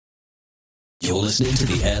You're listening to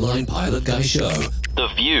the Airline Pilot Guy Show. The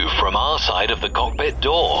view from our side of the cockpit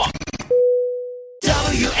door.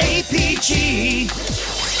 WAPG.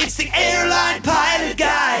 It's the Airline Pilot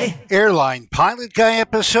Guy. Airline Pilot Guy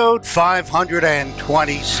episode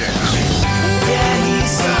 526. Yeah,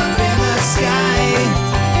 he's up in the sky.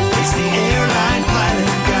 It's the Airline Pilot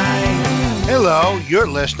Guy. Hello, you're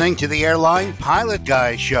listening to the Airline Pilot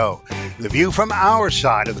Guy Show. The view from our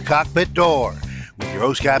side of the cockpit door. With your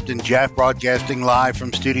host, Captain Jeff, broadcasting live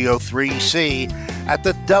from Studio 3C at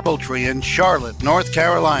the Doubletree in Charlotte, North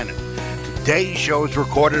Carolina. Today's show is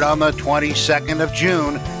recorded on the 22nd of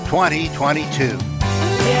June, 2022. Yeah,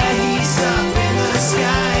 he's up in the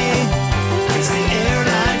sky. It's the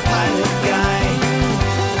Airline Pilot Guy.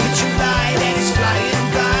 Put your light and it's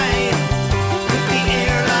flying by. With the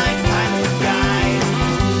Airline Pilot Guy.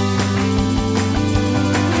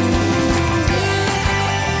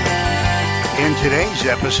 In today's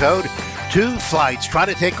episode, two flights try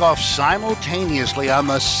to take off simultaneously on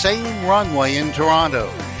the same runway in Toronto.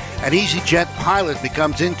 An EasyJet pilot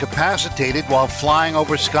becomes incapacitated while flying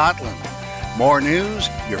over Scotland. More news,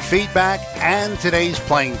 your feedback, and today's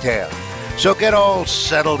plane tale. So get all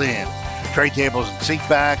settled in. Tray tables and seat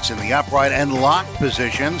backs in the upright and locked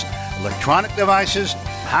positions. Electronic devices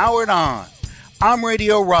powered on. I'm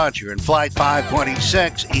Radio Roger, and Flight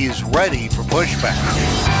 526 is ready for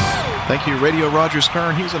pushback. Thank you, Radio Roger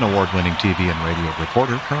Stern. He's an award-winning TV and radio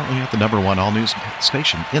reporter, currently at the #1 all-news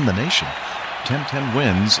station in the nation. 1010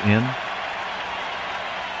 wins in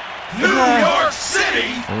New York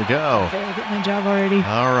City. There we go. Okay, I get my job already.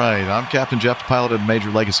 All right. I'm Captain Jeff, pilot of a major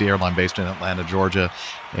legacy airline based in Atlanta, Georgia.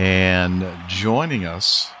 And joining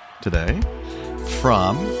us today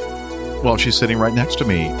from, well, she's sitting right next to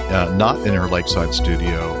me, not in her lakeside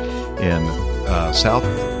studio in South,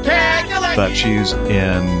 but she's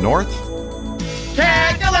in North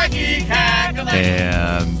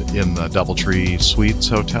and in the Doubletree Suites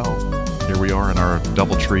Hotel. Here we are in our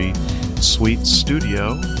Doubletree Suites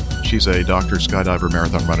studio. She's a doctor, skydiver,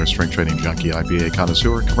 marathon runner, strength training junkie, IPA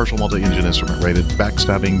connoisseur, commercial multi-engine instrument rated,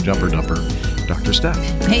 backstabbing jumper dumper, Dr. Steph.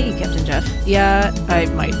 Hey, Captain Jeff. Yeah, I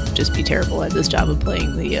might just be terrible at this job of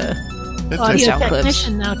playing the sound clips.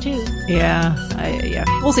 Now too. Yeah,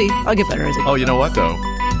 we'll see. I'll get better as it goes. Oh, you know what though?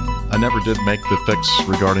 I never did make the fix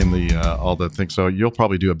regarding the all the things, so you'll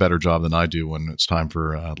probably do a better job than I do when it's time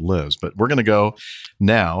for Liz. But we're going to go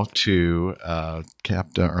now to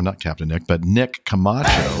Nick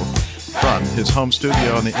Camacho from his home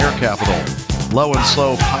studio in the Air Capital. Low and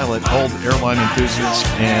slow pilot, old airline enthusiast,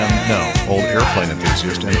 old airplane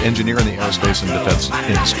enthusiast, and engineer in the aerospace and defense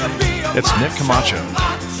industry. It's Nick Camacho.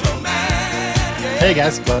 Hey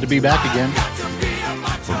guys, glad to be back again.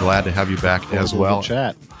 We're glad to have you back as well.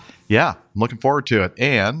 Chat. Yeah, I'm looking forward to it.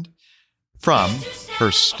 And from her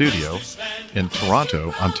studio in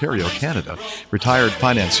Toronto, Ontario, Canada, retired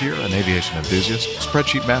financier, an aviation enthusiast,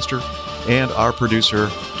 spreadsheet master, and our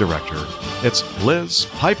producer-director, it's Liz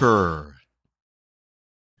Piper.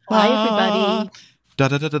 Hi, everybody.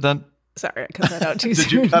 Da-da-da-da-dun. Sorry, I cut that out too soon.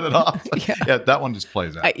 Did you cut it off? Yeah, that one just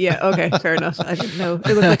plays out. Okay, fair enough. I didn't know. It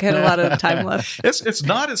looked like I had a lot of time left. It's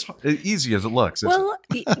not as easy as it looks. Well,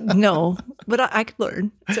 no, but I could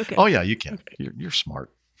learn. It's okay. Oh, yeah, you can. Okay. You're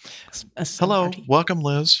smart. So Hello. hardy. Welcome,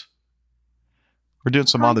 Liz. We're doing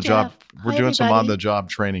some on-the-job. We're doing some on-the-job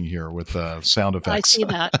training here with sound effects. I see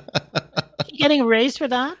that. You getting a raise for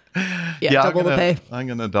that? Yeah, double the pay. I'm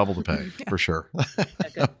going to double the pay for sure.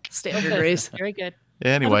 Standard raise. Very good.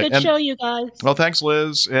 Anyway, have a good show, you guys. Well, thanks,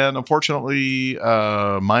 Liz. And unfortunately,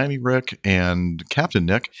 Miami Rick and Captain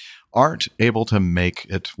Nick aren't able to make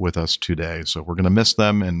it with us today. So we're going to miss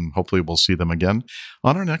them, and hopefully we'll see them again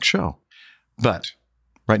on our next show. But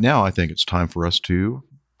right now, I think it's time for us to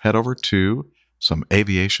head over to some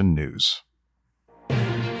aviation news.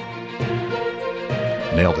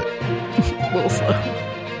 Nailed it. A little slow.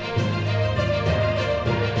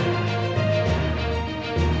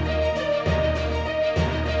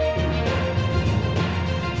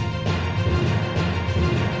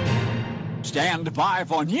 Stand by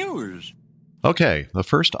for news. Okay, the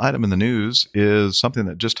first item in the news is something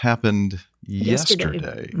that just happened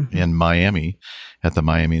yesterday in Miami at the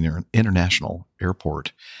Miami International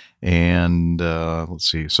Airport. And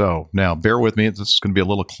let's see. So now bear with me. This is going to be a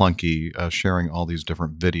little clunky sharing all these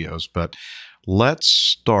different videos, but let's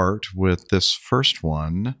start with this first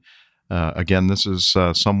one. Again, this is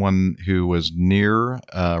someone who was near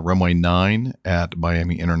runway 9 at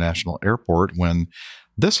Miami International Airport when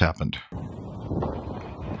this happened.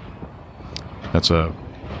 That's a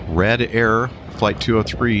Red Air Flight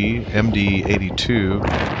 203 MD-82.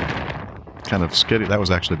 Kind of skitty. That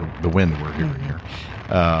was actually the wind we're hearing here.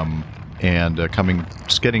 and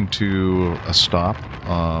getting to a stop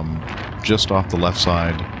just off the left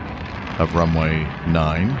side of runway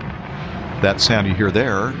 9. That sound you hear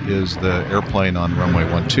there is the airplane on runway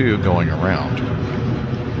 12 going around.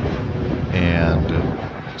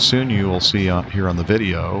 And soon you will see here on the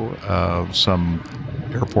video some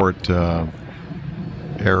airport the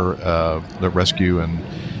rescue and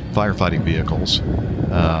firefighting vehicles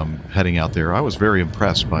heading out there. I was very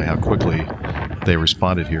impressed by how quickly they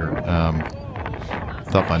responded here.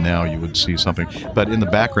 Thought by now you would see something, but in the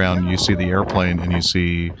background you see the airplane and you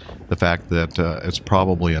see the fact that it's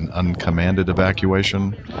probably an uncommanded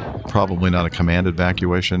evacuation, probably not a commanded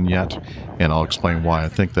evacuation yet, and I'll explain why. I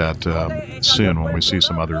think that soon when we see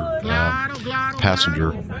some other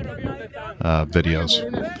passenger videos.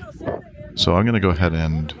 So I'm going to go ahead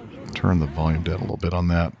and turn the volume down a little bit on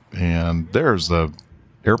that, and there's the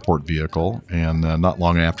airport vehicle, and not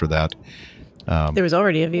long after that there was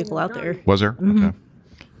already a vehicle out there. Was there? Mm-hmm. Okay.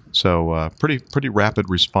 So pretty rapid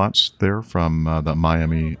response there from the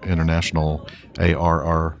Miami International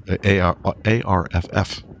ARFF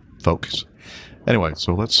folks. Anyway,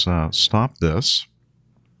 so let's stop this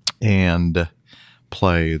and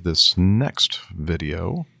play this next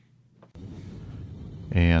video.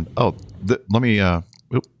 And let me.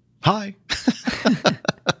 Hi.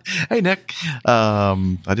 Hey, Nick.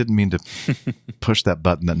 I didn't mean to push that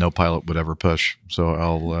button that no pilot would ever push, so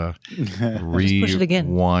I'll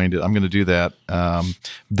rewind it. I'm going to do that.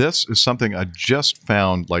 This is something I just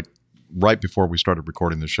found right before we started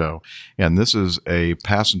recording the show, and this is a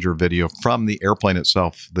passenger video from the airplane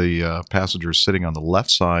itself. The passenger sitting on the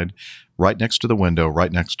left side, right next to the window,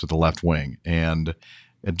 right next to the left wing, and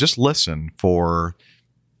just listen for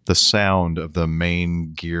the sound of the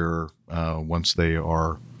main gear once they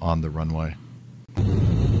are on the runway.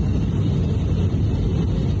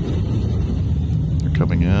 They're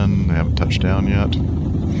coming in. They haven't touched down yet.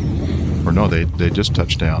 Or no, they just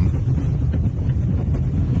touched down.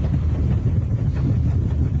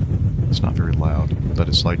 It's not very loud, but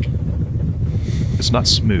it's not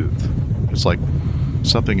smooth. It's like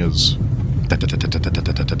something is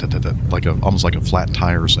almost like a flat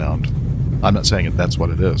tire sound. I'm not saying that's what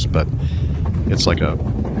it is, but it's like a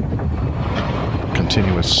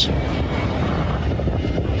continuous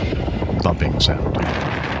thumping sound.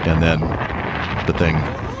 And then the thing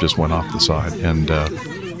just went off the side. And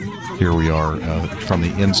here we are from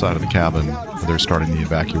the inside of the cabin. They're starting the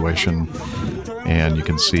evacuation. And you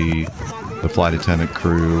can see the flight attendant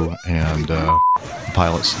crew and the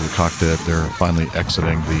pilots in the cockpit. They're finally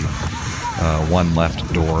exiting the one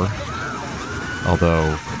left door.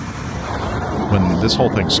 Although when this whole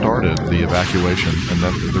thing started, the evacuation, and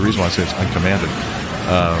the reason why I say it's uncommanded,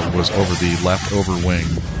 was over the left over wing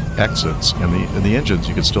exits, and the engines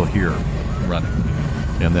you could still hear running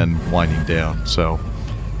and then winding down. So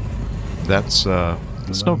that's no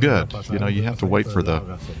good. You have to wait for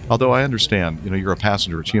although I understand, you're a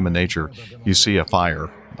passenger, it's human nature. You see a fire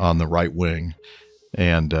on the right wing,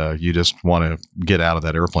 and you just want to get out of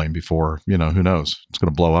that airplane before, who knows, it's going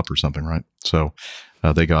to blow up or something, right? So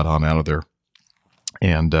they got on out of there.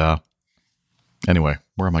 And anyway,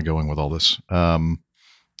 where am I going with all this?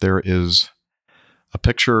 There is a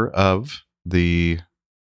picture of the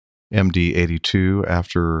MD-82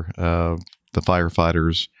 after the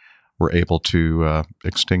firefighters were able to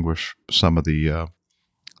extinguish some of the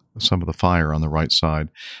fire on the right side.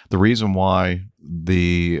 The reason why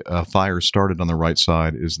the fire started on the right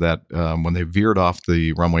side is that when they veered off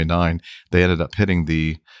the runway 9, they ended up hitting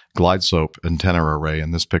the glide slope antenna array.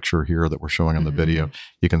 In this picture here that we're showing on the video,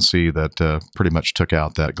 you can see that pretty much took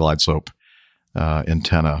out that glide slope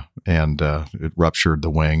antenna, and it ruptured the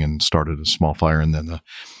wing and started a small fire. And then the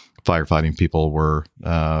firefighting people were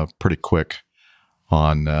pretty quick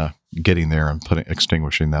on getting there and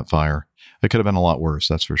extinguishing that fire. It could have been a lot worse,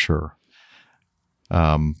 that's for sure.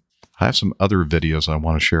 I have some other videos I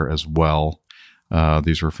want to share as well.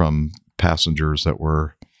 These were from passengers that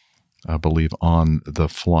were, I believe, on the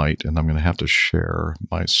flight, and I'm going to have to share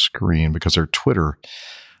my screen because they're Twitter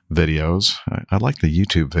videos. I like the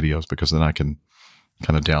YouTube videos because then I can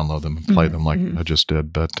kind of download them and play them like I just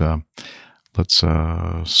did. But let's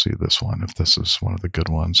see this one, if this is one of the good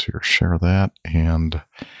ones here. Share that, and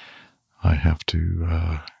I have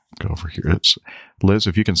to go over here. It's Liz,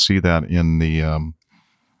 if you can see that in the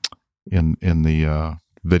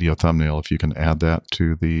video thumbnail, if you can add that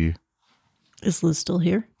to the. Is Liz still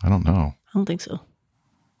here? I don't know. I don't think so.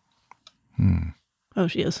 Oh,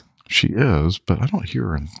 she is. She is, but I don't hear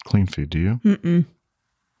her in Clean Feed. Do you? Mm-mm.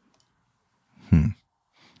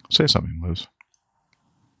 Say something, Liz.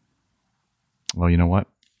 Well, you know what?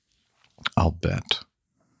 I'll bet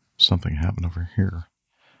something happened over here.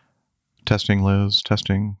 Testing, Liz.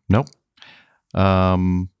 Testing. Nope.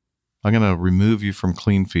 I'm going to remove you from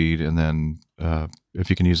clean feed, and then if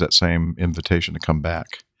you can use that same invitation to come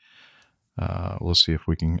back, we'll see if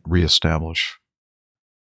we can reestablish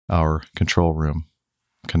our control room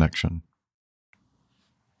connection.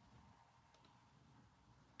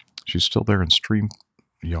 She's still there in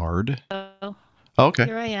StreamYard. Oh, okay.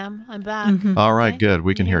 Here I am. I'm back. Mm-hmm. All right, Okay. good.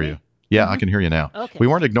 We can hear you. Yeah, I can hear you now. Okay. We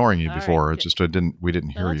weren't ignoring you All before. right, It's just we didn't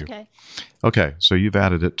hear No, that's you. okay. Okay, so you've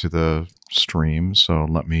added it to the stream. So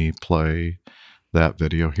let me play that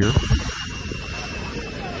video here.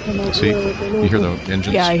 See, you hear the engines?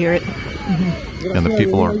 Yeah, I hear it. And the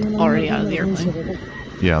people are, Already out of the airplane.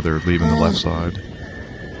 yeah, they're leaving the left side,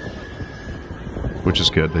 which is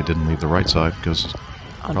good. They didn't leave the right side because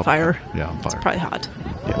On fire. Yeah, on fire. Probably hot.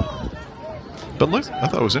 Yeah. But look, I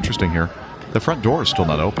thought it was interesting here. The front door is still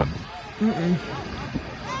not open.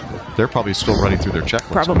 They're probably still running through their checklists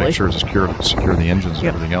to Probably. make sure to secure the engines and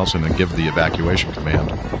Yep. everything else, and then give the evacuation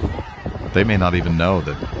command. They may not even know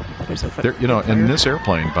that. There's a They're, you know, in this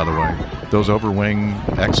airplane, by the way, those overwing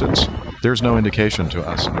exits, there's no indication to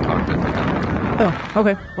us in the cockpit. Oh,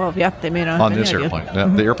 okay. Well, yeah, they may not have On any this idea. airplane. Now,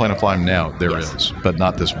 the airplane I'm flying now, there Yes. is, but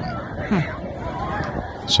not this one.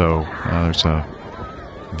 So there's a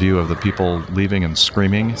view of the people leaving and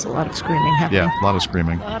screaming. There's a lot of screaming happening. Yeah, a lot of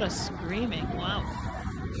screaming. A lot of screaming. Wow.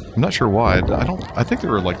 I'm not sure why. I think there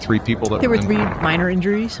were like 3 people that There were in- 3 minor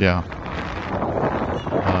injuries. Yeah.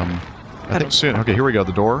 I think soon. Okay, here we go.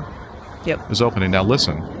 The door Yep. is opening. Now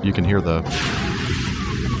listen, you can hear the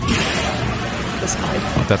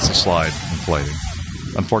slide. That's the slide inflating.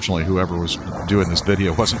 Unfortunately, whoever was doing this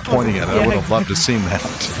video wasn't pointing at it. I would have loved to have seen that.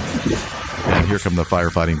 And here come the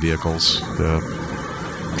firefighting vehicles to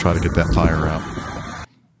try to get that fire out.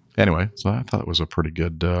 Anyway, so I thought it was a pretty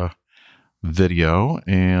good video.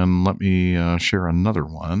 And let me share another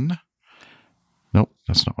one. Nope,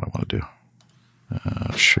 that's not what I want to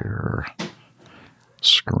do. Share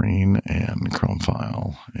screen and Chrome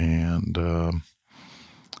file. And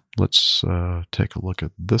let's take a look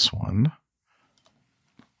at this one.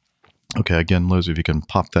 Okay, again, Liz, if you can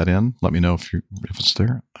pop that in, let me know if it's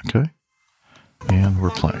there. Okay. And we're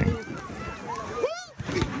playing.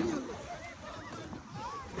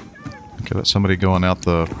 Okay, that's somebody going out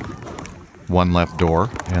the one left door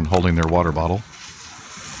and holding their water bottle.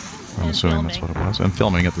 I'm assuming that's what it was. And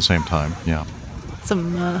filming at the same time, yeah.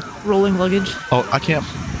 Some rolling luggage. Oh, I can't.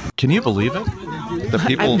 Can you believe it? The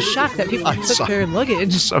people. I'm shocked that people I'm took their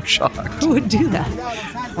luggage. so shocked. Who would do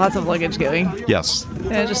that? Lots of luggage going. Yes.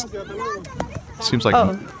 And just, Seems like.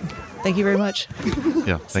 oh, thank you very much.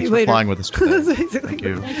 Yeah. you Thanks for later. flying with us today. That's basically- Thank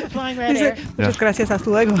you. Thanks for flying He right said, here. muchas gracias, hasta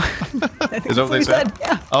luego. I think Is that what they that's said?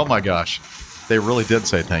 Yeah, Oh my gosh. They really did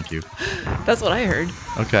say thank you. that's what I heard.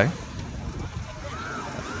 Okay.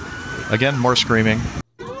 Again, more screaming.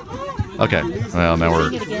 Okay. Well, now we're.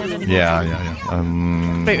 Sing it again and again.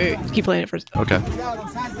 Yeah. Wait, keep playing it first. Okay.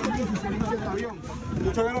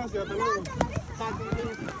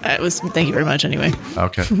 It was thank you very much anyway.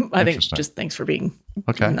 Okay. I think Interesting. just thanks for being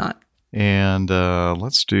Okay. not. And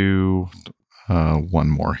let's do one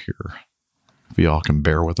more here. If you all can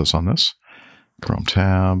bear with us on this. Chrome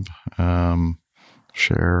tab,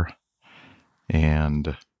 share, and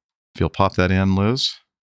if you'll pop that in, Liz.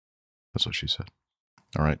 That's what she said.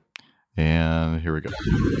 All right. And here we go.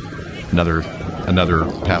 Another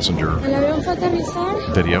passenger El avión fue a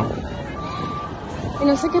aterrizar video. y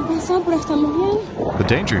no sé qué pasó, pero estamos bien. The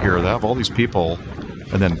danger here, they have all these people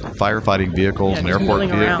and then firefighting vehicles Yeah, and just airport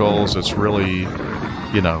milling around. vehicles. It's really,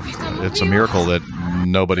 it's a miracle that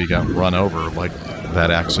nobody got run over like that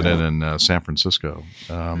accident in San Francisco,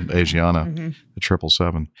 Asiana, the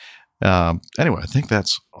 777. Anyway, I think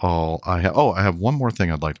that's all I have. Oh, I have one more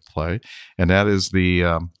thing I'd like to play, and that is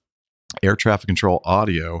the air traffic control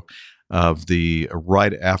audio of the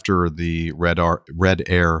right after the Red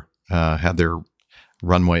Air had their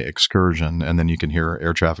runway excursion, and then you can hear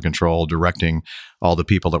air traffic control directing all the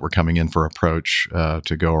people that were coming in for approach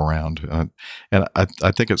to go around. And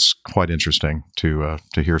I think it's quite interesting to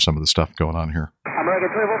hear some of the stuff going on here. American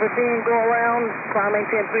 2415, go around, climb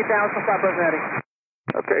maintain 3000, stop present heading.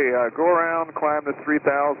 Okay, go around, climb to 3000,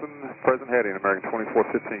 present heading, American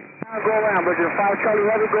 2415. Go around, Bridger 5 Charlie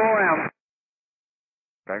Heavy, go around.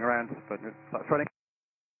 Going around, start running.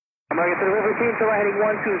 American 2415, to right heading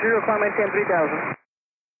 120, climb maintain 3000.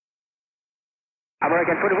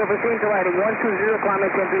 American 2415, to right heading 120, climb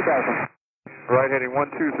maintain 3000. Right heading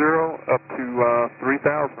 120, up to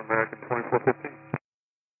 3000, American 2415.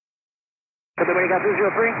 American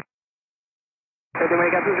 203.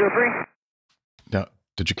 American 203. Now,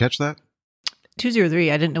 did you catch that?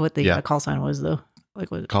 203. I didn't know what the call sign was though.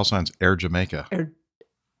 Like what? Call sign's Air Jamaica.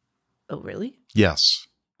 Oh, really? Yes.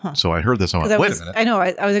 Huh. So I heard this. I went, wait a minute. I know.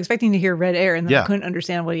 I was expecting to hear Red Air, and then I couldn't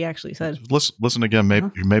understand what he actually said. Listen again.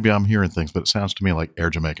 Maybe I'm hearing things, but it sounds to me like Air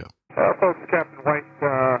Jamaica. Folks, Captain White.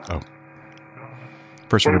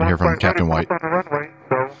 First we're going to hear from Captain White. On the runway,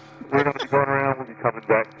 so we're going to be going around. We'll be coming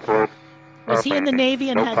back toward. Was he in the Navy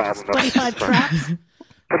and had 25 traps?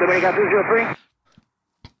 Everybody got 203?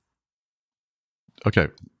 Okay.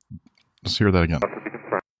 Let's hear that again.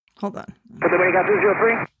 Hold on. Everybody got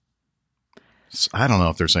 203? I don't know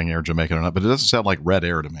if they're saying Air Jamaica or not, but it doesn't sound like Red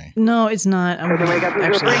Air to me. No, it's not. I'm going to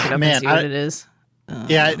actually look it up and see what it is.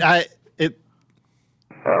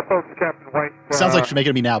 Folks, Captain White. Sounds like Jamaica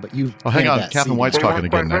to me now, but you. Oh, hang on. Captain White's talking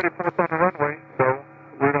again now. Ready for us on the runway, so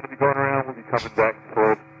we're going to be going around. We'll be coming back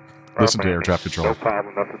toward. Listen to air traffic control. No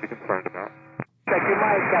problem. Nothing to be concerned about. Check your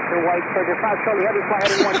mic, Captain White. Surgeon 5 Charlie Heavy, fly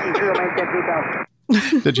heading 120, maintain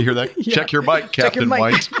 3000. Did you hear that? Yeah. Check your mic, Captain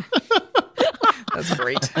White. That's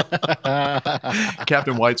great.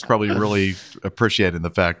 Captain White's probably really appreciating the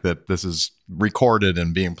fact that this is recorded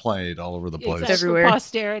and being played all over the place. Exactly. Everywhere. For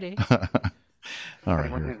posterity. All right.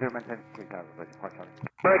 Here.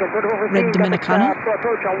 Red Dominicana?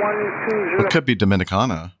 It could be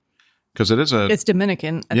Dominicana because it is It's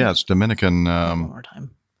Dominican. It's Dominican. One more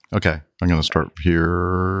time. Okay. I'm going to start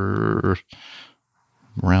here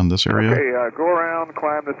around this area. Okay, go around,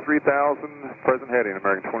 climb to 3,000, present heading,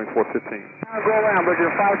 American 2415. Go around,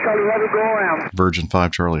 Virgin 5 Charlie Heavy, go around. Virgin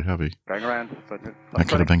 5 Charlie Heavy. Bang around.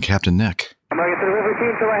 That could have been Captain Nick. American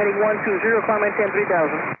 2415, so heading 120, climb maintain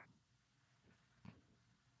 3000.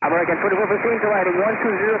 American 2415, so heading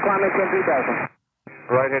 120, climb maintain 3000.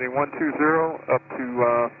 Right heading 120 up to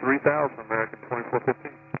 3,000, American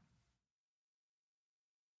 2415.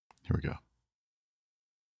 Here we go.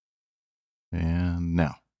 And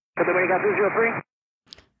now. Dominica 203?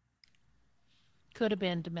 Could have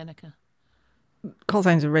been Dominica. Call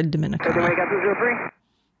signs of Red Dominica. Dominica 203?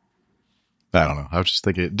 I don't know. I was just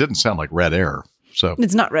thinking it didn't sound like Red Air. So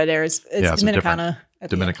it's not Red Air. It's Dominicana.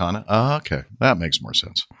 Dominicana? Oh, okay. That makes more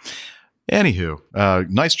sense. Anywho,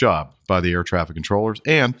 nice job by the air traffic controllers.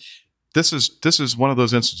 And this is one of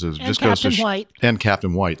those instances. And just Captain White. And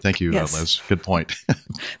Captain White. Thank you, Liz. Good point.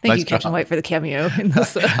 Thank you, Captain White, for the cameo in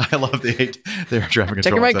this. I love the air traffic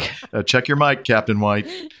controllers. Check your mic, Captain White.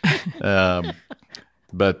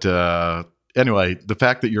 But anyway, the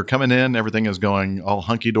fact that you're coming in, everything is going all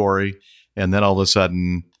hunky-dory, and then all of a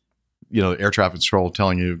sudden, air traffic control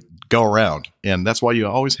telling you, go around. And that's why you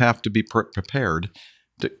always have to be prepared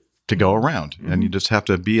to go around, and you just have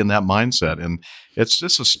to be in that mindset. And it's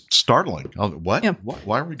just startling. What? Yeah.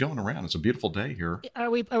 Why are we going around? It's a beautiful day here. Are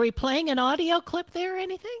we playing an audio clip there or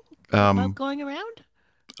anything about going around?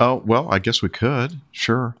 Oh, well, I guess we could.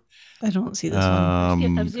 Sure. I don't see this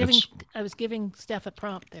one. I was giving Steph a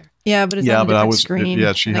prompt there. Yeah, but it's on a different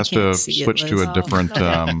screen. She has to switch to a different.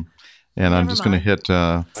 And I'm just going to hit.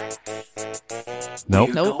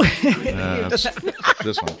 Nope.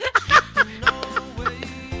 This one.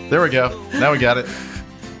 There we go. Now we got it.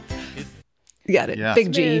 You got it. Yeah.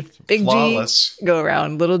 Big G. Big Flawless. G. Go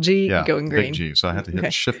around. Little G. Going green. Big G. So I had to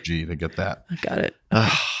hit Shift G to get that. I got it.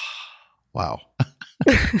 Wow.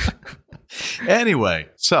 Anyway,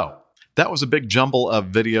 so that was a big jumble of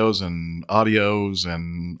videos and audios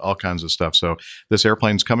and all kinds of stuff. So this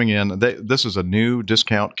airplane's coming in. This is a new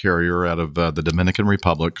discount carrier out of the Dominican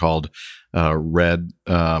Republic called Red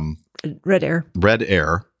Air. Red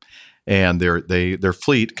Air. And their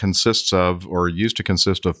fleet consists of, or used to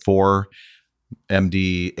consist of, 4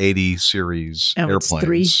 MD-80 series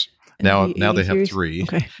airplanes. Now they have 3.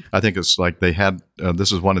 Okay. I think it's like they had.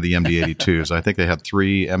 This is one of the MD-82s. I think they had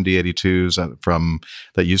 3 MD-82s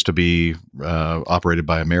that used to be operated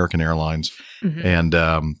by American Airlines, and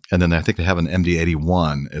then I think they have an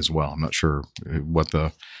MD-81 as well. I'm not sure what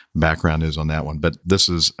the background is on that one, but this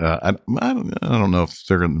is. I don't know if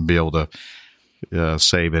they're going to be able to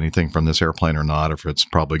save anything from this airplane or not, or if it's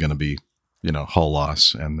probably going to be, hull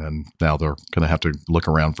loss. And then now they're going to have to look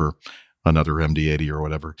around for another MD-80 or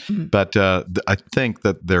whatever. Mm-hmm. But I think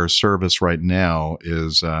that their service right now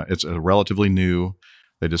is, it's a relatively new,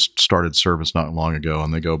 they just started service not long ago,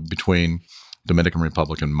 and they go between Dominican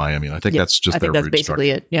Republic and Miami. And I think that's just their route. I think that's basically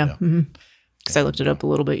it. Yeah. Because I looked it up a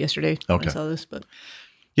little bit yesterday when I saw this. But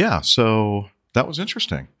yeah, so that was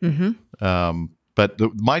interesting. Mm-hmm. But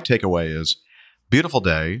my takeaway is, beautiful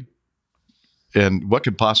day, and what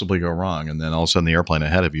could possibly go wrong? And then all of a sudden the airplane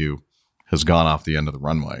ahead of you has gone off the end of the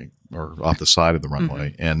runway or off the side of the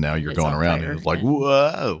runway, and now you're going around and it's like,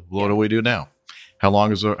 whoa, what do we do now? How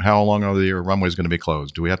long are the runways going to be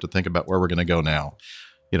closed? Do we have to think about where we're going to go now?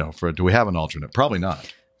 do we have an alternate? Probably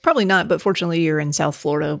not. Probably not, but fortunately you're in South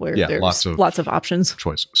Florida where there's lots of options.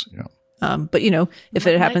 Choices, yeah. But, if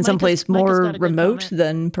it happened someplace more remote,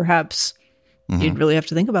 then perhaps you'd really have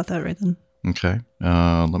to think about that right then. Okay.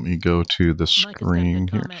 Let me go to the screen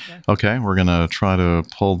here. Okay, we're going to try to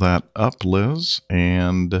pull that up, Liz,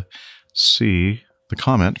 and see the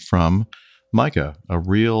comment from Micah, a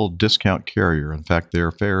real discount carrier. In fact,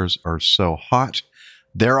 their fares are so hot,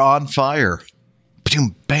 they're on fire.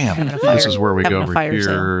 Boom, bam. This is where we go over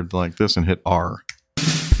here like this and hit R.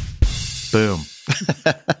 Boom.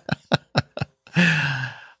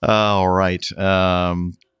 All right.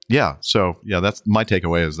 That's my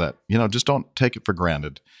takeaway is that, just don't take it for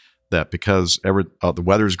granted that because the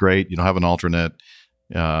weather's great, you don't have an alternate,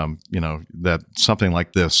 that something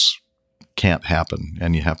like this can't happen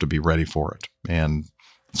and you have to be ready for it. And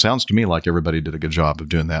it sounds to me like everybody did a good job of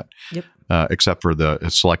doing that, except for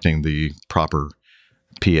selecting the proper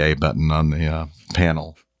PA button on the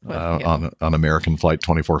panel on American Flight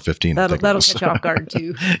 2415. That'll catch you off guard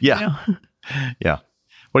too. Yeah. Yeah.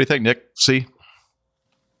 What do you think, Nick? See?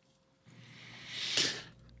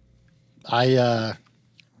 I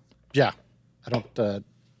don't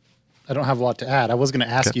have a lot to add. I was going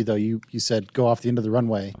to ask you though. You said go off the end of the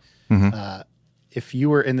runway. Mm-hmm. If you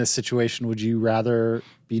were in this situation, would you rather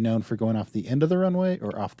be known for going off the end of the runway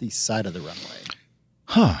or off the side of the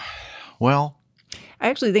runway? Well, I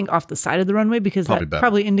actually think off the side of the runway because that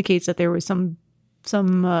probably indicates that there was some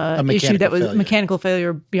issue that was mechanical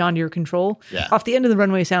failure beyond your control. Yeah. Off the end of the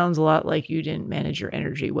runway sounds a lot like you didn't manage your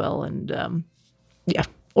energy well and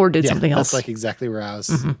or did something else. That's like exactly where I was.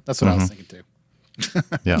 Mm-hmm. That's what I was thinking too.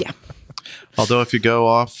 Yeah. Although if you go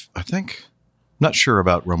off, I think, not sure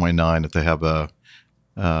about runway 9 if they have a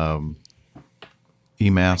EMATs.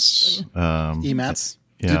 EMATs?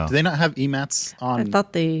 Yeah. Do they not have EMATs on I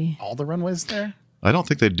thought all the runways there? I don't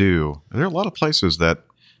think they do. There are a lot of places that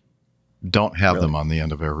don't have them on the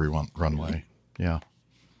end of every runway. Yeah.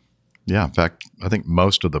 Yeah. In fact, I think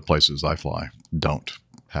most of the places I fly don't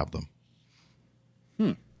have them.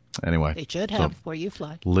 Anyway. They should have where you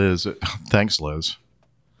fly. Liz, thanks, Liz.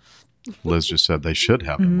 Liz just said they should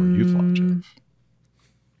have them where you fly, Jeff.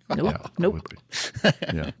 Nope. Yeah, nope.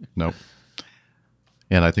 Yeah. Nope.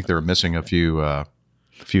 And I think they were missing a few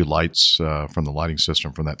lights from the lighting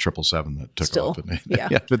system from that 777 that took off. And,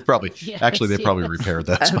 they probably repaired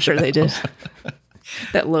that. I'm sure they did.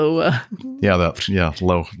 That low. low. Catch them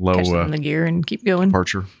in the gear and keep going.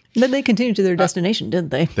 Departure. And then they continued to their destination, didn't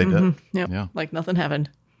they? They did. Yep. Yeah. Like nothing happened.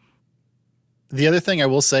 The other thing I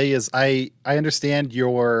will say is I understand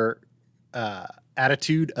your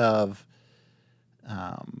attitude of,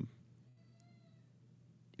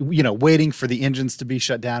 waiting for the engines to be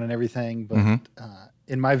shut down and everything. But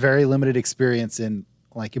in my very limited experience in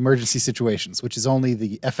like emergency situations, which is only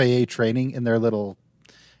the FAA training in their little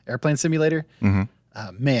airplane simulator,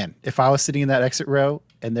 man, if I was sitting in that exit row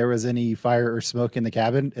and there was any fire or smoke in the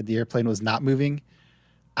cabin and the airplane was not moving,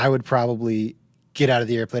 I would probably get out of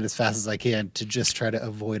the airplane as fast as I can to just try to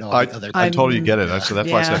avoid all the other things. I totally get it. So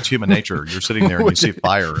that's why it's human nature. You're sitting there and you see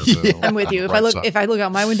fire. I'm with you. If I look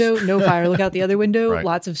out my window, no fire. Look out the other window,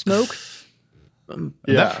 lots of smoke.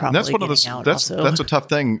 That's one of the that's a tough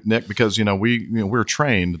thing, Nick, because we're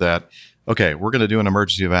trained that we're going to do an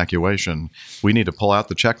emergency evacuation. We need to pull out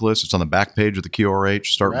the checklist. It's on the back page of the QRH.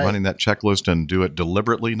 Start running that checklist and do it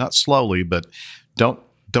deliberately, not slowly, but don't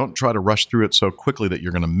try to rush through it so quickly that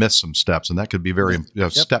you're going to miss some steps, and that could be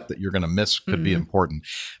step that you're going to miss could be important.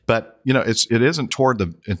 But it isn't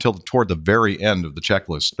until toward the very end of the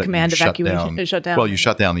checklist that command you shut down. Well, you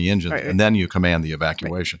shut down the engine, and then you command the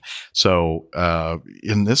evacuation. Right. So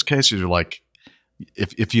in this case, you're like,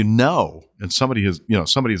 if and somebody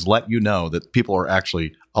somebody's let you know that people are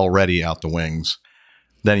actually already out the wings,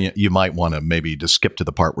 then you might want to maybe just skip to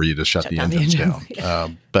the part where you just shut the engines down.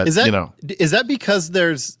 But is that because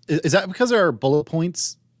there are bullet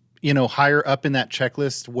points, higher up in that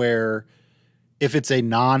checklist where if it's a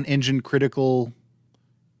non-engine critical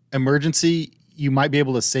emergency, you might be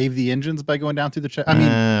able to save the engines by going down through the check? I mean,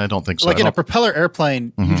 I don't think so. Like in a propeller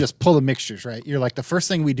airplane, you just pull the mixtures, right? You're like, the first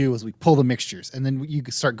thing we do is we pull the mixtures, and then you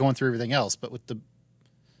start going through everything else. But with the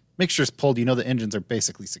mixtures pulled, the engines are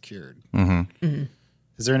basically secured.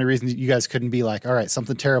 Is there any reason that you guys couldn't be like, all right,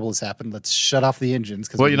 something terrible has happened, let's shut off the engines?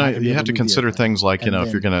 Well, you have to consider things like,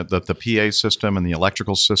 if you're going to, the PA system and the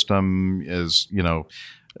electrical system is,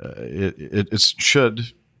 it should,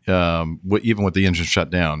 even with the engine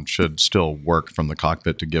shut down, should still work from the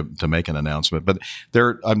cockpit to make an announcement. But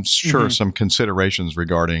I'm sure some considerations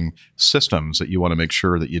regarding systems that you want to make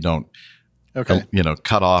sure that you don't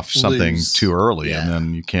cut off something too early, and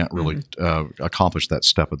then you can't really accomplish that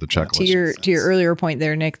step of the checklist. To your earlier point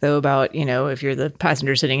there, Nick, though, about if you're the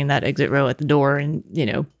passenger sitting in that exit row at the door, and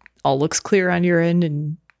all looks clear on your end,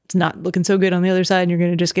 and it's not looking so good on the other side, and you're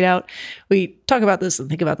going to just get out. We talk about this and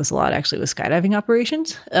think about this a lot, actually, with skydiving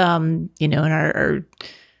operations. And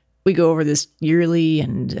we go over this yearly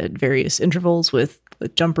and at various intervals with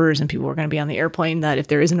jumpers and people who are going to be on the airplane, that if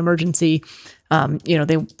there is an emergency,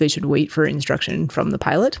 they should wait for instruction from the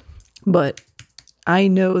pilot. But I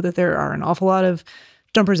know that there are an awful lot of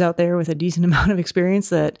jumpers out there with a decent amount of experience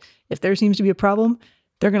that if there seems to be a problem,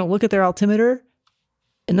 they're going to look at their altimeter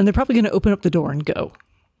and then they're probably going to open up the door and go,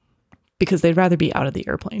 because they'd rather be out of the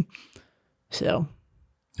airplane. So.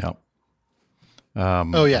 Yeah.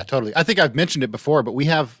 Oh yeah, totally. I think I've mentioned it before, but we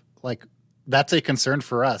have that's a concern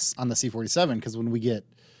for us on the C-47, because when we get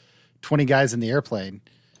 20 guys in the airplane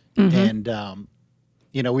and,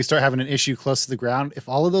 we start having an issue close to the ground, if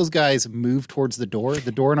all of those guys move towards the door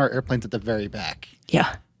in our airplane's at the very back.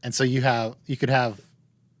 Yeah. And so you could have,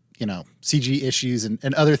 CG issues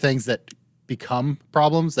and other things that become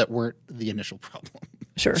problems that weren't the initial problem.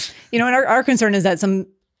 Sure. And our concern is that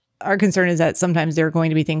sometimes there are going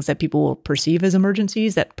to be things that people will perceive as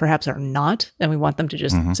emergencies that perhaps are not, and we want them to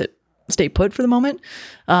just stay put for the moment.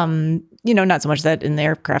 Not so much that in the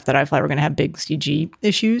aircraft that I fly, we're going to have big CG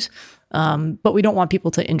issues, but we don't want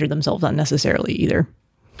people to injure themselves unnecessarily either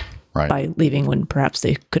by leaving when perhaps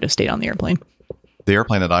they could have stayed on the airplane. The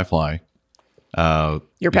airplane that I fly.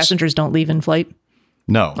 Your passengers don't leave in flight?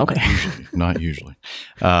 No. Okay. Not usually.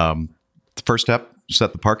 The first step,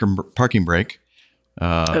 set the parking brake.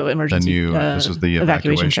 Emergency. Then this is the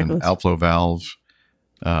evacuation outflow valve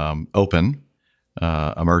open,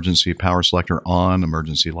 emergency power selector on,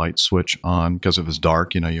 emergency light switch on, because if it's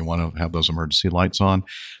dark, you want to have those emergency lights on.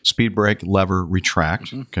 Speed brake lever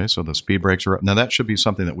retract. Okay, so the speed brakes are up. Now that should be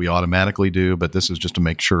something that we automatically do, but this is just to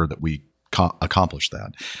make sure that we accomplish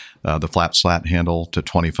that. The flap slat handle to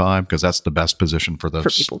 25, because that's the best position for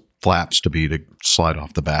those flaps to slide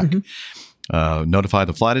off the back. Notify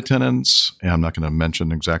the flight attendants. And I'm not going to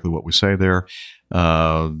mention exactly what we say there.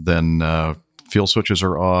 Then fuel switches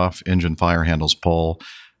are off. Engine fire handles pull.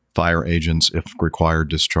 Fire agents, if required,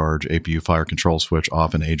 discharge. APU fire control switch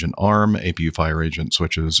off and agent arm. APU fire agent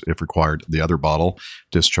switches, if required, the other bottle.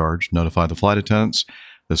 Discharge. Notify the flight attendants.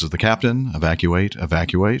 This is the captain. Evacuate.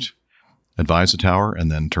 Advise the tower, and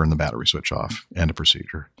then turn the battery switch off. End of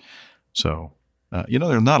procedure. So, there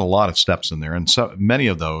are not a lot of steps in there, and so many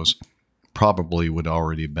of those probably would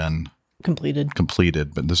already have been completed,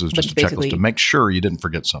 but this is just a checklist to make sure you didn't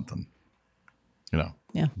forget something. Yeah.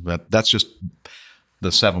 That's just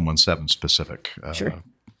the 717 specific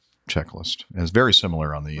checklist. And it's very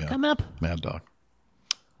similar on the Mad Dog.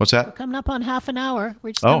 What's that? We're coming up on half an hour.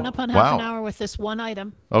 We're just coming up on half an hour with this one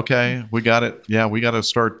item. Okay, we got it. Yeah, we got to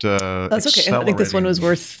start. That's okay. I think this one was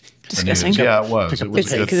worth discussing. Yeah, it was. It was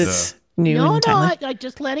good. Because it's new and timely. I'm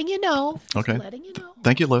just letting you know. Okay.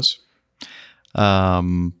 Thank you, Liz. All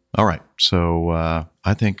right. So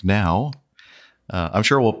I think now, I'm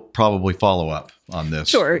sure we'll probably follow up on this.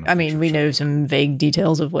 Sure. I mean, we know some vague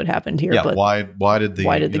details of what happened here. Yeah. But why did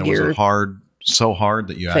the gear was it so hard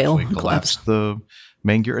that you actually collapsed the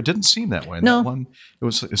main gear? It didn't seem that way. No. That one,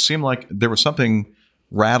 it seemed like there was something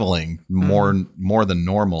rattling more than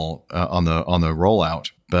normal on the rollout,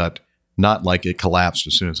 but not like it collapsed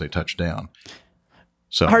as soon as they touched down.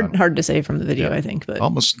 So hard to say from the video, I think, but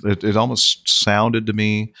it almost sounded to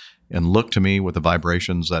me and looked to me with the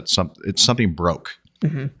vibrations that something broke,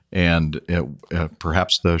 and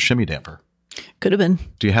perhaps the shimmy damper. Could have been.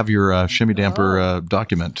 Do you have your shimmy damper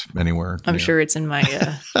document anywhere? I'm sure it's in my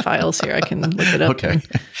files here. I can look it up. Okay.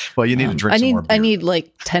 Well, you need to drink some more beer. I need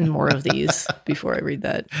like 10 more of these before I read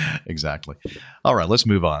that. Exactly. All right, let's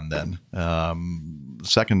move on then.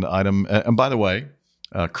 Second item, and by the way,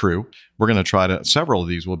 crew, we're going to try several of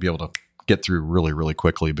these we'll be able to get through really, really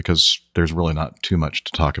quickly, because there's really not too much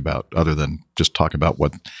to talk about other than just talk about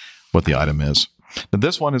what the item is. Now,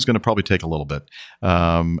 this one is going to probably take a little bit.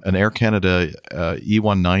 An Air Canada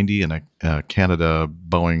E190 and a Canada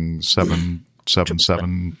Boeing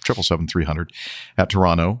 777-300 at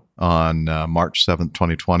Toronto on March 7th,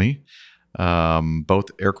 2020.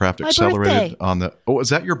 Both aircraft accelerated on the... Oh, is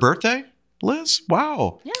that your birthday, Liz?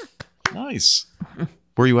 Wow. Yeah. Nice.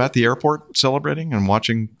 Were you at the airport celebrating and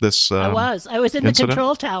watching this? I was in the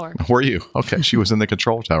control tower. Were you? Okay. She was in the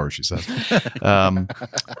control tower, she said.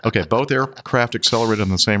 Okay. Both aircraft accelerated on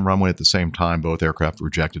the same runway at the same time. Both aircraft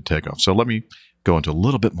rejected takeoff. So let me go into a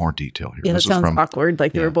little bit more detail here. Yeah, that sounds awkward.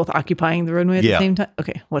 Like they were both occupying the runway at the same time.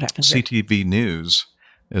 Okay. What happened there? CTV News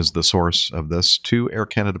is the source of this. 2 Air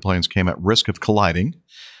Canada planes came at risk of colliding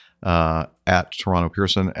at Toronto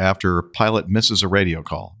Pearson after pilot misses a radio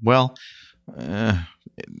call. Well,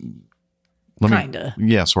 kinda.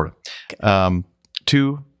 Yeah, sort of.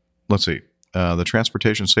 Okay. Let's see. The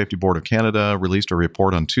Transportation Safety Board of Canada released a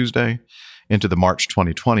report on Tuesday into the March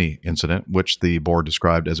 2020 incident, which the board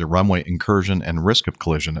described as a runway incursion and risk of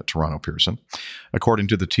collision at Toronto Pearson. According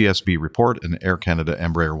to the TSB report, an Air Canada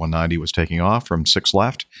Embraer 190 was taking off from 6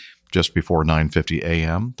 left just before 9:50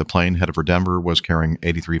 a.m. The plane headed for Denver was carrying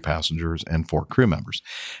 83 passengers and 4 crew members.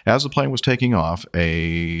 As the plane was taking off,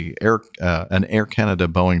 an Air Canada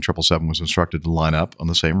Boeing 777 was instructed to line up on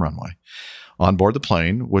the same runway. On board the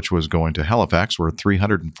plane, which was going to Halifax, were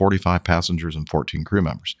 345 passengers and 14 crew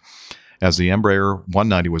members. As the Embraer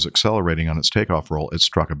 190 was accelerating on its takeoff roll, it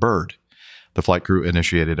struck a bird. The flight crew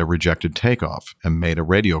initiated a rejected takeoff and made a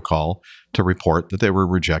radio call to report that they were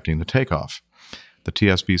rejecting the takeoff. The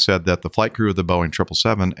TSB said that the flight crew of the Boeing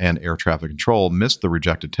 777 and air traffic control missed the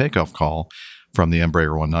rejected takeoff call from the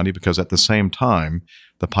Embraer 190 because at the same time,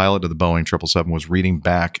 the pilot of the Boeing 777 was reading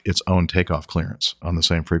back its own takeoff clearance on the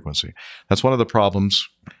same frequency. That's one of the problems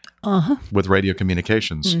with radio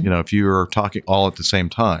communications. Mm. You know, if you're talking all at the same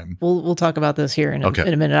time. We'll talk about this here in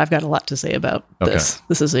a minute. I've got a lot to say about this.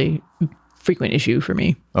 This is a frequent issue for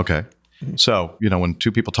me. Okay. So, you know, when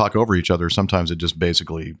 2 people talk over each other, sometimes it just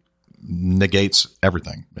basically negates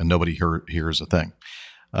everything and nobody hears a thing.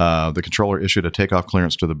 The controller issued a takeoff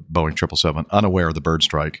clearance to the Boeing 777, unaware of the bird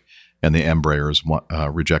strike and the Embraer's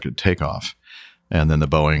rejected takeoff. And then the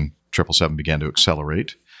Boeing 777 began to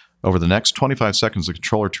accelerate. Over the next 25 seconds, the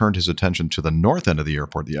controller turned his attention to the north end of the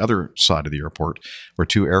airport, the other side of the airport, where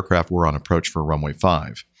 2 aircraft were on approach for runway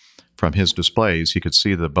 5. From his displays, he could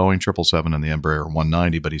see the Boeing 777 and the Embraer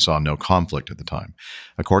 190, but he saw no conflict at the time.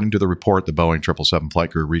 According to the report, the Boeing 777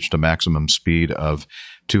 flight crew reached a maximum speed of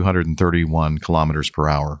 231 kilometers per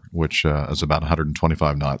hour, which is about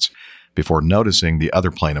 125 knots, before noticing the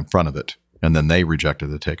other plane in front of it. And then they rejected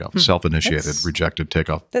the takeoff. Self-initiated, rejected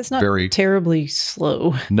takeoff. That's not terribly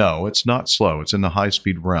slow. No, it's not slow. It's in the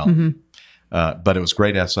high-speed realm. Mm-hmm. But it was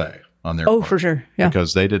great essay on their part. For sure. Yeah.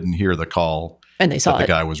 Because they didn't hear the call. And they saw the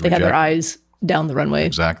guy was rejected. They had their eyes down the runway.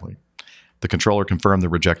 Exactly. The controller confirmed the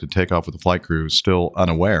rejected takeoff with the flight crew still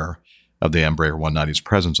unaware of the Embraer 190's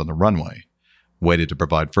presence on the runway, waited to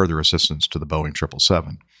provide further assistance to the Boeing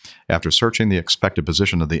 777. After searching the expected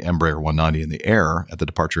position of the Embraer 190 in the air at the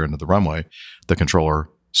departure end of the runway, the controller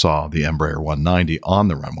saw the Embraer 190 on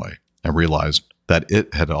the runway and realized that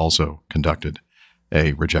it had also conducted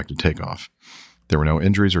a rejected takeoff. There were no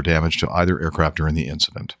injuries or damage to either aircraft during the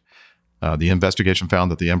incident. The investigation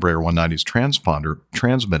found that the Embraer 190's transponder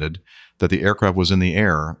transmitted that the aircraft was in the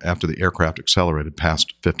air after the aircraft accelerated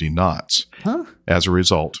past 50 knots. As a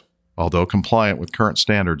result, although compliant with current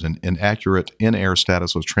standards, an inaccurate in-air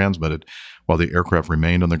status was transmitted while the aircraft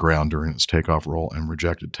remained on the ground during its takeoff roll and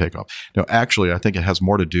rejected takeoff. Now, actually, I think it has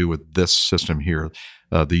more to do with this system here.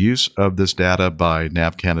 The use of this data by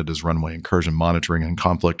NAV Canada's Runway Incursion Monitoring and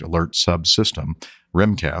Conflict Alert Subsystem,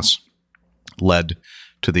 RIMCAS, led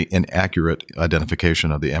to the inaccurate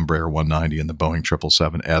identification of the Embraer 190 and the Boeing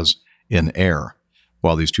 777 as in air,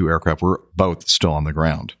 while these 2 aircraft were both still on the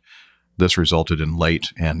ground. This resulted in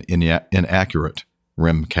late and inaccurate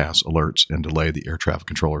RIMCAS alerts and delayed the air traffic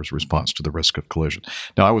controller's response to the risk of collision.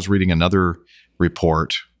 Now, I was reading another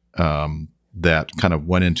report that kind of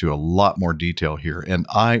went into a lot more detail here, and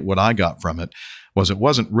what I got from it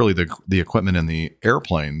wasn't really the equipment in the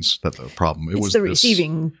airplanes that the problem. It was the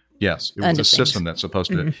receiving. Yes, it was a system that's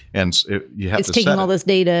supposed to, and you have it's to taking set all this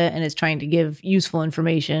data and it's trying to give useful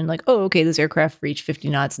information, like, oh, okay, this aircraft reached 50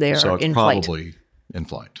 knots. They are in flight. So it's probably in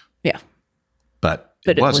flight. Yeah, but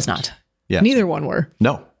it was not. Yeah, neither one were.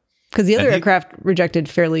 No, because the other aircraft rejected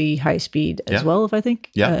fairly high speed as well. If I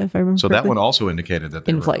think, if I remember. So correctly. That one also indicated that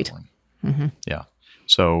they in were flight. Mm-hmm. Yeah.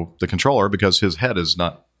 So the controller, because his head is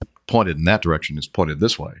not pointed in that direction, is pointed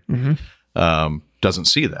this way, doesn't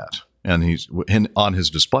see that. And he's on his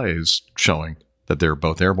displays showing that they're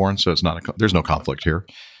both airborne, so it's not there's no conflict here.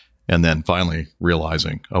 And then finally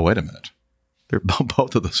realizing, oh, wait a minute,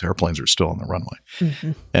 both of those airplanes are still on the runway.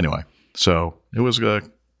 Mm-hmm. Anyway, so it was a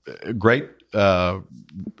great. Not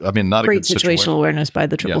great a good situational awareness by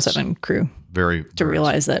the 777 crew. Very to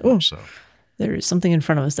realize that there is something in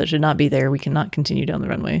front of us that should not be there. We cannot continue down the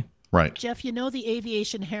runway. Right. Jeff, you know the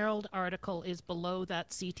Aviation Herald article is below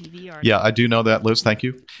that CTV article. Yeah, I do know that, Liz. Thank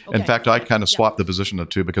you. Okay. In fact, I kind of swapped the position of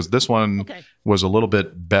 2 because this one was a little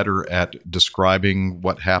bit better at describing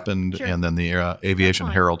what happened, and then the Aviation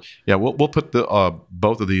Herald. Yeah, we'll put the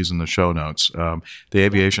both of these in the show notes. The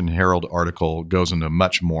Aviation Herald article goes into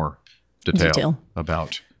much more detail.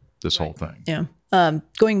 About this whole thing. Yeah.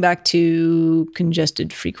 Going back to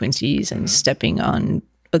congested frequencies and stepping on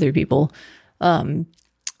other people,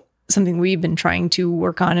 something we've been trying to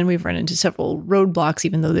work on, and we've run into several roadblocks,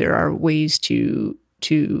 even though there are ways to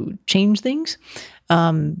change things.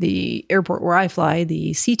 The airport where I fly,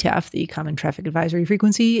 the CTAF, the Common Traffic Advisory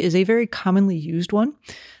Frequency, is a very commonly used one.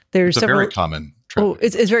 There's it's a very common.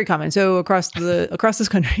 It's very common. So across this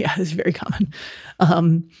country, yeah, it's very common.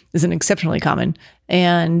 It's an exceptionally common.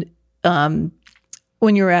 And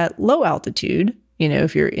when you're at low altitude,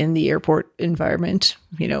 if you're in the airport environment,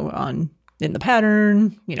 in the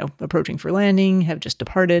pattern, approaching for landing, have just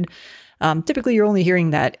departed. Typically, you're only hearing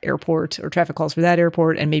that airport or traffic calls for that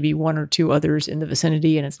airport and maybe one or two others in the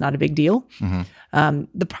vicinity, and it's not a big deal. Mm-hmm.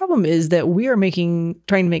 The problem is that we are trying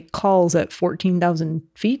to make calls at 14,000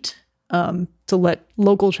 feet to let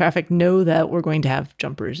local traffic know that we're going to have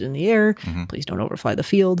jumpers in the air. Mm-hmm. Please don't overfly the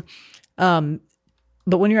field. But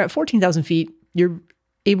when you're at 14,000 feet, you're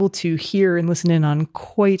able to hear and listen in on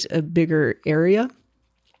quite a bigger area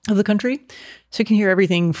of the country. So you can hear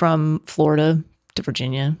everything from Florida to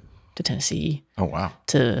Virginia to Tennessee. Oh, wow.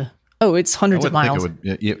 It's hundreds of miles.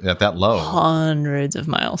 At that low. Hundreds of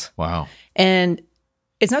miles. Wow. And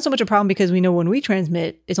it's not so much a problem because we know when we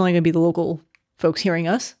transmit, it's only going to be the local folks hearing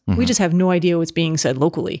us. Mm-hmm. We just have no idea what's being said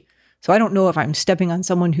locally. So I don't know if I'm stepping on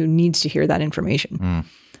someone who needs to hear that information.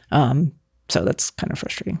 So that's kind of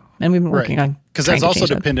frustrating. And we've been working on because that's also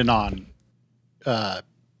dependent on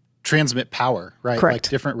transmit power, right? Correct. Like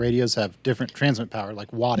different radios have different transmit power,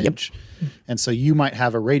 like wattage. Yep. And so you might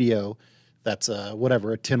have a radio that's a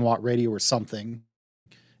 10 watt radio or something,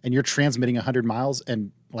 and you're transmitting 100 miles.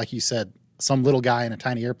 And like you said, some little guy in a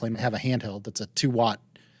tiny airplane might have a handheld that's a 2 watt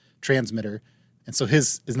transmitter. And so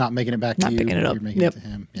his is not making it back to you. Picking it up. You're making it to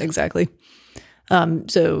him. Yeah. Exactly.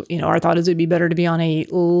 So, our thought is it'd be better to be on a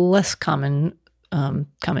less common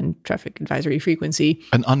traffic advisory frequency.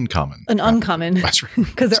 An uncommon,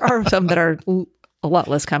 because there are some that are a lot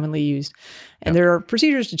less commonly used. And there are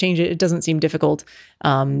procedures to change it. It doesn't seem difficult.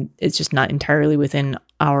 It's just not entirely within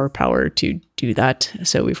our power to do that.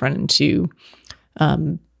 So we've run into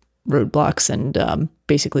roadblocks and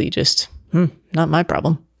basically just, not my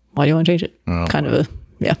problem. Why do you want to change it? Kind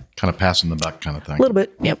of passing the buck kind of thing. A little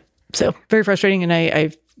bit, yep. So very frustrating, and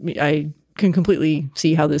I can completely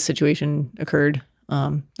see how this situation occurred.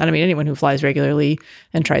 And I mean, anyone who flies regularly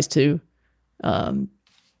and tries to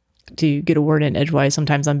get a word in edgewise,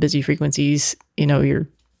 sometimes on busy frequencies,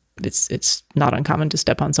 it's not uncommon to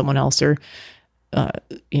step on someone else, or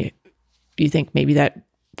you think maybe that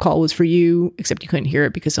call was for you, except you couldn't hear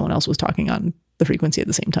it because someone else was talking on the frequency at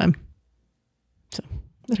the same time. So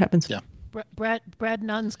that happens. Yeah. Brad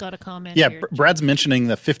Nunn's got a comment. Yeah, here. Brad's mentioning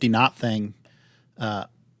the 50 knot thing. And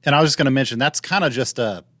I was just going to mention that's kind of just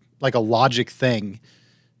a logic thing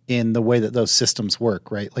in the way that those systems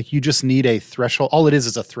work, right? Like you just need a threshold. All it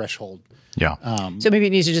is a threshold. Yeah. So maybe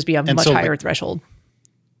it needs to just be a much higher threshold.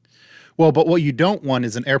 Well, but what you don't want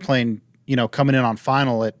is an airplane, coming in on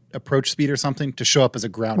final at approach speed or something to show up as a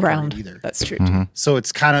ground target either. That's true. Mm-hmm. So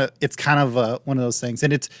it's kind of one of those things,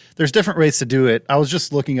 and there's different ways to do it. I was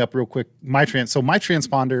just looking up real quick my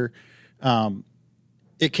transponder,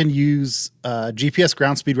 it can use GPS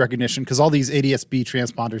ground speed recognition because all these ADS-B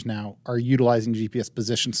transponders now are utilizing GPS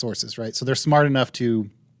position sources, right? So they're smart enough to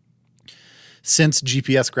sense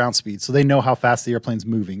GPS ground speed, so they know how fast the airplane's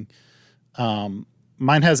moving.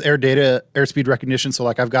 Mine has airspeed recognition, so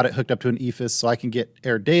like I've got it hooked up to an EFIS, so I can get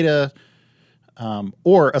air data,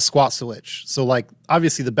 or a squat switch. So like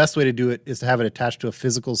obviously the best way to do it is to have it attached to a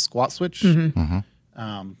physical squat switch,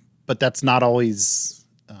 but that's not always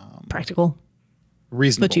practical,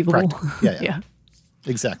 reasonable, achievable. Yeah,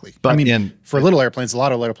 exactly. But I mean, for little airplanes, a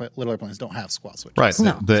lot of little airplanes don't have squat switches. Right.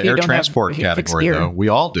 No, the air transport category, though, we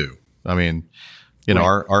all do. I mean,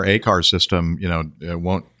 our ACAR system,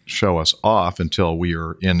 won't show us off until we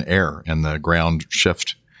are in air, and the ground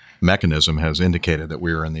shift mechanism has indicated that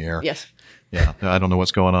we are in the air. Yes. Yeah. I don't know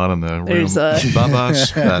what's going on in the room above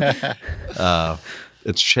us, but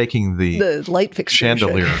it's shaking the light fixture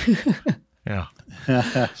chandelier. Yeah.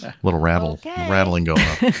 Little rattling going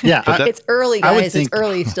on. Yeah. It's early, guys. It's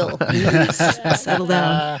early still. Settle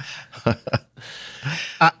down.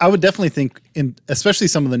 I would definitely think, especially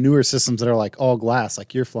some of the newer systems that are like all glass,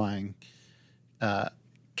 like you're flying,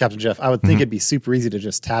 Captain Jeff, I would think it'd be super easy to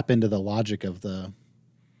just tap into the logic of the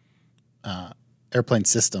airplane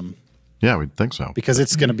system. Yeah, we'd think so. Because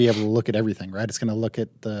it's going to be able to look at everything, right? It's going to look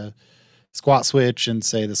at the squat switch and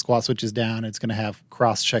say the squat switch is down. It's going to have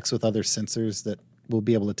cross checks with other sensors that will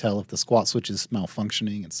be able to tell if the squat switch is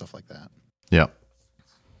malfunctioning and stuff like that. Yeah.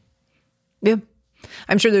 Yeah.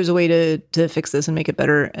 I'm sure there's a way to fix this and make it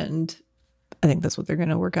better, and I think that's what they're going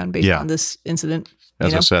to work on based on this incident.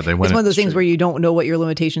 As I said, they went. It's one of those things where you don't know what your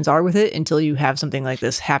limitations are with it until you have something like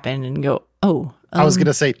this happen and go, oh. I was going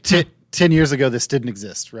to say 10 years ago, this didn't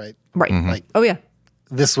exist, right? Right. Like, oh, yeah.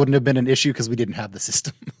 This wouldn't have been an issue because we didn't have the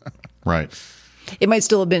system. Right. It might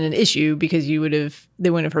still have been an issue because they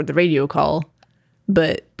wouldn't have heard the radio call,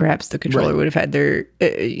 but perhaps the controller would have had their,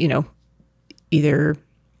 either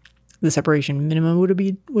the separation minimum would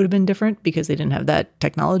have been different because they didn't have that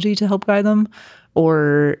technology to help guide them,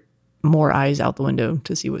 or more eyes out the window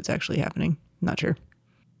to see what's actually happening. Not sure.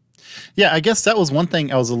 Yeah, I guess that was one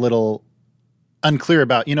thing I was a little unclear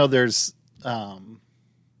about. There's, I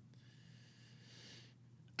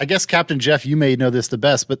guess, Captain Jeff, you may know this the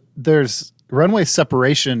best, but there's runway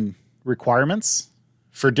separation requirements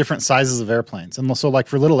for different sizes of airplanes. And so like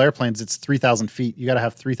for little airplanes, it's 3,000 feet. You got to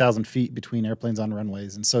have 3,000 feet between airplanes on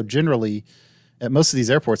runways. And so generally at most of these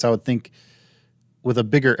airports, I would think with a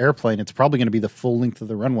bigger airplane, it's probably going to be the full length of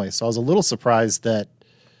the runway. So I was a little surprised that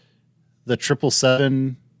the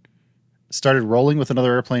 777 started rolling with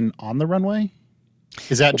another airplane on the runway.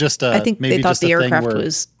 Is that just I think maybe they thought just the a thing aircraft where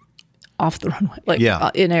was off the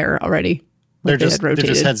runway, in air already. They're just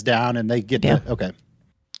heads down and they get okay.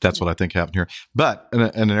 That's what I think happened here. But in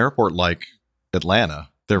an airport like Atlanta,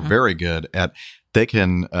 they're very good at, they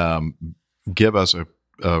can give us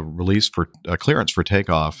a release for a clearance for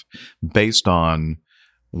takeoff based on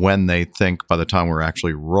when they think by the time we're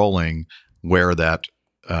actually rolling where that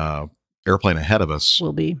airplane ahead of us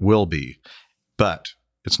will be. But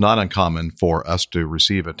it's not uncommon for us to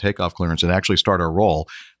receive a takeoff clearance and actually start our roll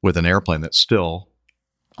with an airplane that's still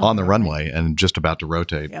on the runway and just about to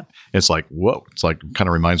rotate. Yeah. It's like, whoa. It's like, kind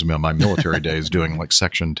of reminds me of my military days doing like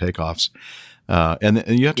section takeoffs. And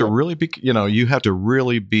you have to really be, you have to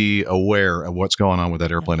really be aware of what's going on with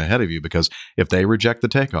that airplane ahead of you, because if they reject the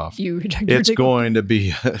takeoff, it's going to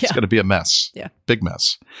be a mess. Yeah. Big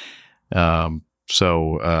mess.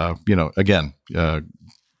 So, again,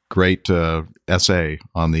 great essay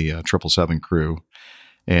on the 777 crew.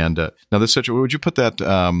 And now this situation, would you put that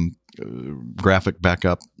graphic back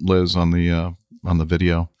up, Liz, on the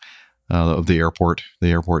video of the airport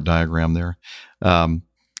diagram there? I'm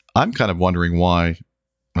kind of wondering why.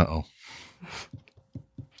 Dang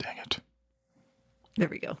it. There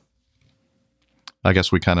we go. I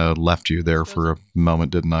guess we kind of left you there for a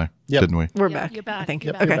moment, didn't I? Yep. Didn't we? We're back. You're back. I think.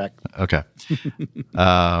 You're Okay. back. Okay.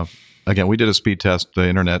 Again, we did a speed test. The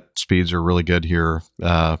internet speeds are really good here,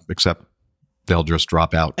 except they'll just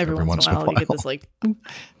drop out every once in a while. You get this like,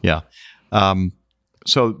 yeah.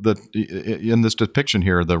 So in this depiction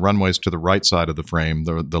here, the runways to the right side of the frame,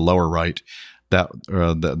 the lower right,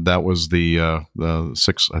 that was the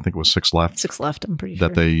six. I think it was six left. Six left. I'm pretty sure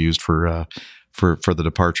that they used for the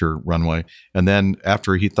departure runway. And then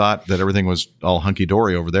after he thought that everything was all hunky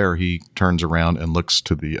dory over there, he turns around and looks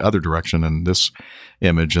to the other direction. And this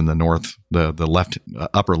image in the north, the left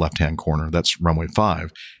upper left hand corner, that's runway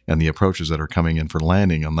 5, and the approaches that are coming in for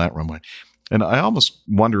landing on that runway. And I almost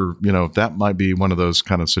wonder, if that might be one of those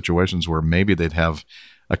kind of situations where maybe they'd have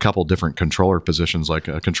a couple different controller positions, like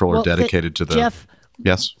a controller dedicated to the. Jeff,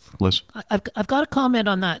 yes, Liz. I've got a comment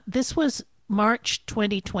on that. This was March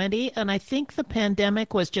 2020, and I think the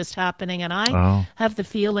pandemic was just happening, and I have the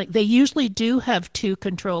feeling they usually do have 2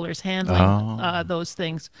 controllers handling those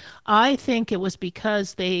things. I think it was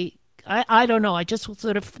because I don't know, I just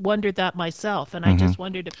sort of wondered that myself, and I just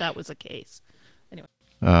wondered if that was the case. Anyway.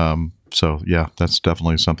 So yeah, that's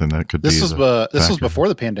definitely something that could this be. This was before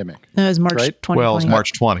the pandemic. No, it was March 2020. Well, it's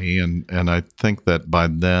March 20, and I think that by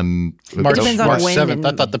then March 7th.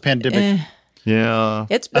 I thought the pandemic. Yeah,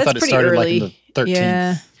 that's I thought pretty it started early. like in the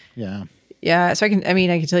 13th. Yeah. So I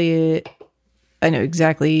can tell you, I know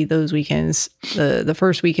exactly those weekends. The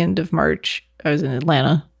first weekend of March, I was in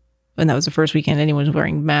Atlanta, and that was the first weekend anyone was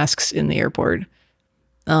wearing masks in the airport.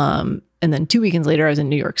 And then 2 weekends later, I was in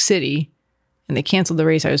New York City, and they canceled the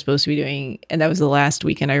race I was supposed to be doing, and that was the last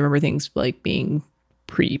weekend. I remember things like being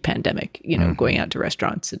pre-pandemic, going out to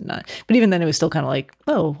restaurants and not. But even then, it was still kind of like,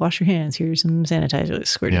 oh, wash your hands. Here's some sanitizer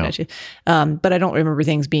squirted at you. But I don't remember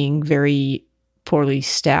things being very poorly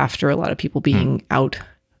staffed or a lot of people being out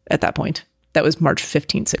at that point. That was March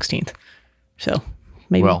 15th, 16th. So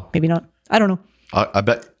maybe not. I don't know. I'll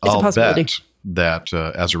bet that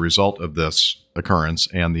as a result of this occurrence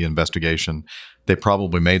and the investigation, they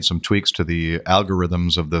probably made some tweaks to the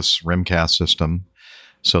algorithms of this RIMCAS system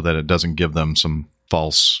so that it doesn't give them some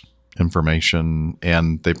false information.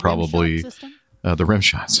 And they probably The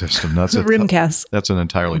rimshot system. That's Rimcast. That's an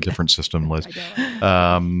entirely different system, Liz.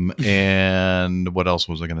 And what else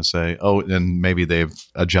was I going to say? Oh, and maybe they've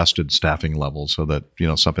adjusted staffing levels so that,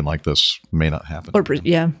 something like this may not happen. Or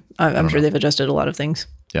I'm sure they've adjusted a lot of things.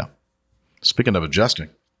 Yeah. Speaking of adjusting.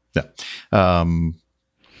 Yeah.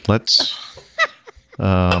 Let's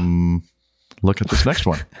look at this next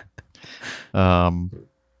one.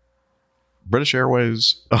 British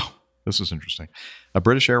Airways. Oh, this is interesting.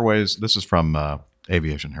 British Airways. This is from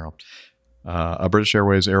Aviation Herald. A British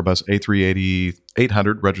Airways Airbus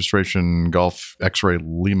A380-800 registration Golf X-ray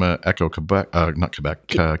Lima Echo Quebec, not Quebec,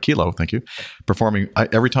 Kilo. Thank you. Performing.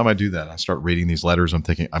 Every time I do that, I start reading these letters. I'm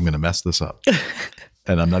thinking I'm going to mess this up,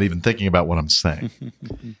 and I'm not even thinking about what I'm saying.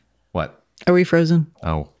 What? Are we frozen?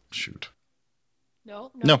 Oh, shoot.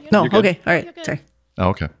 No. Okay. All right. Sorry. Oh,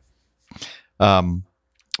 okay.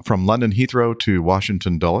 From London Heathrow to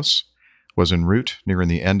Washington Dulles was en route nearing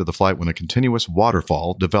the end of the flight when a continuous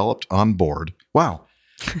waterfall developed on board. Wow.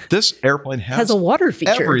 This airplane has a water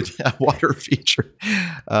feature. Water feature.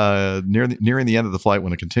 Nearing the end of the flight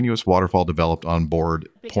when a continuous waterfall developed on board,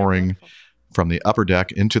 pouring from the upper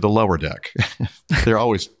deck into the lower deck. They're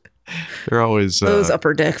always those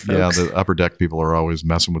upper deck folks. Yeah, the upper deck people are always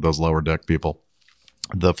messing with those lower deck people.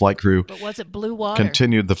 The flight crew but was it blue water?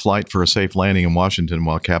 Continued the flight for a safe landing in Washington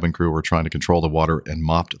while cabin crew were trying to control the water and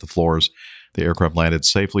mopped the floors. The aircraft landed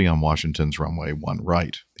safely on Washington's runway 1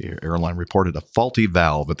 right. The airline reported a faulty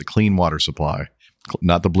valve at the clean water supply,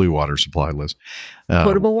 not the blue water supply, Liz.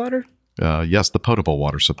 Potable water? Yes, the potable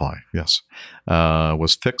water supply, yes,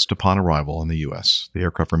 was fixed upon arrival in the U.S. The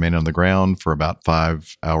aircraft remained on the ground for about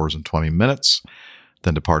 5 hours and 20 minutes,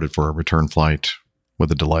 then departed for a return flight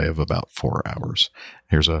with a delay of about 4 hours.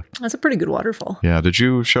 That's a pretty good waterfall. Yeah. Did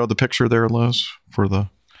you show the picture there, Liz, for the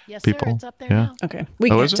people? Sir, it's up there now. Okay. We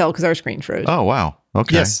can't tell because our screen froze. Oh, wow.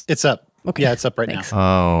 Okay. Yes, it's up. Okay. Yeah, it's up right now.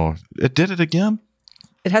 Oh, it did it again?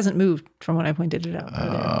 It hasn't moved from when I pointed it out.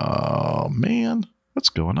 Oh, man. What's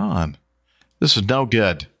going on? This is no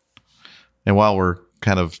good. And while we're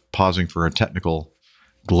kind of pausing for a technical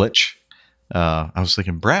glitch, I was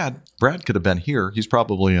thinking Brad could have been here. He's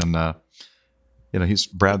probably in, he's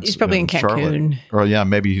probably in Cancun. Charlotte. Or yeah,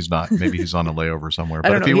 maybe he's not. Maybe he's on a layover somewhere.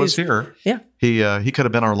 But if he was here, he could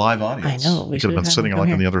have been our live audience. I know. He could have been sitting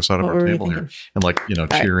on the other side of our table here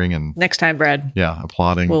and cheering and next time, Brad. Yeah,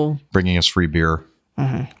 applauding, bringing us free beer.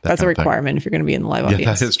 Mm-hmm. That's a requirement if you're going to be in the live audience.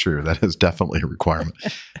 Yeah, that is true. That is definitely a requirement.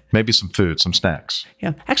 Maybe some food, some snacks.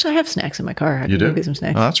 Yeah. Actually, I have snacks in my car. You do? Get some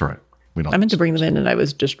snacks. Oh, that's all right. I meant to bring them in and I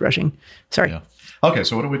was just rushing. Sorry. Yeah. Okay,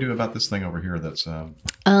 so what do we do about this thing over here that's... okay,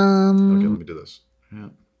 let me do this. Yeah.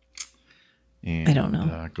 And, I don't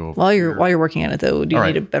know. Go while you're working on it, though, do you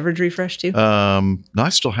need a beverage refresh, too? No, I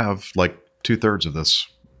still have like 2/3 of this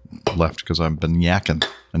left because I've been yakking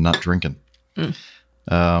and not drinking.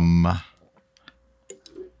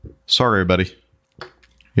 Sorry, everybody.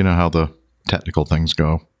 You know how the technical things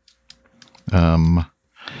go.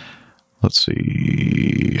 Let's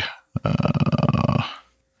see.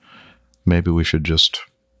 Maybe we should just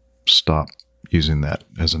stop using that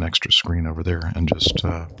as an extra screen over there and just,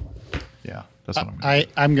 that's what I'm going to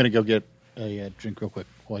do. I'm going to go get a drink real quick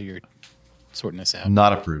while you're sorting this out.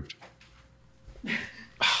 Not approved.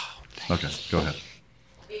 Okay, go ahead.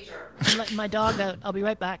 I'm letting my dog out. I'll be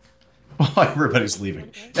right back. Oh, everybody's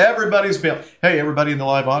leaving. Everybody's bailing. Hey, everybody in the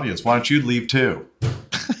live audience, why don't you leave too?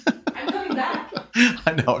 I'm coming back.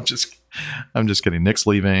 I know. I'm just kidding. Nick's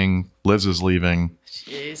leaving. Liz is leaving.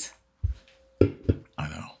 Jeez. I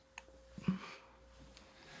know.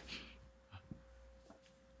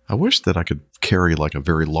 I wish that I could carry like a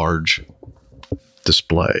very large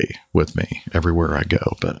display with me everywhere I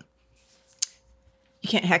go, but you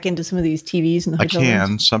can't hack into some of these TVs in the hotel I can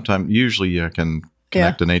rooms? sometimes. Usually I can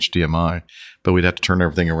connect an HDMI, but we'd have to turn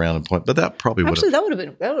everything around and point. But that probably would have. That would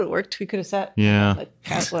have worked. We could have sat. Yeah.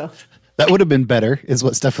 That would have been better, is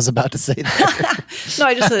what Steph was about to say there. No,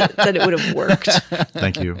 I just said that it would have worked.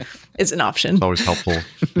 Thank you. It's an option. It's always helpful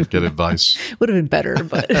to get advice. Would have been better,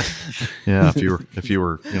 but yeah, if you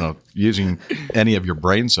were using any of your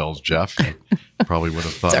brain cells, Jeff, you probably would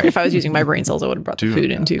have thought. Sorry, if I was using my brain cells, I would have brought the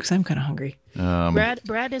food in too, because I'm kind of hungry.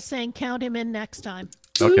 Brad is saying count him in next time.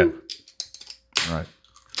 Okay. All right.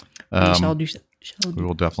 We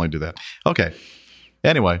will definitely do that. Okay.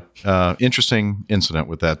 Anyway, interesting incident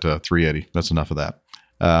with that 380. That's enough of that.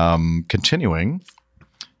 Continuing.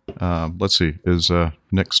 Let's see. Is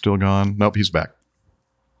Nick still gone? Nope, he's back.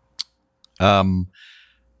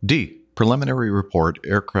 D. Preliminary report.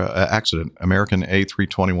 Aircraft accident. American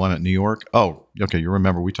A321 at New York. Oh, okay. You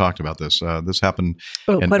remember we talked about this. This happened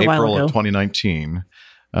in April of 2019.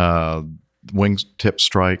 wingtip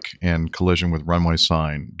strike and collision with runway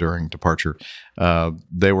sign during departure.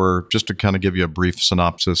 They were, just to kind of give you a brief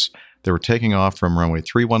synopsis, they were taking off from runway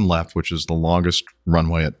 31 left, which is the longest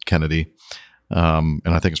runway at Kennedy. And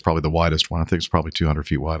I think it's probably the widest one. I think it's probably 200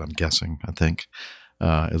 feet wide, I'm guessing, I think.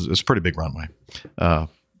 It's a pretty big runway.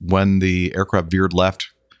 When the aircraft veered left,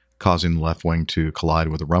 causing the left wing to collide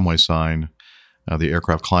with the runway sign, the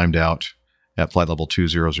aircraft climbed out at flight level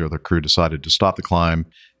 200. The crew decided to stop the climb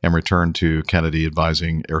and return to Kennedy,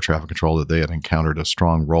 advising air traffic control that they had encountered a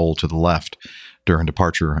strong roll to the left during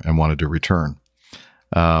departure and wanted to return.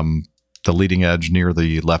 The leading edge near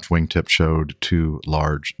the left wingtip showed 2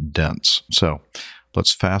 large dents. So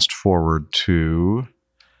let's fast forward to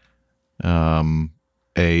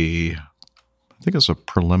I think it's a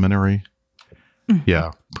preliminary,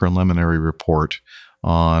 preliminary report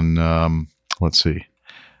on, let's see.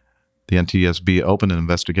 The NTSB opened an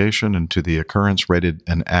investigation into the occurrence, rated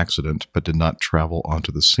an accident, but did not travel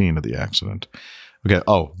onto the scene of the accident. Okay.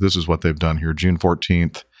 Oh, this is what they've done here. June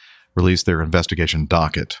 14th, released their investigation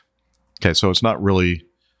docket. Okay. So it's not really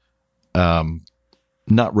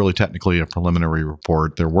technically a preliminary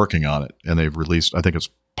report. They're working on it, and they've released, I think it's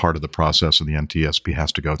part of the process of the NTSB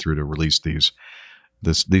has to go through to release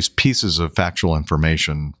these pieces of factual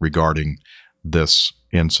information regarding this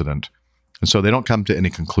incident. And so they don't come to any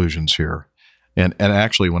conclusions here. And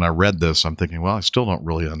actually, when I read this, I'm thinking, well, I still don't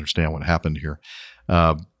really understand what happened here.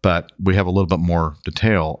 But we have a little bit more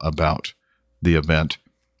detail about the event.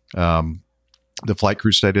 The flight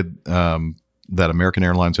crew stated that American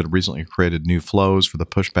Airlines had recently created new flows for the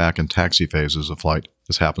pushback and taxi phases of flight.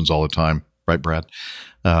 This happens all the time, right, Brad?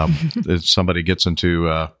 If somebody gets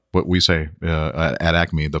into what we say at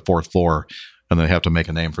Acme, the 4th floor, and they have to make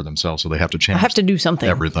a name for themselves, so they have to change. I have to do something.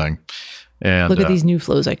 Everything. And look at these new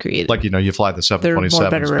flows I created. Like, you fly the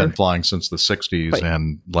 727. It's been flying since the 60s, right.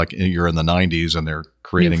 And like you're in the 90s, and they're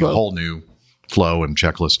creating a whole new flow and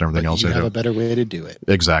checklist and everything else. You have a better way to do it.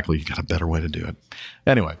 Exactly. You got a better way to do it.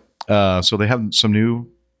 Anyway, so they have some new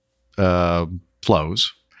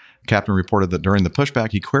flows. Captain reported that during the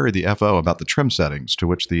pushback, he queried the FO about the trim settings, to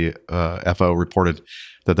which the FO reported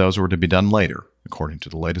that those were to be done later, according to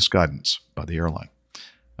the latest guidance by the airline.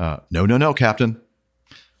 No, Captain.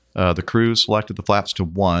 The crew selected the flaps to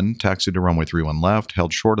 1, taxied to runway 31 left,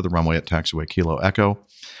 held short of the runway at taxiway Kilo Echo.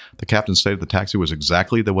 The captain stated the taxi was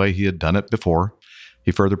exactly the way he had done it before.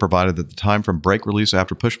 He further provided that the time from brake release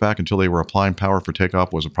after pushback until they were applying power for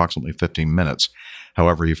takeoff was approximately 15 minutes.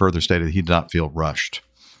 However, he further stated he did not feel rushed.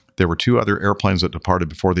 There were 2 other airplanes that departed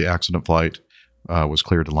before the accident flight was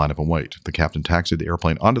cleared to line up and wait. The captain taxied the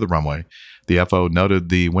airplane onto the runway. The FO noted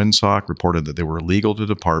the windsock, reported that they were illegal to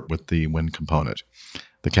depart with the wind component.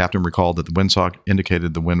 The captain recalled that the windsock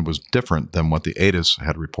indicated the wind was different than what the ATIS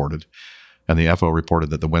had reported, and the FO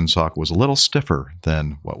reported that the windsock was a little stiffer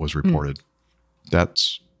than what was reported.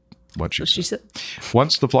 That's what she said.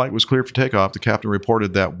 Once the flight was cleared for takeoff, the captain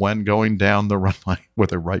reported that when going down the runway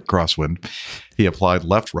with a right crosswind, he applied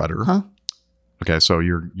left rudder. Huh? Okay, so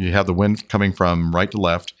you have the wind coming from right to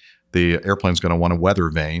left. The airplane's going to want to weather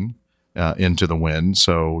vane into the wind,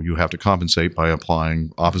 so you have to compensate by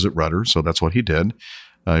applying opposite rudder. So that's what he did.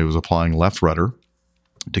 He was applying left rudder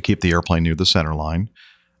to keep the airplane near the center line.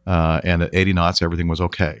 And at 80 knots, everything was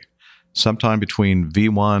okay. Sometime between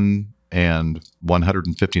V1 and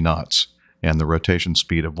 150 knots and the rotation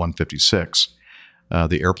speed of 156,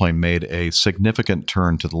 the airplane made a significant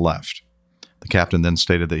turn to the left. The captain then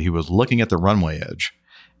stated that he was looking at the runway edge,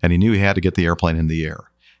 and he knew he had to get the airplane in the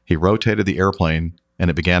air. He rotated the airplane,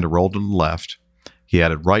 and it began to roll to the left. He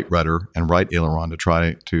added right rudder and right aileron to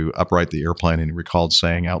try to upright the airplane, and he recalled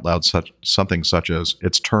saying out loud something such as,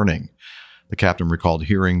 "It's turning." The captain recalled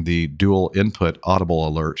hearing the dual input audible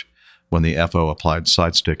alert when the FO applied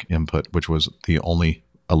side stick input, which was the only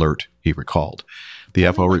alert he recalled. The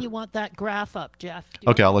FO. When you want that graph up, Jeff.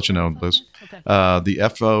 Okay, I'll let you know, Liz. Okay. The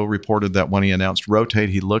FO reported that when he announced rotate,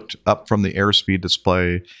 he looked up from the airspeed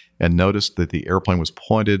display and noticed that the airplane was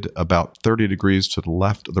pointed about 30 degrees to the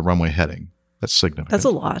left of the runway heading. That's significant. That's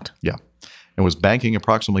a lot. Yeah. And was banking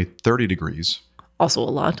approximately 30 degrees. Also a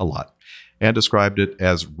lot. A lot. And described it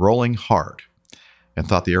as rolling hard and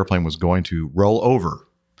thought the airplane was going to roll over.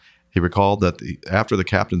 He recalled that after the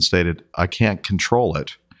captain stated, "I can't control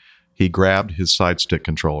it," he grabbed his side stick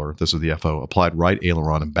controller, this is the FO, applied right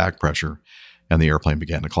aileron and back pressure, and the airplane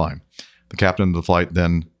began to climb. The captain of the flight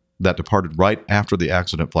then that departed right after the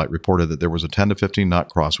accident flight reported that there was a 10 to 15 knot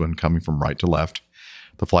crosswind coming from right to left.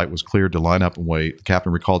 The flight was cleared to line up and wait. The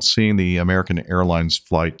captain recalled seeing the American Airlines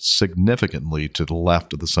flight significantly to the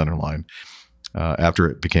left of the center line after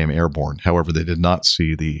it became airborne. However, they did not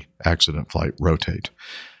see the accident flight rotate.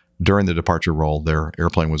 during the departure roll, their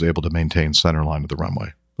airplane was able to maintain center line of the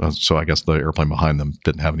runway. So I guess the airplane behind them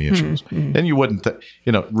didn't have any issues. And you wouldn't,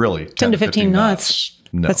 really 10 to 15 knots.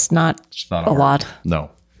 No, that's not a hard. lot.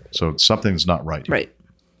 No. So something's not right here.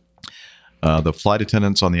 Right. The flight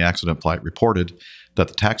attendants on the accident flight reported that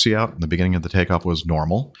the taxi out in the beginning of the takeoff was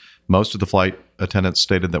normal. Most of the flight attendants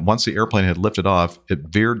stated that once the airplane had lifted off, it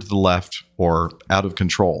veered to the left or out of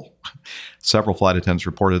control. Several flight attendants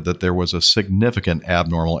reported that there was a significant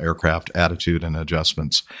abnormal aircraft attitude and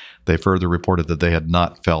adjustments. They further reported that they had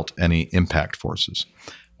not felt any impact forces.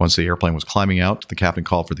 Once the airplane was climbing out, the captain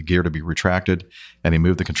called for the gear to be retracted, and he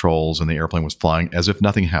moved the controls, and the airplane was flying as if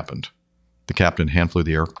nothing happened. The captain hand flew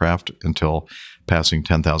the aircraft until passing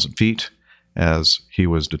 10,000 feet, as he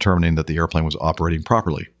was determining that the airplane was operating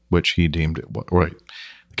properly, which he deemed it was. Right.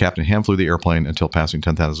 The captain hand flew the airplane until passing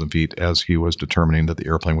 10,000 feet, as he was determining that the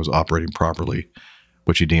airplane was operating properly,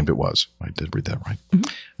 which he deemed it was. I did read that right.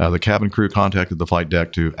 Mm-hmm. The cabin crew contacted the flight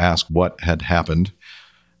deck to ask what had happened,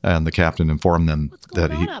 and the captain informed them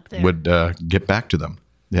that he would get back to them.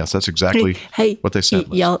 Yes, that's exactly what they said.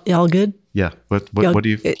 Y'all good? Yeah. What do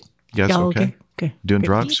you guys okay? Doing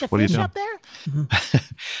drugs? Eat the What are you fish doing? up there?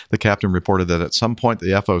 The captain reported that at some point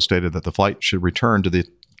the FO stated that the flight should return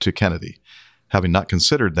to Kennedy. Having not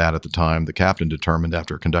considered that at the time, the captain determined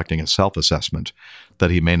after conducting a self-assessment that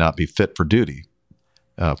he may not be fit for duty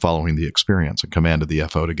following the experience, and commanded the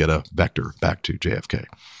FO to get a vector back to JFK.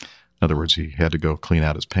 In other words, he had to go clean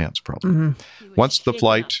out his pants probably. Mm-hmm. Once the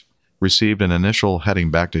flight received an initial heading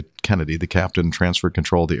back to Kennedy, the captain transferred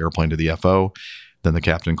control of the airplane to the FO. Then the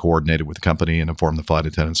captain coordinated with the company and informed the flight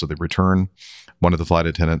attendants of the return. One of the flight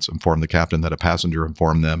attendants informed the captain that a passenger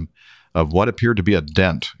informed them of what appeared to be a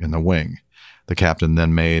dent in the wing. The captain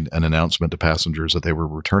then made an announcement to passengers that they were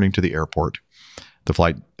returning to the airport. The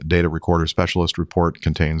flight data recorder specialist report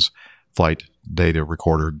contains flight data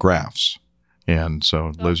recorder graphs. And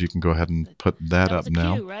so, Liz, you can go ahead and put that up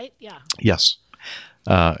now. Cue, right? Yeah. Yes.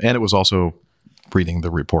 And it was also reading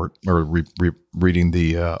the report or reading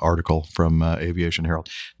the article from Aviation Herald.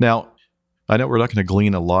 Now, I know we're not going to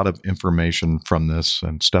glean a lot of information from this,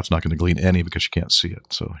 and Steph's not going to glean any because she can't see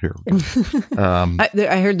it. So here we go.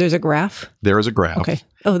 I heard there's a graph. There is a graph. Okay.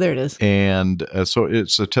 Oh, there it is. And so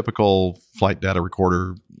it's a typical flight data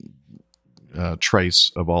recorder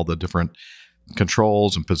trace of all the different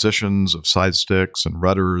controls and positions of side sticks and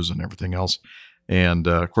rudders and everything else. And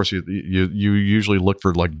of course, you usually look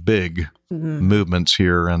for like big movements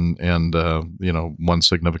here, and one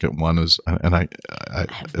significant one is, and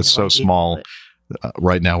it's so small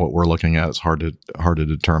right now. What we're looking at, it's hard to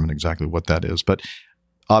determine exactly what that is, but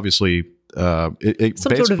obviously, it some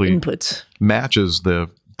basically sort of inputs matches the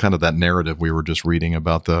kind of that narrative we were just reading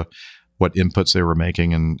about what inputs they were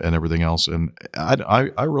making and everything else. And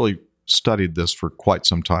I really studied this for quite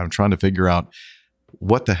some time, trying to figure out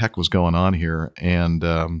what the heck was going on here, and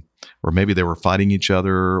or maybe they were fighting each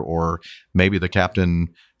other, or maybe the captain,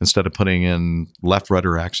 instead of putting in left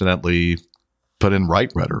rudder, accidentally put in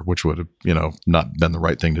right rudder, which would have not been the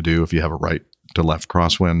right thing to do if you have a right to left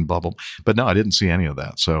crosswind bubble. But no, I didn't see any of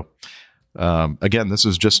that. So again, this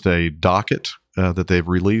is just a docket that they've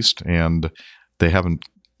released, and they haven't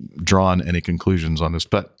drawn any conclusions on this.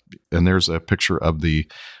 And there's a picture of the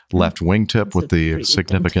left wingtip with the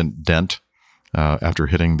significant dent after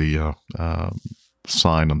hitting the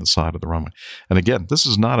sign on the side of the runway. And again, this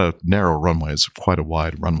is not a narrow runway. It's quite a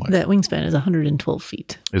wide runway. That wingspan is 112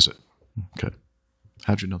 feet. Is it? Okay.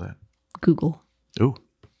 How'd you know that? Google. Oh,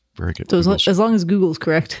 very good. So as long as Google's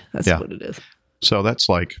correct, that's what it is. So that's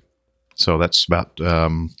about,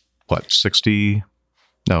 60?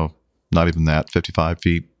 No, not even that. 55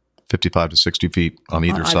 feet. 55 to 60 feet on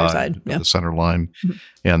either side of the center line. Mm-hmm.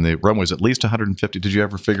 And the runway's at least 150. Did you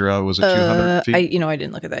ever figure out, was it 200 feet? I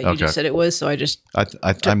didn't look at that. You just said it was, so I just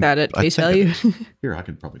took that at face value. Here, I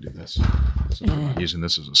could probably do this. I'm not using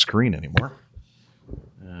this as a screen anymore.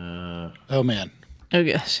 Oh, man. Oh,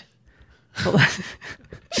 gosh.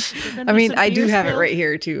 I mean, I do have it right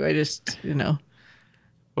here, too. I just,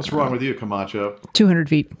 What's wrong with you, Camacho? 200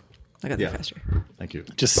 feet. I got there faster. Thank you.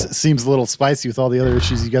 Just seems a little spicy with all the other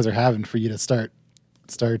issues you guys are having for you to start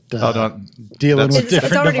dealing with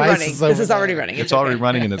different already devices. Running. This is already running. It's already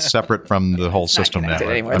running, and it's separate from the whole system now.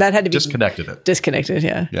 Anymore. That had to be disconnected.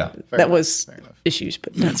 Yeah. That was issues,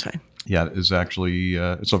 but that's fine. Yeah, it is actually.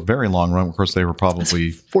 It's a very long run. Of course, they were probably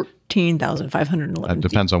 14,511. It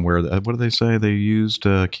depends on where. What do they say? They used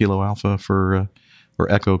Kilo Alpha for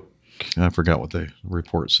or Echo. I forgot what the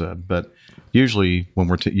report said, but usually when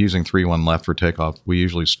we're using 3-1 left for takeoff, we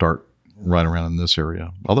usually start right around in this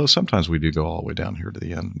area. Although sometimes we do go all the way down here to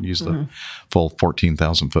the end and use the full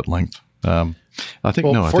 14,000 foot length I think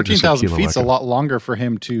 14,000 feet's a lot longer for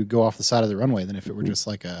him to go off the side of the runway than if it were just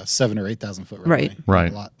like a 7,000 or 8,000 foot runway.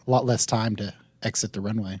 Right. A lot less time to exit the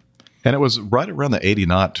runway. And it was right around the 80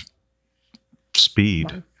 knot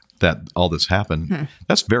speed that all this happened.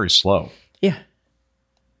 That's very slow. Yeah.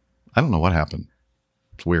 I don't know what happened.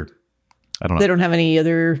 It's weird. I don't know. They don't have any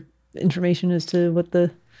other information as to what they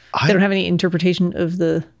don't have any interpretation of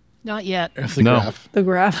the... Not yet. Graph. The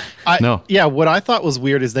graph. No. Yeah, what I thought was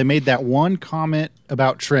weird is they made that one comment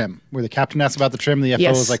about trim, where the captain asked about the trim, and the FO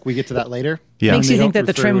was like, we get to that later. Yeah. Makes you think that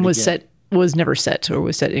the trim was never set or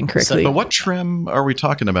was set incorrectly. But what trim are we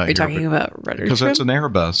talking about here? Are you talking about rudder trim? Because it's an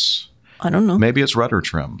Airbus. I don't know. Maybe it's rudder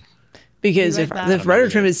trim. Because if rudder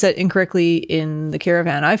trim is set incorrectly in the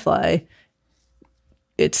Caravan I fly,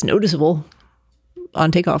 it's noticeable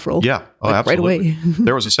on takeoff roll. Yeah, absolutely. Right away.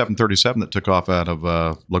 There was a 737 that took off out of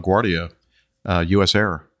LaGuardia, U.S.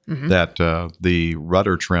 Air, that the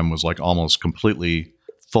rudder trim was like almost completely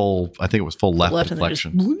full. I think it was full left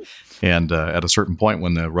deflection. And at a certain point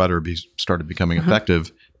when the rudder started becoming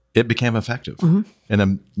effective, it became effective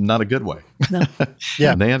in not a good way. No.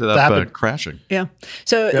 Yeah. And they ended up crashing. Yeah.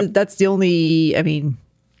 So that's the only,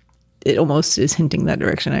 it almost is hinting that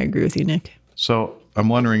direction. I agree with you, Nick. So I'm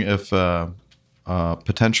wondering if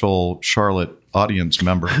potential Charlotte audience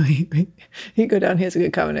member. He go down. He has a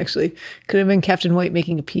good comment, actually. Could have been Captain White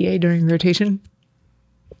making a PA during rotation.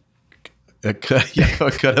 It could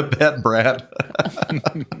have been Brad.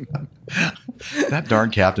 That darn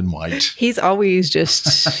Captain White. He's always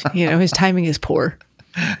just, his timing is poor.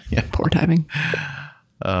 Yeah. Poor timing.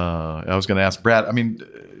 I was going to ask Brad.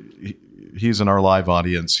 He's in our live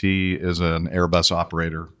audience. He is an Airbus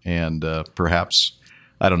operator, and perhaps,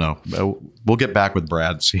 I don't know. We'll get back with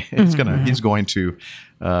Brad. See, he's going to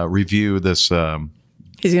review this. He's going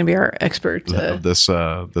to be our expert. This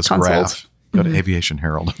consult. graph. Go to Aviation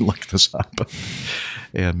Herald and look this up,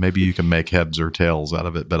 and maybe you can make heads or tails out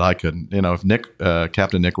of it. But I couldn't. If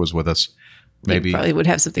Captain Nick was with us, maybe he probably would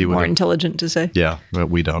have something more intelligent to say. Yeah, but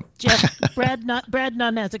we don't. Jeff, Brad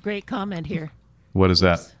Nunn has a great comment here. What is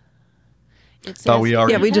that? It says, we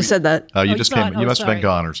just said that. Oh, you just came. You must have been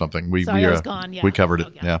gone or something. I was gone. Yeah. We covered it.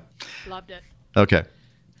 Yeah. Loved it. Okay.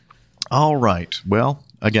 All right. Well,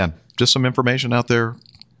 again, just some information out there.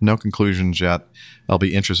 No conclusions yet. I'll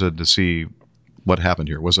be interested to see what happened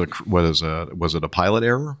here. Was it a pilot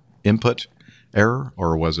error, input error,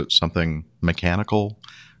 or was it something mechanical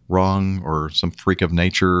wrong, or some freak of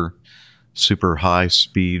nature, super high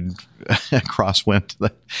speed crosswind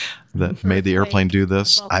that made the airplane do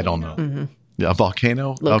this? Volcano. I don't know. Yeah, a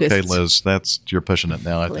volcano. Locusts. Okay, Liz, you're pushing it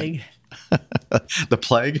now. I think the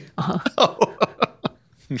plague.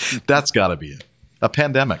 That's got to be it. A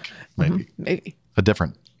pandemic, maybe. Maybe A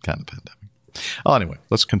different kind of pandemic. Oh, anyway,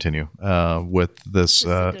 let's continue with this.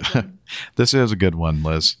 This is a good one,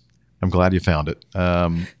 Liz. I'm glad you found it.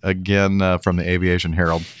 Again, from the Aviation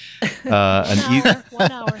Herald. 1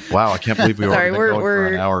 hour. Wow, I can't believe we were going for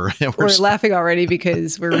an hour. We're laughing already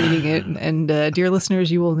because we're reading it. And dear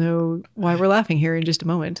listeners, you will know why we're laughing here in just a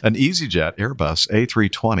moment. An EasyJet Airbus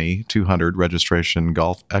A320-200 registration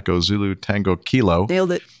Golf Echo Zulu Tango Kilo.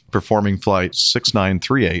 Nailed it. Performing flight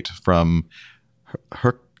 6938 from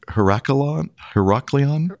Heraklion,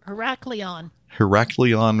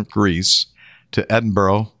 Greece to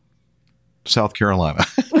Edinburgh, South Carolina.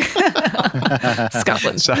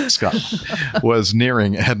 Scotland. Scotland was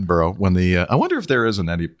nearing Edinburgh when the. I wonder if there is an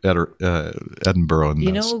Edinburgh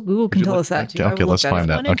in this. Google can tell us that too. Okay, let's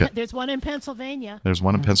find out. Okay, there's one in Pennsylvania. There's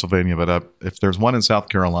one in Pennsylvania, but if there's one in South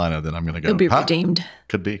Carolina, then I'm going to go. It'll be redeemed.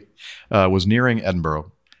 Could be. Was nearing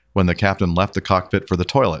Edinburgh when the captain left the cockpit for the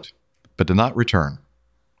toilet, but did not return.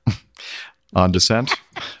 On descent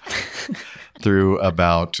through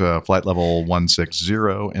about flight level 160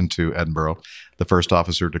 into Edinburgh, the first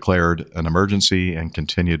officer declared an emergency and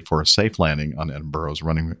continued for a safe landing on Edinburgh's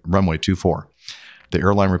runway 24. The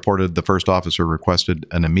airline reported the first officer requested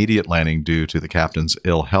an immediate landing due to the captain's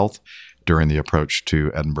ill health during the approach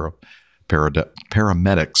to Edinburgh.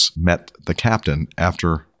 Paramedics met the captain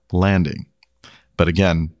after landing, but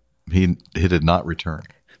again, he did not return.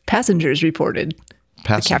 Passengers reported.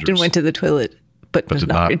 The captain went to the toilet, but did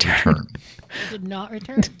not return. Did not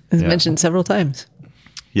return. It's mentioned several times.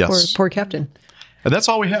 Yes. Poor captain. And that's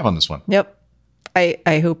all we have on this one. Yep.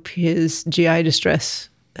 I hope his GI distress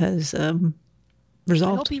has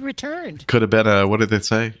resolved. I hope he returned. Could have been what did they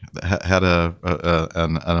say? Had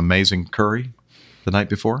an amazing curry the night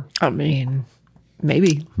before? I mean,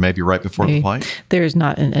 maybe. Maybe right before the flight? There's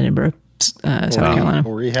not in Edinburgh, South Carolina.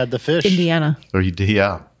 Or he had the fish. Indiana. Or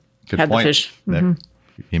yeah. Good had point. the fish. Nick.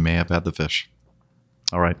 He may have had the fish.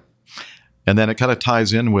 All right. And then it kind of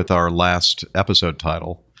ties in with our last episode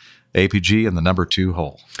title, APG and the number 2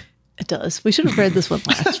 hole. It does. We should have read this one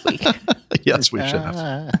last week. Yes, we should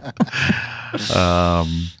have.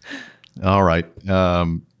 All right.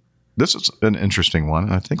 This is an interesting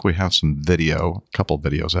one. I think we have some video, a couple of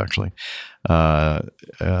videos actually.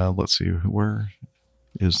 Let's see, where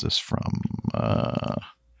is this from?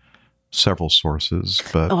 Several sources,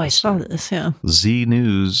 but I saw this. Yeah,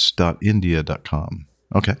 znews.india.com.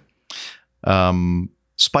 Okay.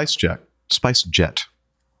 SpiceJet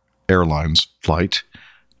Airlines flight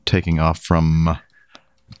taking off from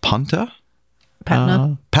Patna.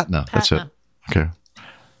 That's it. Okay.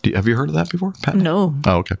 Have you heard of that before? Patna? No.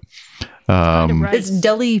 Oh, okay. It's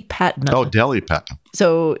Delhi Patna. Oh, Delhi Patna.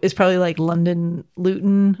 So it's probably like London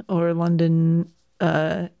Luton or London,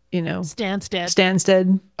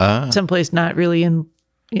 Stansted. Someplace not really in,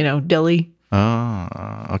 Delhi.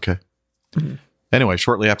 Okay. Mm-hmm. Anyway,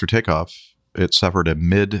 shortly after takeoff, it suffered a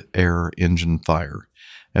mid-air engine fire.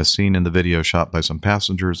 As seen in the video shot by some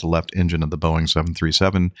passengers, the left engine of the Boeing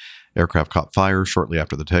 737 aircraft caught fire shortly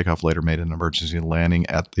after the takeoff, later made an emergency landing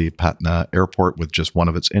at the Patna airport with just one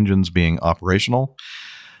of its engines being operational.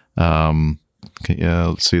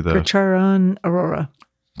 Let's see the... Pracharan Aurora.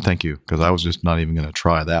 Thank you, because I was just not even going to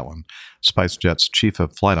try that one. SpiceJet's chief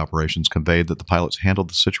of flight operations conveyed that the pilots handled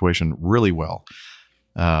the situation really well.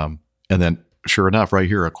 And then, sure enough, right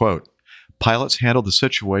here, a quote, "Pilots handled the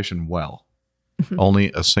situation well.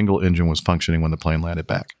 Only a single engine was functioning when the plane landed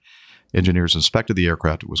back. Engineers inspected the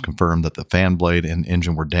aircraft. It was confirmed that the fan blade and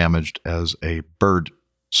engine were damaged as a bird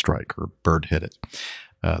strike or bird hit it.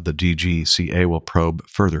 The DGCA will probe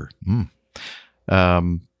further."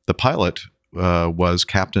 The pilot was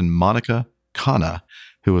Captain Monica Khanna,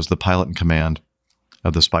 who was the pilot in command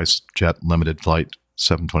of the SpiceJet Limited Flight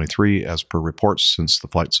 723. As per reports, since the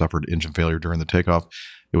flight suffered engine failure during the takeoff,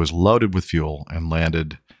 it was loaded with fuel and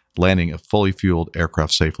landing a fully fueled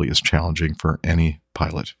aircraft safely is challenging for any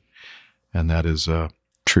pilot. And that is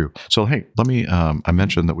true. So, hey, let me, I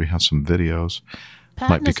mentioned that we have some videos.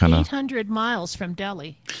 Patna's 800 miles from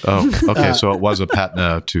Delhi. Oh, okay. So it was a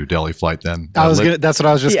Patna to Delhi flight then. That's what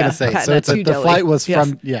I was just going to say. Patna So the flight was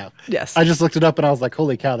from, Yes. I just looked it up and I was like,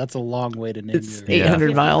 holy cow, that's a long way to name It's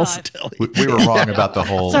 800 miles. We were wrong about the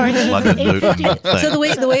whole London Luton thing. So the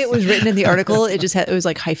way it was written in the article, it was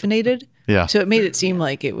like hyphenated. Yeah. So it made it seem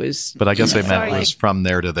like it was. But I guess they meant it was from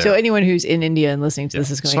there to there. So anyone who's in India and listening to this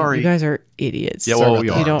is going, you guys are idiots. Yeah, well,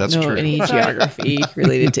 you don't know any geography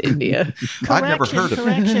related to India. I've never heard of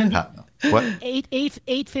Patna. What?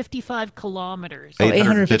 855 kilometers.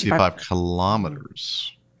 855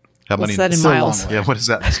 kilometers. How many? What's that in miles? Yeah, what is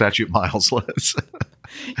that in statute miles, Liz?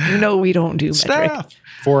 We don't do metric.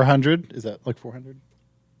 400? Is that like 400?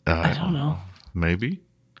 I don't know. Maybe.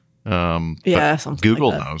 Something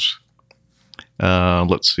Google like that. knows.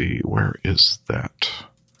 Let's see. Where is that?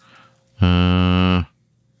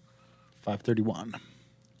 531.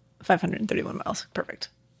 531 miles. Perfect.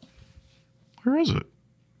 Where is it?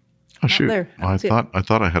 Oh, shoot. There. I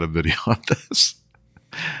thought I had a video on this.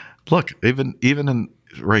 Look, even in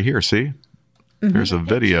right here, see? There's a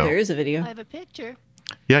video. There is a video. I have a picture.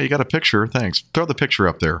 Yeah, you got a picture. Thanks. Throw the picture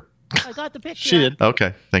up there. I got the picture. She did.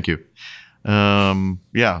 Okay, thank you.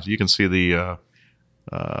 Yeah, you can see the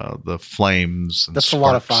flames and that's a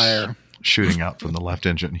lot of fire shooting out from the left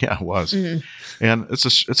engine. Yeah, it was. And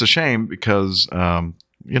it's a shame because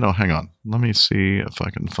hang on. Let me see if I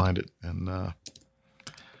can find it in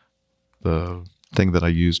the thing that I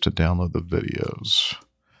used to download the videos.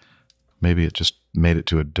 Maybe it just made it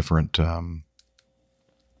to a different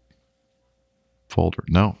folder.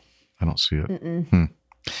 No, I don't see it.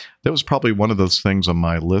 That was probably one of those things on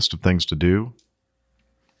my list of things to do.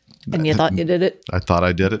 And you thought you did it? I thought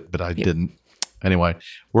I did it, but I didn't. Anyway,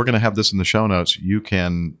 we're going to have this in the show notes. You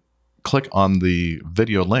can click on the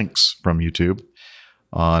video links from YouTube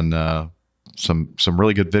on some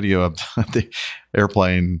really good video of the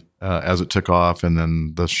airplane as it took off, and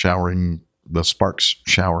then the sparks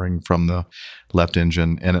showering from the left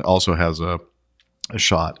engine. And it also has a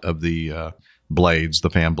shot of the blades,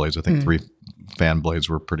 the fan blades. I think 3 fan blades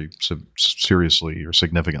were pretty seriously or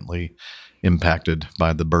significantly impacted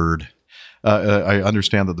by the bird. I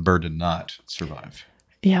understand that the bird did not survive.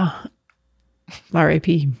 Yeah.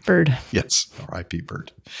 R.I.P. bird. Yes, R.I.P.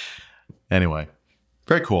 bird. Anyway,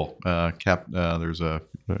 very cool. There's a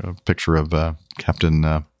picture of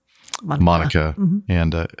Captain Monica,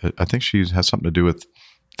 and I think she has something to do with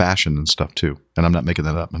fashion and stuff too. And I'm not making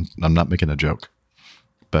that up. I'm not making a joke.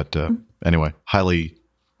 But anyway, highly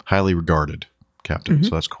regarded captain.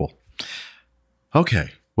 So that's cool. Okay,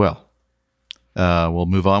 well, we'll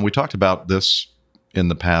move on. We talked about this in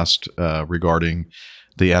the past regarding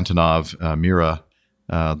the Antonov Mira,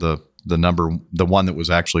 the one that was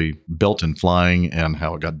actually built and flying, and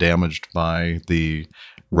how it got damaged by the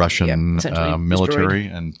Russian military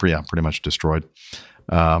and pretty much destroyed.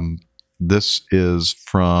 This is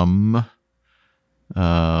from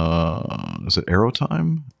is it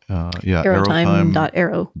Aerotime?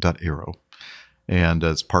 Aerotime.aero. And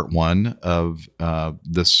it's part one of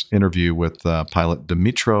this interview with pilot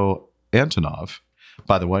Dmytro Antonov.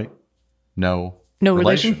 By the way, no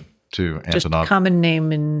relation to Antonov. Just common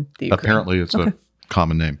name in the Ukraine. Apparently, it's a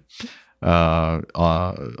common name. On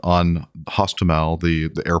Hostomel,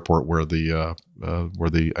 the airport where the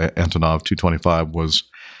Antonov 225 was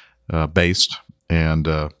based, and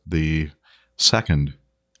the second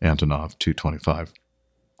Antonov 225.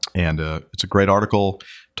 And it's a great article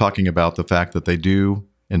talking about the fact that they do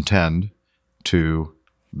intend to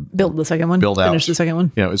build the second one, finish the second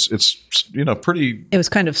one. It's pretty. It was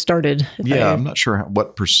kind of started. I'm not sure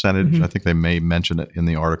what percentage. Mm-hmm. I think they may mention it in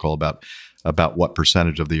the article about what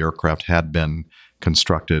percentage of the aircraft had been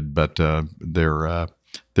constructed, but they're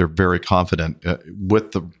very confident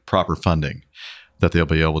with the proper funding that they'll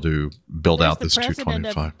be able to build out this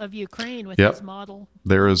 225 of Ukraine with his model.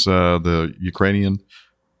 There is the Ukrainian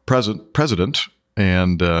president,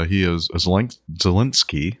 and he is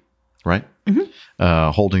Zelensky, right?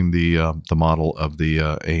 Mm-hmm. Holding the model of the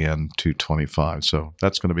AN 225. So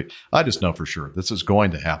that's going to be. I just know for sure this is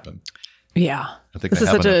going to happen. Yeah, I think this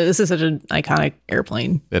is such an iconic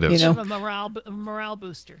airplane. It is a morale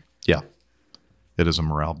booster. Yeah, it is a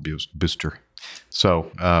morale booster.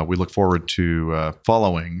 So we look forward to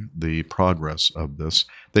following the progress of this.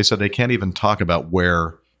 They said they can't even talk about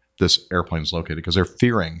where this airplane is located because they're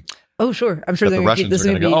fearing. Oh, sure. I'm sure the Russians are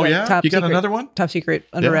going to go, oh, yeah? Top you got secret, another one? Top secret,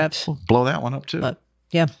 under wraps. We'll blow that one up, too. But,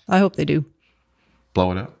 yeah, I hope they do.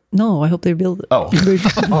 Blow it up? No, I hope they build it. Oh.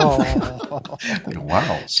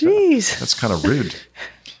 Wow. Jeez. That's kind of rude.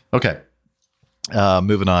 Okay.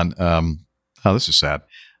 Moving on. This is sad.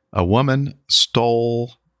 A woman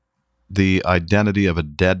stole the identity of a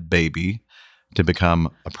dead baby to become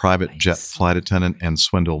a private jet flight attendant and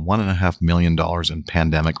swindle $1.5 million in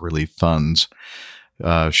pandemic relief funds.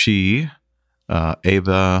 She,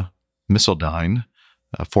 Ava Missildine,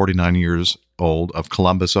 49 years old, of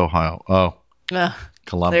Columbus, Ohio. Oh,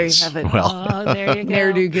 Columbus. There you have it. Well, there you go.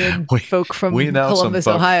 Ne'er-do-good folk from Columbus,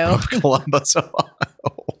 some folk Ohio. From Columbus, Ohio.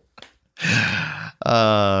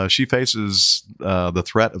 She faces the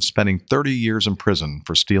threat of spending 30 years in prison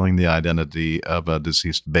for stealing the identity of a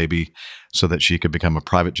deceased baby so that she could become a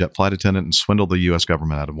private jet flight attendant and swindle the U.S.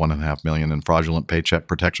 government out of $1.5 million in fraudulent Paycheck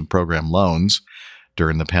Protection Program loans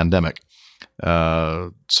during the pandemic.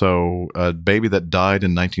 So a baby that died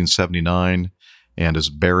in 1979 and is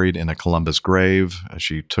buried in a Columbus grave.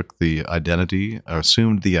 She took the identity,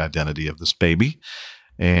 assumed the identity of this baby,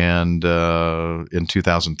 and in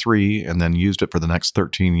 2003, and then used it for the next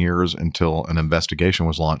 13 years until an investigation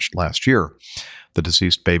was launched last year. The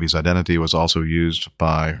deceased baby's identity was also used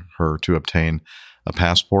by her to obtain a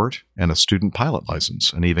passport and a student pilot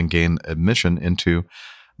license, and even gain admission into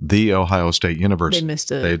the Ohio State University. They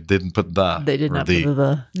missed it. They didn't put the. They did not put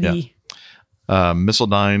the. Yeah.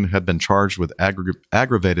 Missildine had been charged with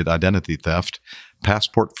aggravated identity theft,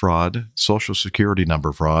 passport fraud, social security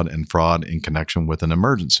number fraud, and fraud in connection with an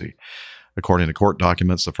emergency. According to court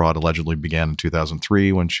documents, the fraud allegedly began in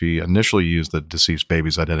 2003 when she initially used the deceased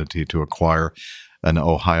baby's identity to acquire an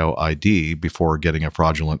Ohio ID before getting a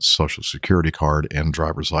fraudulent social security card and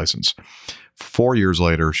driver's license. 4 years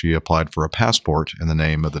later, she applied for a passport in the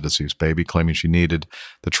name of the deceased baby, claiming she needed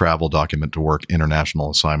the travel document to work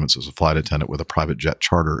international assignments as a flight attendant with a private jet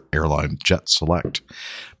charter airline, Jet Select.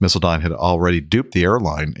 Missildine had already duped the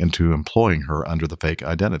airline into employing her under the fake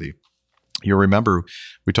identity. You remember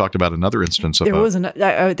we talked about another instance of there was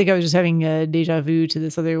I think I was just having a deja vu to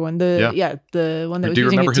this other one. The one that was. Do you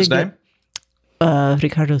remember his name?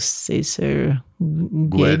 Ricardo Cesar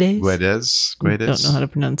Guedes. Don't know how to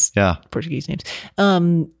pronounce Portuguese names.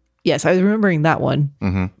 Yes, I was remembering that one.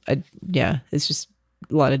 Mm-hmm. It's just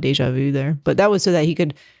a lot of deja vu there. But that was so that he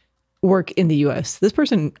could work in the U.S. This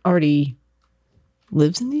person already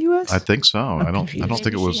lives in the U.S.? I think so. I don't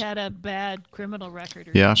think it was. She had a bad criminal record.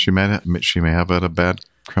 She may have had a bad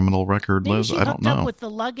criminal record, Liz. Maybe she I don't know. hooked up with the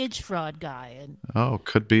luggage fraud guy.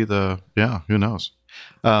 Could be who knows?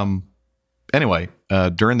 Anyway,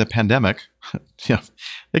 during the pandemic,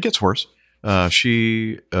 it gets worse.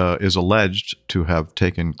 She is alleged to have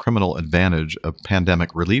taken criminal advantage of pandemic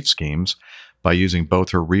relief schemes by using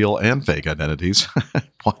both her real and fake identities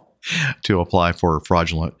to apply for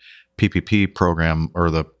fraudulent PPP program or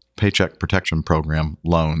the Paycheck Protection Program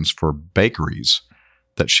loans for bakeries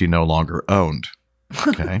that she no longer owned.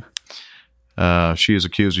 Okay. She is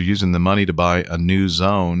accused of using the money to buy a new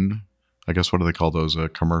zone. I guess, what do they call those? A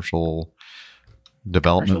commercial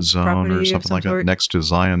development zone or something like that, next to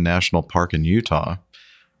Zion National Park in Utah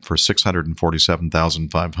for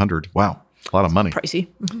 $647,500. Wow. A lot of money. Pricey.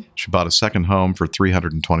 Mm-hmm. She bought a second home for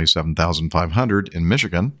 $327,500 in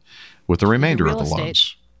Michigan with the remainder of the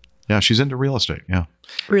loans. Yeah, she's into real estate. Yeah.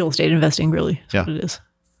 Real estate investing, really. That's what it is.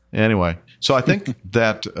 Anyway, so I think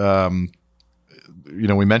that,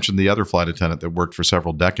 we mentioned the other flight attendant that worked for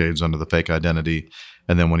several decades under the fake identity.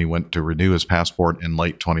 And then when he went to renew his passport in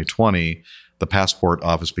late 2020, the passport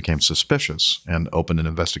office became suspicious and opened an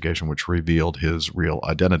investigation which revealed his real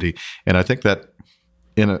identity. And I think that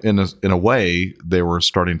in a way, they were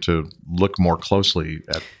starting to look more closely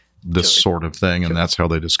at this sort of thing. And that's how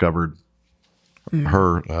they discovered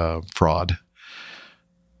her fraud.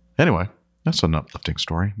 Anyway, that's an uplifting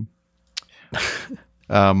story.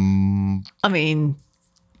 I mean,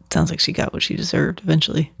 sounds like she got what she deserved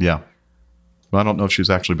eventually. Yeah. Well, I don't know if she's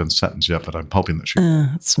actually been sentenced yet, but I'm hoping that she.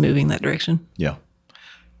 It's moving that direction. Yeah.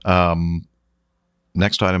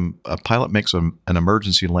 Next item: a pilot makes an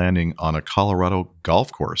emergency landing on a Colorado golf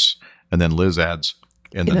course, and then Liz adds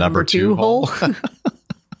in the number 2 hole.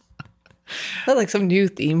 That's like some new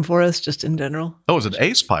theme for us, just in general. Oh, it's an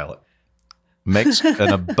ace pilot. Makes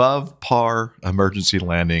an above par emergency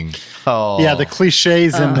landing. Oh, yeah, the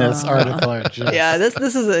cliches in this article are just... Yeah, this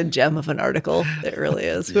is a gem of an article. It really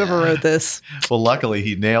is. Whoever wrote this. Well, luckily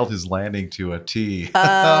he nailed his landing to a T.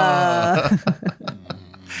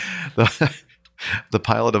 The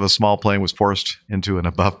pilot of a small plane was forced into an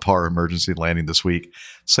above par emergency landing this week,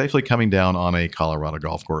 safely coming down on a Colorado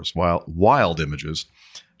golf course. While wild images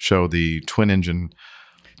show the twin engine.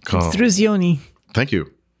 Costruzioni. Thank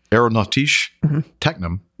you. Aeronautische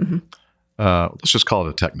Technam. Let's just call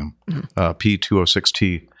it a Technam.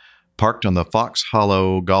 P206T, parked on the Fox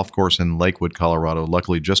Hollow golf course in Lakewood, Colorado,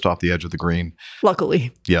 luckily just off the edge of the green.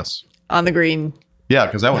 Luckily. Yes. On the green. Yeah,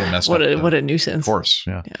 because that would have messed up. What a nuisance. Of course,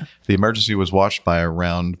 yeah. The emergency was watched by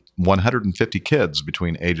around 150 kids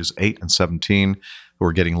between ages 8 and 17 who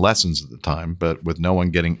were getting lessons at the time, but with no one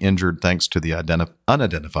getting injured thanks to the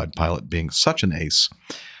unidentified pilot being such an ace.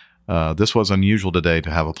 This was unusual today to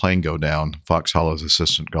have a plane go down. Fox Hollow's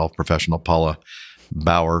assistant golf professional Paula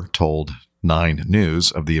Bauer told 9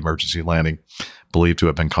 News of the emergency landing, believed to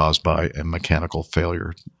have been caused by a mechanical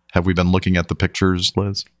failure. Have we been looking at the pictures,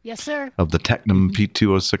 Liz? Yes, sir. Of the Technam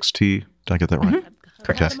P206T? Did I get that right?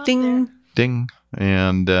 Correct. Okay. Ding. Ding.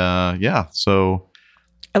 And so.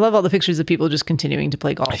 I love all the pictures of people just continuing to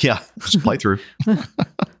play golf. Yeah, just play through.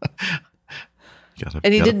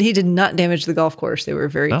 He did not damage the golf course. They were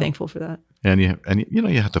very thankful for that. And you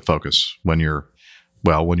have to focus when you're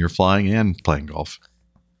flying and playing golf.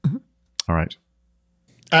 All right.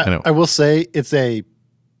 I will say it's a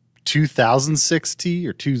 2006T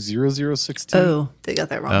or 2006T. Oh, they got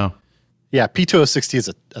that wrong. Oh. Yeah, P206T is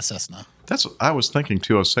a Cessna. I was thinking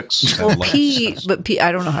 206. Well, P,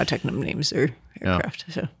 I don't know how Technam names their aircraft,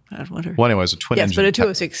 so I wonder. Well, anyways, a twin engine. Yes, but a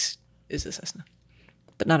 206 is a Cessna,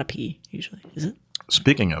 but not a P usually, is it?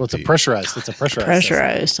 Speaking of it's a pressurized.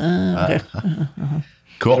 Pressurized. Okay.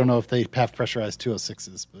 Cool. I don't know if they have pressurized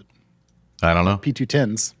 206s, but I don't know.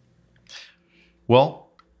 P210s.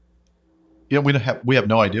 Well, we have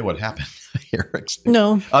no idea what happened here.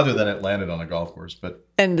 No, other than it landed on a golf course. But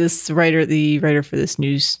this the writer for this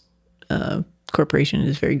news corporation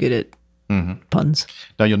is very good at puns.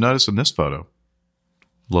 Now you'll notice in this photo,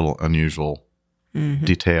 little unusual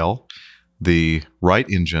detail. The right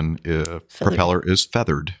engine propeller is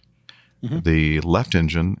feathered. The left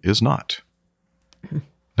engine is not.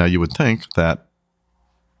 Now you would think that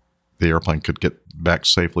the airplane could get back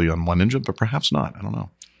safely on one engine, but perhaps not. I don't know.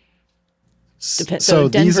 So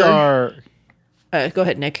these are. Go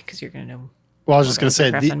ahead, Nick, because you're going to know. Well, I was just going to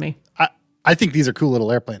say, I think these are cool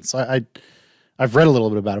little airplanes. So I've read a little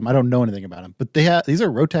bit about them. I don't know anything about them, but these are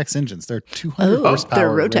Rotax engines. They're 200 horsepower.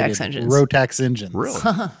 They're Rotax engines. Rotax engines. Really?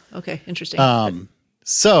 Okay, interesting.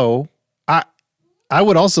 So I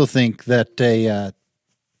would also think that a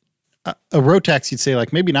Rotax, you'd say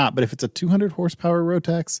like maybe not, but if it's a 200 horsepower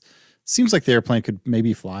Rotax, seems like the airplane could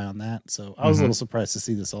maybe fly on that. So I was a little surprised to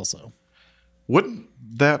see this also. Wouldn't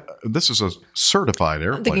this is a certified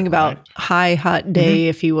airplane? I'm thinking about high hot day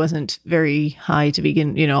if he wasn't very high to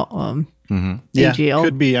begin, AGL. Yeah,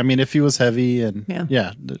 could be. I mean, if he was heavy and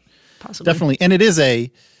possibly. Definitely. And it is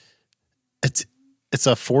it's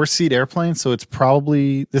a 4-seat airplane. So it's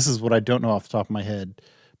probably, this is what I don't know off the top of my head,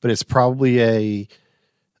 but it's probably a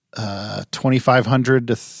 2,500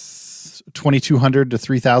 to 2,200 to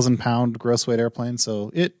 3,000 pound gross weight airplane. So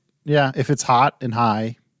Yeah, if it's hot and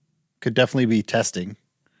high, could definitely be testing.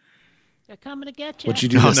 They're coming to get you. What you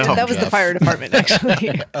do? That was the fire department,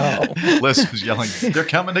 actually. Liz was yelling, "They're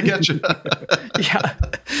coming to get you!" Yeah,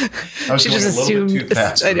 I was she going just a little bit assumed. too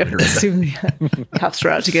fast. I know. Assumed the cops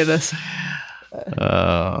were out to get us.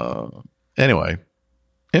 Anyway,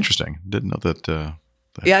 interesting. Didn't know that.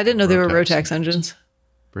 Yeah, I didn't know they were Rotax engines.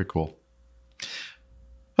 Very cool.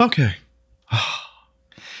 Okay.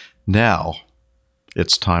 Now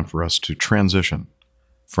it's time for us to transition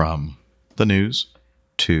from the news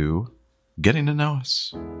to getting to know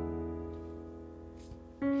us.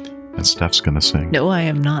 And Steph's going to sing. No, I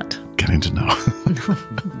am not. Getting to know.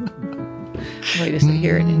 Wait to sit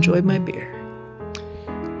here and enjoy my beer.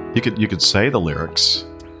 You could say the lyrics.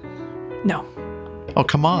 No. Oh,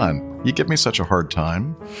 come on. You give me such a hard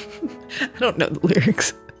time. I don't know the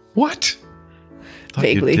lyrics. What? I thought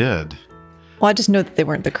Vaguely. you did. Well, I just know that they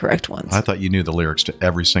weren't the correct ones. I thought you knew the lyrics to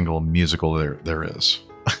every single musical there is.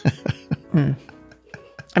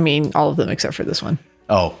 I mean, all of them except for this one.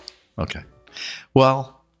 Oh, okay.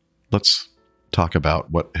 Well, let's talk about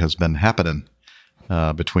what has been happening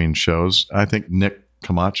between shows. I think Nick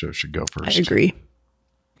Camacho should go first. I agree.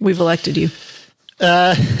 We've elected you.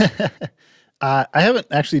 I haven't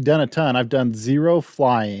actually done a ton. I've done 0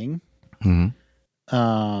 flying. Mm-hmm.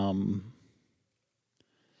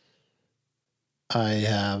 I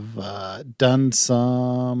have done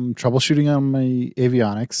some troubleshooting on my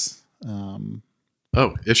avionics.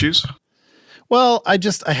 Issues? Well, I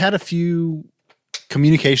had a few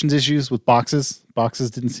communications issues with boxes.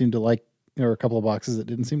 Boxes didn't seem to like, or a couple of boxes that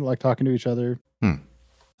didn't seem to like talking to each other.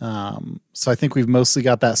 So I think we've mostly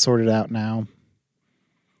got that sorted out now.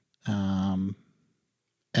 And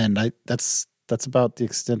that's about the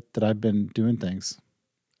extent that I've been doing things.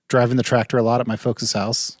 Driving the tractor a lot at my folks'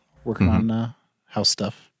 house, working on house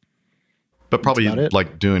stuff. But probably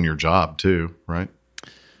like doing your job too, right?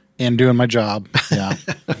 And doing my job. Yeah.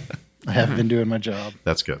 I have been doing my job.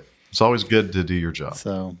 That's good. It's always good to do your job.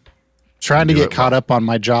 So trying to get caught up on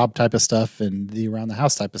my job type of stuff and the around the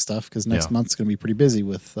house type of stuff, because next month's going to be pretty busy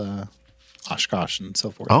with Oshkosh and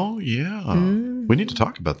so forth. Oh, yeah. We need to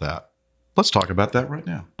talk about that. Let's talk about that right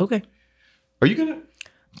now. Okay. Are you going to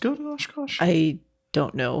go to Oshkosh? I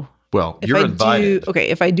don't know. Well, if you're I invited.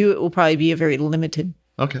 If I do, it will probably be a very limited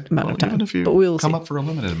amount of time. Even if you but we'll come see. up for a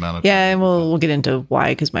limited amount of time. Yeah, and we'll get into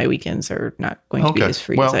why, because my weekends are not going to be as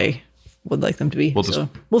free as I would like them to be.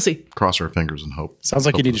 We'll see. Cross our fingers and hope. Sounds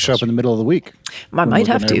like you need to show up in the middle of the week. I might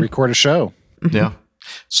have to record a show. Yeah.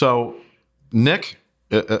 So Nick,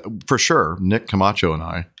 for sure, Nick Camacho and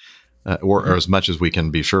I, or as much as we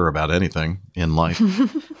can be sure about anything in life,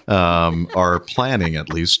 are planning at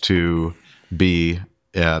least to be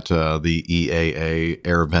at the EAA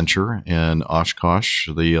Air Venture in Oshkosh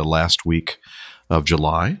the last week of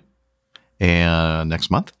July and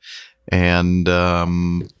next month. And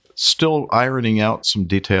still ironing out some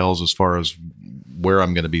details as far as where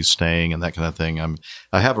I'm going to be staying and that kind of thing.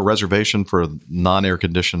 I have a reservation for a non-air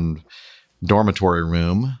conditioned dormitory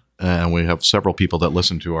room, and we have several people that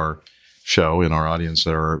listen to our show in our audience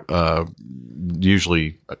that are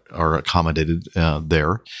usually are accommodated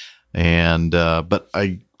there. And but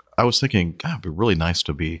I was thinking, God, it'd be really nice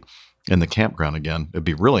to be in the campground again. It'd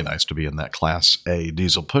be really nice to be in that Class A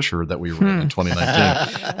diesel pusher that we were in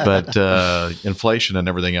 2019. But inflation and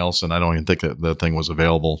everything else, and I don't even think that the thing was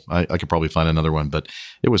available. I could probably find another one, but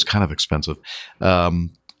it was kind of expensive.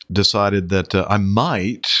 Decided that I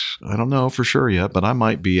might, I don't know for sure yet, but I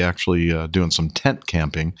might be actually doing some tent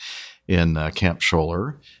camping in Camp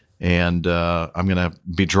Scholler. And I'm going to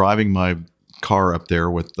be driving my car up there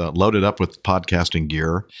with loaded up with podcasting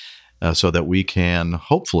gear so that we can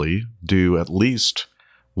hopefully do at least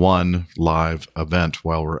one live event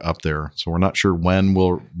while we're up there. So we're not sure when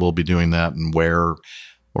we'll be doing that and where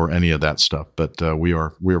or any of that stuff, but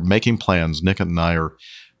we're making plans. Nick and I are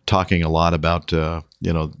talking a lot about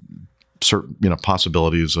certain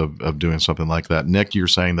possibilities of doing something like that. Nick, you're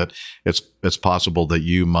saying that it's possible that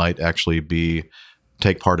you might actually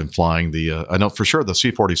take part in flying the I know for sure the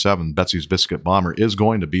C-47 Betsy's Biscuit bomber is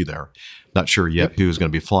going to be there. Not sure yet who's going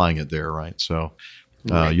to be flying it there, right? So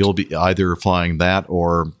you'll be either flying that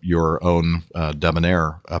or your own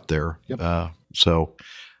Debonair up there. Yep. A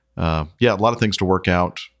lot of things to work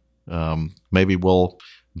out. Maybe we'll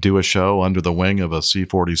do a show under the wing of a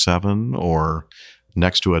C-47 or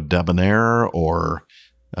next to a Debonair or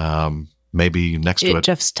maybe next to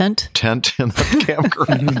Jeff's tent in the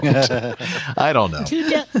campground. I don't know.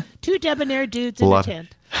 Two Debonair dudes in a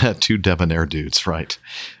tent. Two Debonair dudes, right?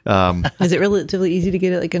 Is it relatively easy to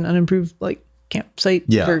get like an unimproved campsite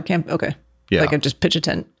for camp? Okay. Yeah. I just pitch a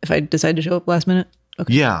tent if I decide to show up last minute.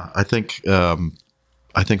 Okay. Yeah, I think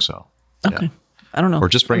so. Okay. Yeah. I don't know. Or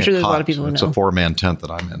just bring I'm sure a there's cot. a lot of people who It's know. a 4-man tent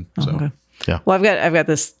that I'm in. So okay. yeah. Well, I've got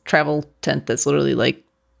this travel tent that's literally like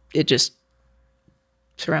it just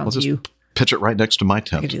surrounds I'll just you. pitch it right next to my I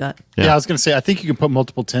tent. could do that. Yeah. I was going to say, I think you can put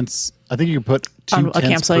multiple tents. I think you can put 2 On a tents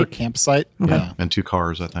campsite? per campsite. Okay. Yeah. And 2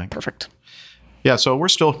 cars, I think. Perfect. Yeah, so we're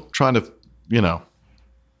still trying to,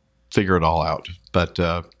 figure it all out. But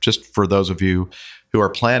just for those of you who are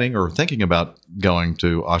planning or thinking about going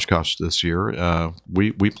to Oshkosh this year,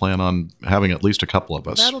 we plan on having at least a couple of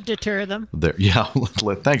us. That'll deter them. There. Yeah,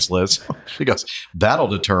 thanks, Liz. She goes, that'll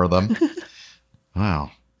deter them.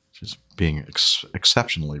 Wow, she's being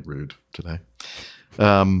exceptionally rude today.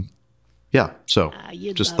 Yeah, so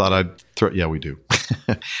just thought I'd throw. Yeah, we do.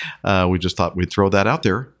 We just thought we'd throw that out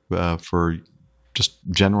there for just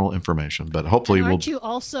general information, but hopefully aren't you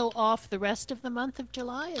also off the rest of the month of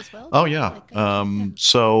July as well? Oh yeah.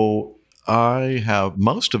 So I have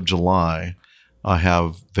most of July. I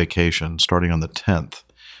have vacation starting on the 10th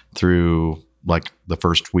through like the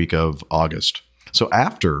first week of August. So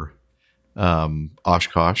after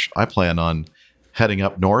Oshkosh, I plan on heading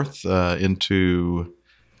up north into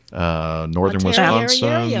northern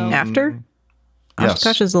Wisconsin. After Yes.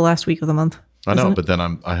 Oshkosh is the last week of the month. I know, isn't it? but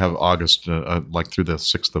then I have August, like through the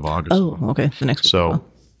 6th of August. Oh, okay. The next week. So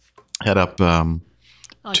head up to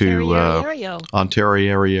Ontario. I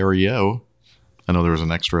know there was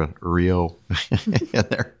an extra Rio in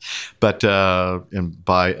there, but and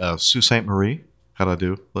by Sault Ste. Marie. How'd I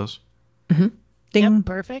do, Liz? Mm-hmm. Ding. Yep,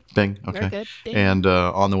 perfect. Bing. Very Okay. good. Ding. And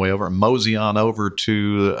on the way over, mosey on over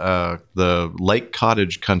to the Lake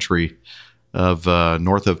Cottage country of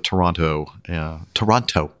north of Toronto.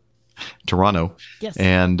 Toronto. Yes.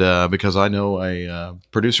 And because I know a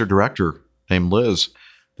producer-director named Liz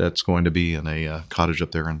that's going to be in a cottage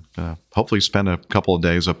up there and hopefully spend a couple of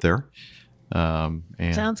days up there. And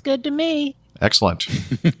sounds good to me. Excellent.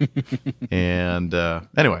 And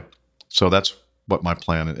anyway, so that's what my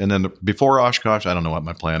plan is. And then before Oshkosh, I don't know what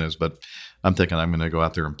my plan is, but I'm thinking I'm going to go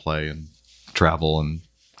out there and play and travel and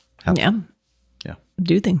have fun. Yeah.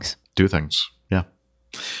 Do things. Yeah.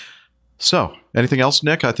 So, anything else,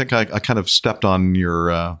 Nick? I think I kind of stepped on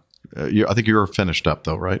your. I think you were finished up,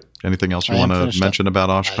 though, right? Anything else you want to mention about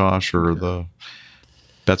Oshkosh or the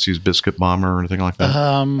Betsy's Biscuit Bomber or anything like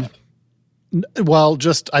that? Well,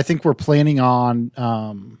 just I think we're planning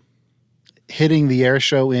on hitting the air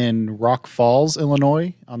show in Rock Falls,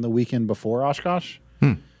 Illinois, on the weekend before Oshkosh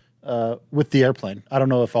with the airplane. I don't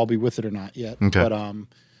know if I'll be with it or not yet, but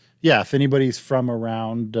yeah, if anybody's from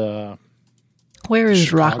around. Where is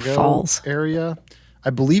Chicago Rock Falls area? I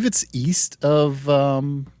believe it's east of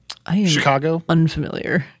Chicago.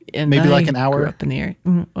 Unfamiliar. And maybe like an hour. Grew up in the area.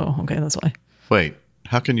 Oh, okay, that's why. Wait,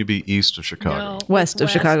 how can you be east of Chicago? No, west of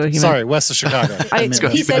Chicago. Sorry, west of Chicago.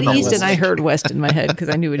 He said east, and I heard west in my head because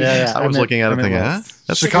I knew what he meant. I was looking at it thinking,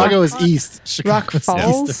 that's Chicago is east. Rock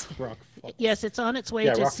Falls. East of Rock Falls. Yes, it's on its way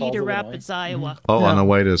to Rock Cedar Falls, Rapids, Iowa. Oh, on the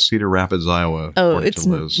way to Cedar Rapids, Iowa. Oh, according it's to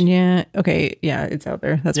Liz. yeah. Okay, yeah, it's out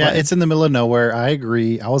there. That's why. It's in the middle of nowhere. I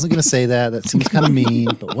agree. I wasn't going to say that. That seems kind of mean,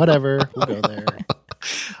 but whatever. We'll go there.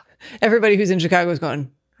 Everybody who's in Chicago is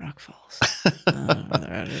going Rock Falls. I don't know where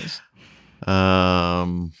that is.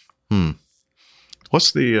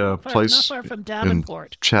 What's the place not far from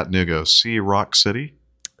Davenport. in Chattanooga? Sea Rock City?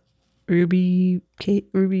 Ruby.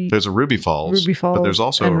 There's a Ruby Falls, but there's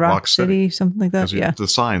also and a Rock City, something like that. There's the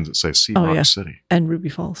signs that say Sea Rock City and Ruby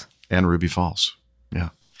Falls. and Ruby Falls. Yeah,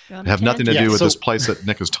 have nothing to do with this place that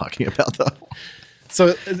Nick is talking about, though.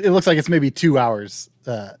 So it looks like it's maybe 2 hours.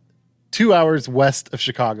 2 hours west of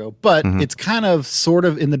Chicago, but it's kind of sort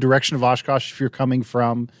of in the direction of Oshkosh if you're coming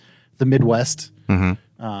from the Midwest.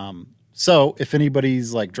 So if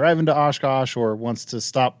anybody's like driving to Oshkosh or wants to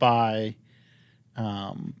stop by,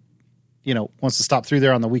 wants to stop through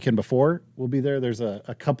there on the weekend before, we'll be there. There's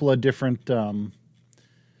a couple of different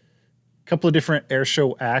air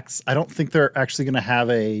show acts. I don't think they're actually going to have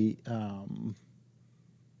a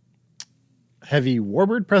heavy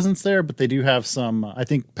warbird presence there, but they do have some. I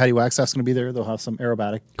think Patty Wagstaff's going to be there. They'll have some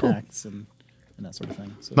aerobatic acts and that sort of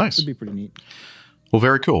thing. So nice. It should be pretty neat. Well,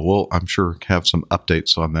 very cool. We'll, I'm sure, have some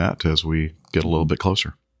updates on that as we get a little bit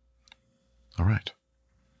closer. All right.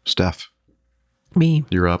 Steph. Me.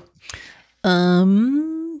 You're up.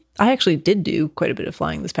 I actually did do quite a bit of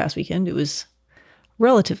flying this past weekend. It was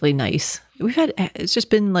relatively nice. It's just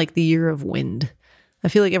been like the year of wind. I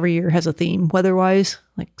feel like every year has a theme weather-wise.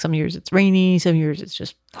 Like some years it's rainy, some years it's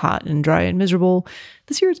just hot and dry and miserable.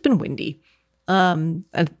 This year it's been windy.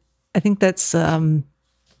 I think that's been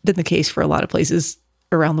the case for a lot of places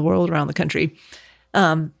around the world, around the country.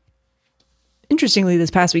 Interestingly,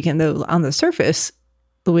 this past weekend, though, on the surface,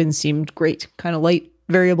 The wind seemed great, kind of light,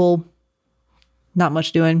 variable, not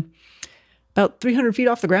much doing. About 300 feet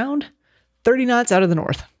off the ground, 30 knots out of the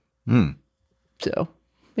north. So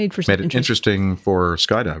made it interesting for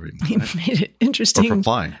skydiving. Made it interesting. Or for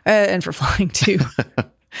flying. And for flying too.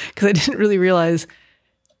 Because I didn't really realize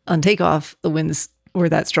on takeoff, the winds were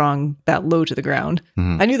that strong, that low to the ground.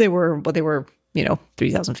 I knew they were, but they were,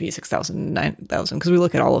 3,000 feet, 6,000, 9,000, because we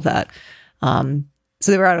look at all of that.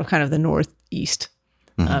 So they were out of kind of the northeast.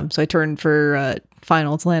 So I turned for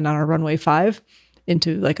final to land on our runway 5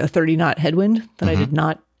 into like a 30 knot headwind that I did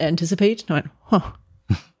not anticipate. I went,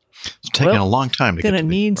 it's taking a long time to get to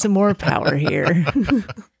need some more power here.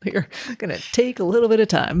 We're going to take a little bit of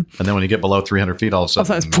time. And then when you get below 300 feet, all of a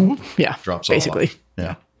sudden, drops basically. Off.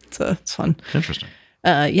 Yeah. It's fun. Interesting.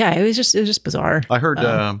 It was just bizarre. I heard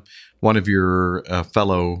one of your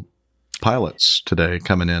fellow pilots today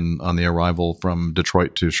coming in on the arrival from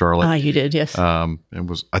Detroit to Charlotte. You did, yes.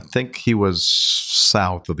 I think he was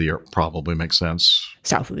south of the airport. Probably makes sense.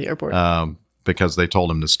 South of the airport. Because they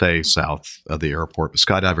told him to stay south of the airport.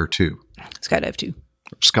 Skydiver 2. Skydive 2.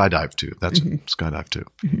 Skydive 2. That's Skydive 2.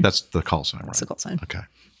 That's the call sign, right? That's the call sign. Okay.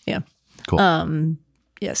 Yeah. Cool.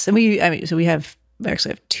 Yes. And we actually have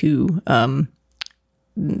 2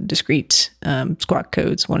 discrete squawk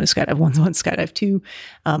codes. One is Skydive 1, one's Skydive 2.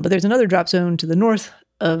 But there's another drop zone to the north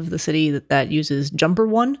of the city that uses Jumper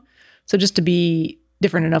 1. So just to be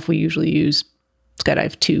different enough, we usually use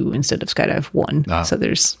Skydive 2 instead of Skydive 1. So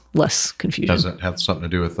there's less confusion. Does it have something to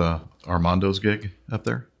do with Armando's gig up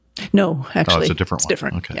there? No, actually. Oh, it's a different one.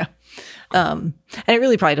 Different. Okay. Yeah. And it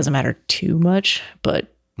really probably doesn't matter too much,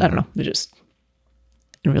 but I don't know.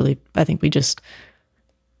 I think we just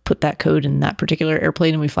put that code in that particular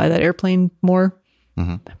airplane and we fly that airplane more.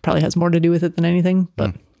 Probably has more to do with it than anything.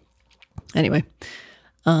 But anyway.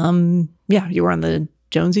 You were on the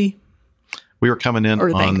Jonesy. We were coming in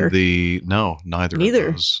on Banker. neither of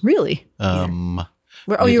those. Really? You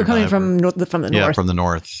were coming from the north. Yeah, from the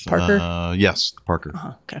north. Parker? Yes,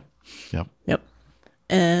 Parker. Okay. Yep.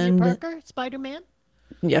 And Peter Parker, Spider-Man?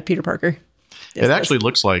 Yeah, Peter Parker. Yes, it actually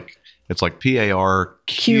looks like it's like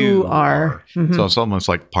PARQR. So it's almost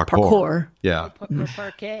like parkour. Yeah. Or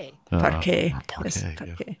parquet. Parquet.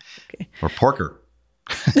 Okay. Or Parker.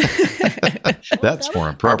 That's more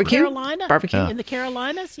appropriate. Barbecue in the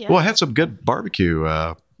Carolinas. Yeah. Well, I had some good barbecue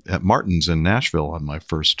at Martin's in Nashville on my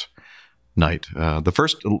first night. The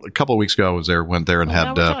first a couple of weeks ago, I was there. Went there and had.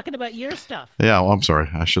 Now we're talking about your stuff. Yeah, well, I'm sorry.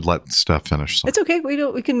 I should let Steph finish. It's okay.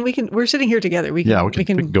 We can. We're sitting here together. We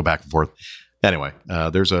can go back and forth. Anyway,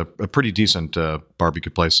 there's a pretty decent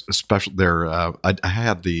barbecue place. Especially there, I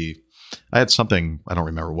had something. I don't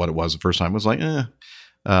remember what it was the first time. It was like, and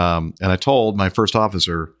I told my first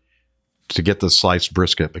officer to get the sliced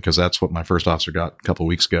brisket because that's what my first officer got a couple of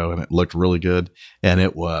weeks ago, and it looked really good. And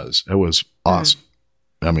it was awesome.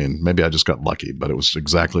 I mean, maybe I just got lucky, but it was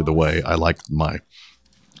exactly the way I liked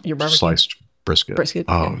your sliced brisket.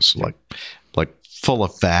 Oh, it's like full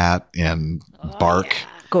of fat and bark. Yeah.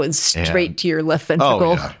 Going straight to your left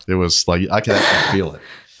ventricle. Oh, yeah. It was like, I could actually feel it.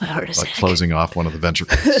 My heart is like closing off one of the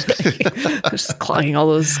ventricles. Just clogging all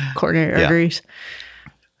those coronary arteries.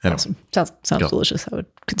 Anyway. Awesome. Sounds delicious. I would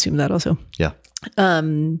consume that also. Yeah.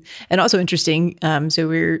 And also interesting. So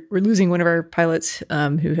we're losing one of our pilots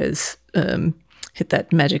who has hit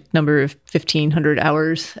that magic number of 1,500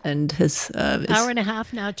 hours and has hour and a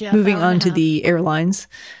half now, Jeff. Moving on to the airlines.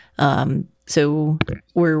 So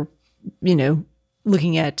we're,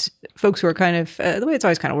 looking at folks who are kind of, the way it's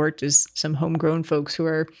always kind of worked is some homegrown folks who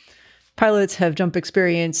are pilots, have jump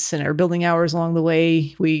experience and are building hours along the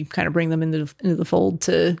way. We kind of bring them into the fold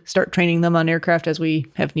to start training them on aircraft as we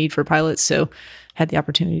have need for pilots. So had the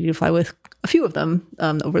opportunity to fly with a few of them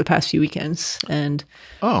over the past few weekends. And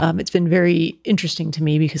it's been very interesting to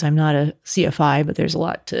me because I'm not a CFI, but there's a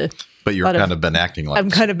lot to... But you're kind of been acting like...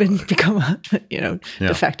 I've kind of become a,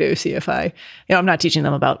 de facto CFI. I'm not teaching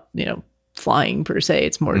them about, flying per se.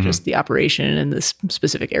 It's more just the operation and this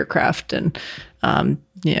specific aircraft and,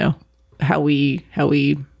 how we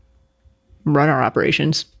run our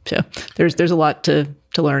operations. So there's a lot to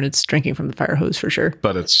learn. It's drinking from the fire hose for sure.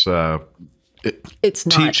 But it's not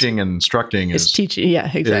teaching and instructing. It's teaching. Yeah,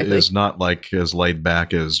 exactly. It's not like as laid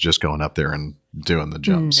back as just going up there and doing the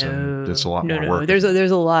jumps. And it's a lot more work. There's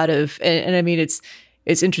a lot of, and I mean, it's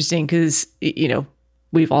interesting because,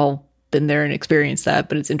 we've all been there and experienced that,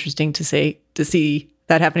 but it's interesting to see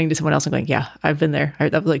that happening to someone else and going, yeah, I've been there.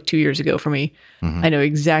 That was like 2 years ago for me. I know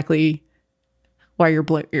exactly why your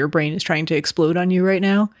brain is trying to explode on you right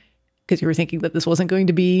now because you were thinking that this wasn't going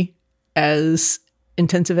to be as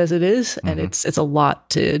intensive as it is. And it's a lot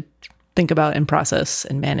to think about and process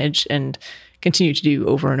and manage and continue to do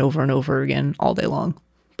over and over and over again all day long.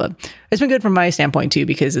 But it's been good from my standpoint too,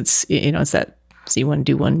 because it's, it's that see one,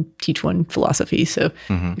 do one, teach one philosophy. So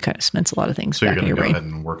it kind of cements a lot of things so back you're in your going to go brain.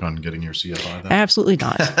 ahead and work on getting your CFI then? Absolutely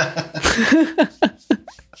not.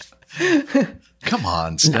 Come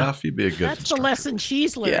on, Steph. You'd be a good That's instructor. the lesson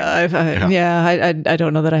she's learned. Yeah, I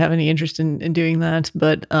don't know that I have any interest in doing that,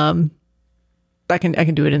 but I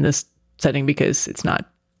can do it in this setting because it's not,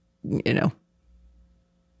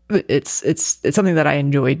 it's something that I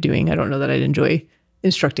enjoy doing. I don't know that I'd enjoy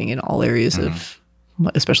instructing in all areas of,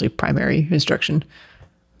 especially primary instruction.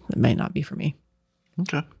 It may not be for me.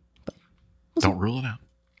 Okay. Don't rule it out.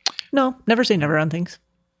 No, never say never on things.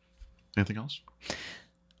 Anything else?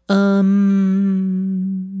 Dinner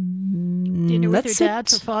with your dad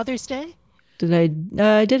for Father's Day?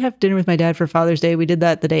 I did have dinner with my dad for Father's Day. We did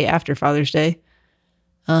that the day after Father's Day.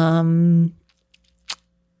 Very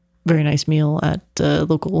nice meal at a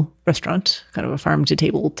local restaurant, kind of a farm to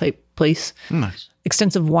table type place. Nice.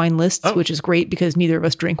 Extensive wine lists, which is great because neither of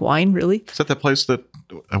us drink wine, really. Is that place that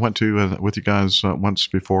I went to with you guys once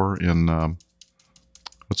before in,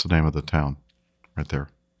 what's the name of the town right there?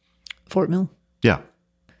 Fort Mill. Yeah.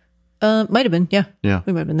 Might have been. Yeah. Yeah.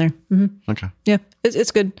 We might have been there. Mm-hmm. Okay. Yeah.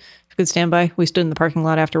 It's good. It's a good standby. We stood in the parking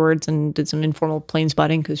lot afterwards and did some informal plane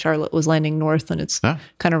spotting because Charlotte was landing north and it's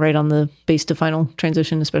kind of right on the base to final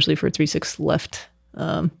transition, especially for 36 left.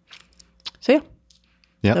 So yeah.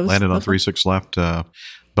 Yeah. Landed on 36 left,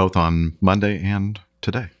 both on Monday and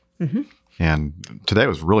today. Mm-hmm. And today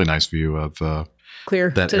was a really nice view of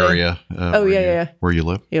clear that today. area. Where you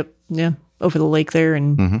live. Yep. Yeah. Over the lake there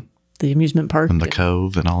and the amusement park. And the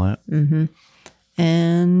cove and all that. Mm-hmm.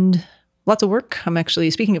 And lots of work. I'm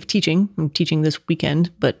actually, speaking of teaching, I'm teaching this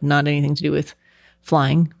weekend, but not anything to do with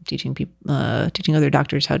flying. I'm teaching people, teaching other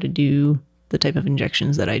doctors how to do the type of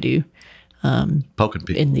injections that I do. Poking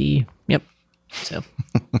people. So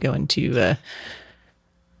going to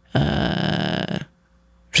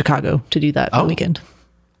Chicago to do that for the weekend.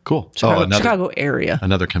 Cool. Chicago area.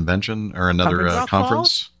 Another convention or another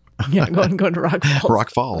conference? Yeah, going to Rock Falls. Rock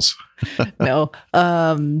Falls. No.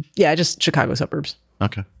 Just Chicago suburbs.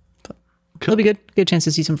 Okay. Cool. It'll be good. Get a chance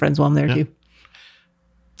to see some friends while I'm there too.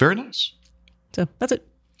 Very nice. So that's it.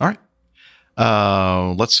 All right.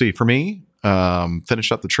 Let's see. For me,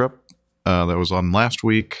 finished up the trip that was on last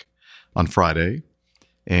week on Friday.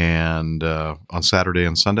 And on Saturday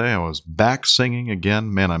and Sunday, I was back singing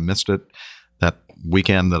again. Man, I missed it. That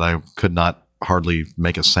weekend that I could not hardly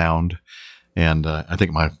make a sound. And I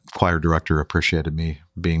think my choir director appreciated me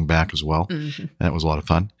being back as well. Mm-hmm. And it was a lot of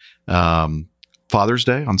fun. Father's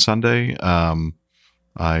Day on Sunday, my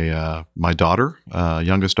daughter,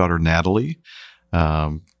 youngest daughter, Natalie,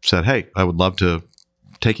 said, "Hey, I would love to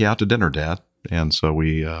take you out to dinner, Dad." And so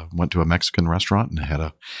we went to a Mexican restaurant and had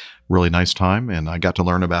a really nice time. And I got to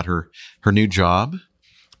learn about her new job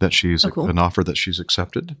that she's an offer that she's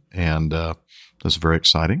accepted. And that's very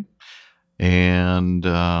exciting. And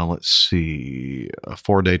let's see, a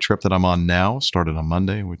 4-day trip that I'm on now started on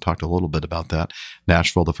Monday. We talked a little bit about that.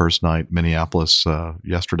 Nashville the first night, Minneapolis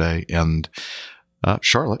yesterday, and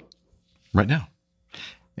Charlotte right now.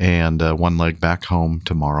 And one leg back home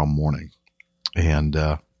tomorrow morning. And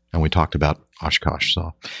we talked about Oshkosh.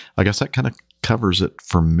 So I guess that kind of covers it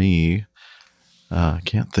for me.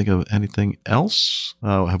 Can't think of anything else.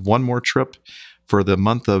 I have one more trip for the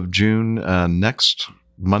month of June next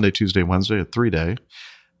Monday, Tuesday, Wednesday, a 3-day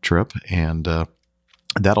trip. And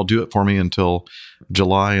that'll do it for me until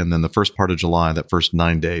July. And then the first part of July, that first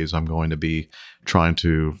 9 days, I'm going to be trying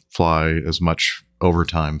to fly as much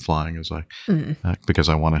overtime flying as because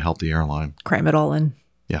I want to help the airline. Cram it all in.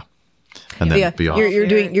 Yeah. And then be off. You're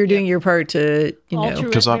doing your part to,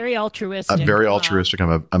 because I'm very altruistic. I'm very altruistic.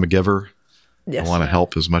 I'm a giver. Yes. I want to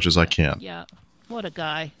help as much as I can. Yeah. What a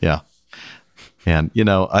guy. Yeah. And,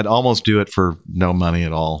 I'd almost do it for no money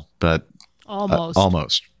at all, but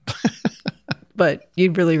almost. But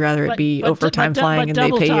you'd really rather it be overtime flying and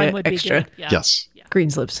they pay you extra. Yeah. Yes. Green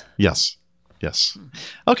slips. Yes.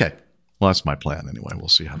 Okay. Well, that's my plan anyway. We'll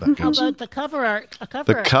see how that goes. How about the cover art?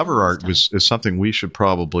 The cover art is something we should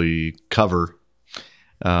probably cover.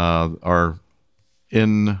 Our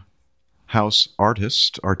in-house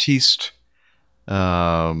artiste,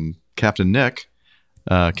 Captain Nick,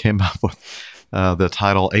 came up with the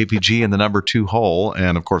title APG and the number 2 hole.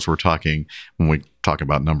 And of course, when we talk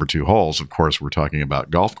about number 2 holes, of course, we're talking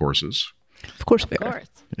about golf courses. Of course we are.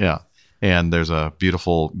 Yeah. And there's a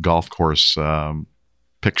beautiful golf course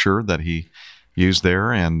picture that he used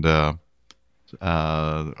there. And I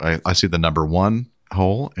see the number 1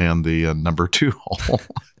 hole and the number 2 hole.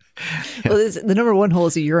 Well, the number 1 hole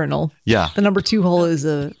is a urinal. Yeah. The number 2 hole is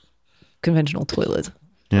a conventional toilet.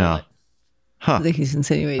 Yeah. Huh. I think he's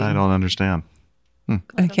insinuating. I don't understand.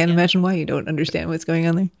 I can't imagine why you don't understand what's going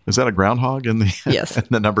on there. Is that a groundhog in the yes in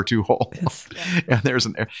the number 2 hole? Yes. And there's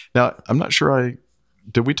now. I'm not sure.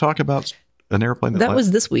 Did we talk about an airplane that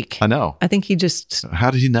was this week? I know. I think he just. How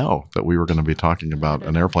did he know that we were going to be talking about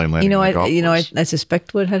an airplane landing? I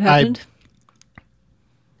suspect what had happened.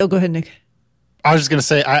 Go ahead, Nick. I was just going to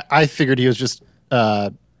say I figured he was just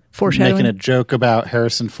foreshadowing, making a joke about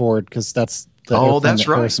Harrison Ford because that's the airplane that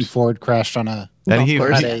Harrison Ford crashed on a. And he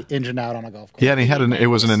had an engine out on a golf course. Yeah, and he had it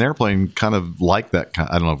was an airplane kind of like that.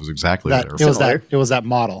 I don't know if it was exactly that. It was that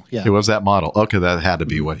model. Yeah, it was that model. Okay, that had to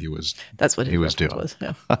be what he was. That's what he was doing. Was,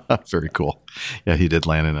 yeah. Very cool. Yeah, he did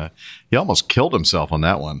land in he almost killed himself on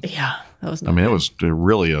that one. Yeah, that was. It was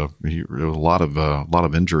really there was a lot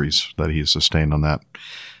of injuries that he sustained on that.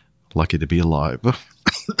 Lucky to be alive.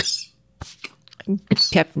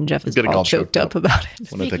 Captain Jeff is all choked up about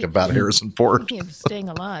it. When I think about Harrison Ford. Speaking of staying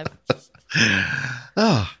alive.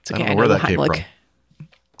 Oh, it's okay. I don't know where that came from.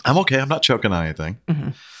 I'm okay. I'm not choking on anything.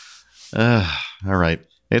 Mm-hmm. All right.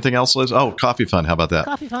 Anything else, Liz? Oh, Coffee Fund. How about that?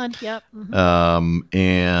 Coffee Fund. Yep. Mm-hmm.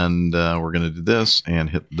 And we're going to do this and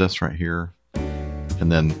hit this right here. And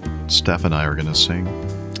then Steph and I are going to sing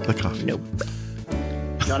the coffee. Nope.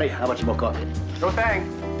 Johnny, how much more coffee? No thanks.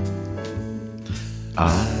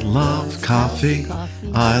 I love coffee.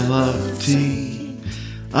 I love tea.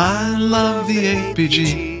 I love the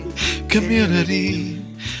APG community.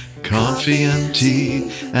 Coffee and tea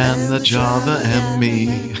and the Java and me.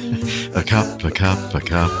 A cup, a cup, a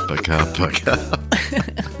cup, a cup, a cup.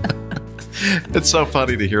 It's so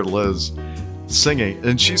funny to hear Liz singing,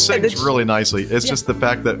 and she sings really nicely. It's just the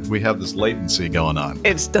fact that we have this latency going on.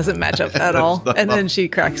 It doesn't match up at all. And then she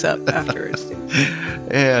cracks up afterwards.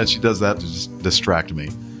 And she does that to just distract me.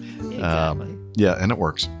 Exactly. Yeah, and it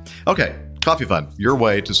works. Okay, Coffee Fund, your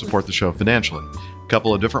way to support the show financially. A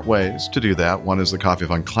couple of different ways to do that. One is the Coffee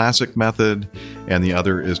Fund Classic method, and the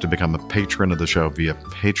other is to become a patron of the show via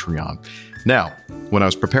Patreon. Now, when I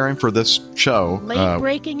was preparing for this show, late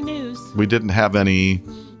breaking news. We didn't have any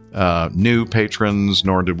new patrons,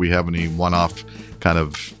 nor did we have any one-off kind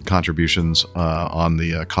of contributions on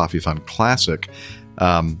the Coffee Fund Classic.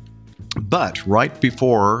 But right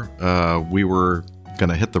before we were going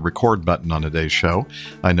to hit the record button on today's show,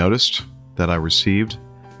 I noticed that I received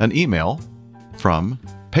an email from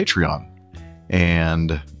Patreon.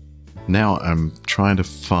 And now I'm trying to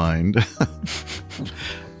find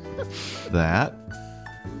that.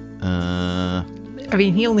 I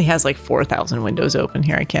mean, he only has like 4,000 windows open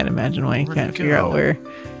here. I can't imagine why he can't figure out where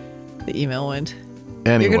the email went.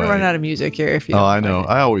 Anyway, you're going to run out of music here if you. Oh, I know.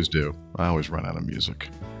 I always do. I always run out of music.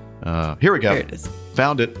 Here we go. Here it is.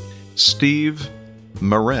 Found it. Steve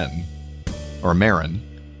Marin,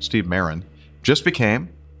 Steve Marin, just became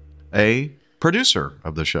a producer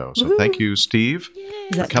of the show. So thank you, Steve,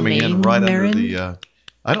 for coming in right under the.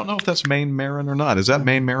 I don't know if that's Maine Marin or not. Is that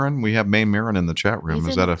Maine Marin? We have Maine Marin in the chat room.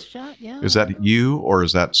 Is that is that you, or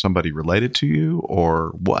is that somebody related to you, or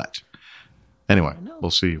what? Anyway,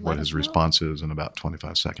 we'll see what his response is in about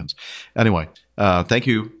 25 seconds. Anyway, thank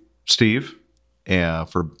you, Steve,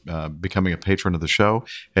 for becoming a patron of the show.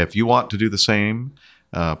 If you want to do the same,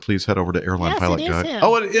 please head over to Airline Pilot Guide.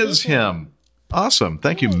 Oh, it is him. Awesome.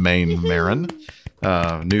 Thank you, Maine Marin,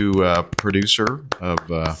 new producer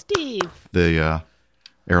of Steve. The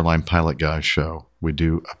Airline Pilot Guy show. We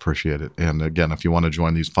do appreciate it. And again, if you want to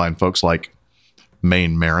join these fine folks like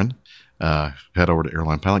Maine Marin, head over to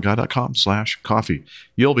airlinepilotguy.com/coffee.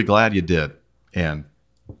 You'll be glad you did. And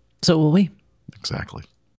so will we. Exactly.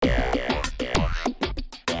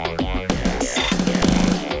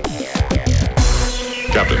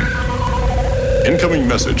 Captain, incoming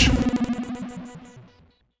message.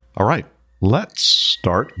 All right. Let's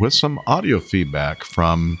start with some audio feedback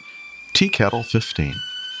from Tea Kettle 15.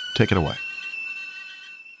 Take it away.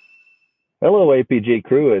 Hello, APG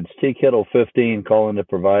crew. It's Tea Kettle 15 calling to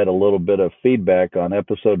provide a little bit of feedback on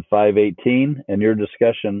episode 518 and your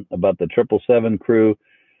discussion about the 777 crew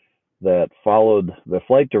that followed the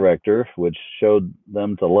flight director, which showed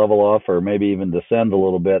them to level off or maybe even descend a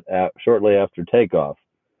little bit shortly after takeoff.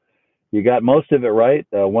 You got most of it right.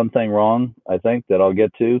 One thing wrong, I think, that I'll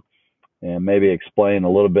get to, and maybe explain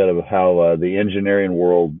a little bit of how the engineering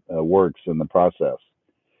world works in the process.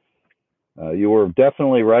 You were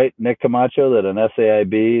definitely right, Nick Camacho, that an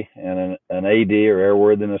SAIB and an AD or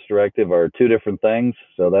airworthiness directive are two different things.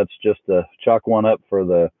 So that's just to chalk one up for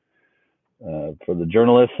the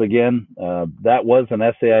journalists again. That was an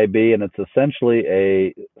SAIB, and it's essentially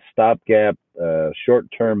a stopgap,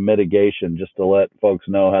 short-term mitigation just to let folks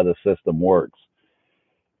know how the system works.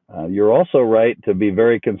 You're also right to be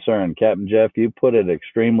very concerned. Captain Jeff, you put it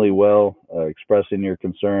extremely well, expressing your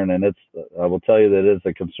concern, and I will tell you that it's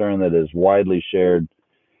a concern that is widely shared.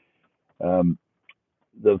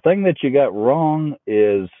 The thing that you got wrong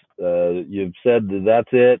is you've said that's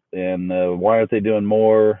it, and why aren't they doing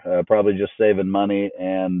more? Probably just saving money.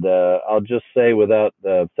 And I'll just say, without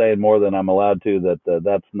saying more than I'm allowed to, that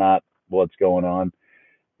that's not what's going on.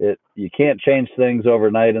 You can't change things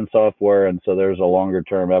overnight in software, and so there's a longer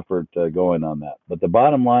term effort going on that. But the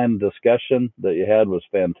bottom line discussion that you had was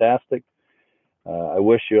fantastic. I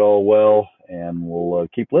wish you all well, and we'll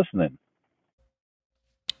keep listening.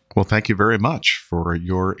 Well, thank you very much for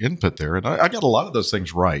your input there. And I got a lot of those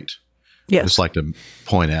things right. Yes. I just like to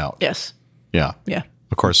point out. Yes. Yeah. Yeah.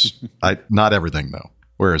 Of course, not everything, though.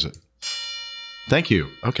 Where is it? Thank you.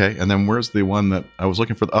 Okay. And then where's the one that I was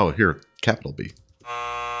looking for? Oh, here, capital B.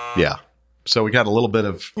 Yeah. So we got a little bit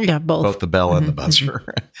of both the bell and the buzzer.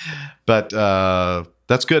 But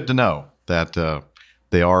that's good to know that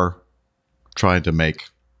they are trying to make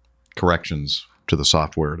corrections to the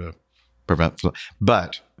software to prevent.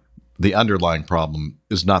 But the underlying problem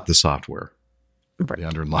is not the software. Right.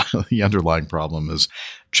 The underlying problem is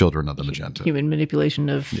children of the magenta. Human manipulation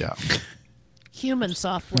of human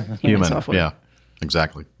software. Human software. Yeah.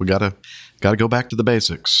 Exactly. We gotta go back to the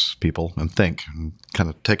basics, people, and think, and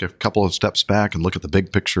kind of take a couple of steps back and look at the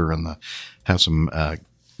big picture and have some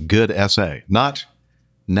good essay. Not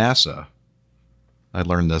NASA. I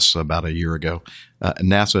learned this about a year ago.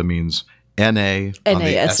 NASA means NA on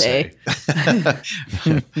the essay.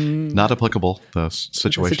 Not applicable. The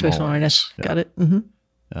situational awareness. Got it.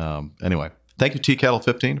 Mm-hmm. Anyway, thank you, Tea Kettle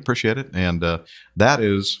 15. Appreciate it. And that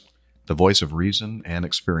is the voice of reason and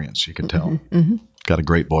experience. You can tell. Mm-hmm. Got a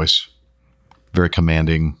great voice. Very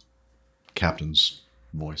commanding captain's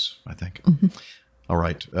voice, I think. Mm-hmm. All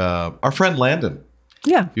right. Our friend Landon.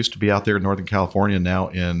 Yeah. Used to be out there in Northern California, now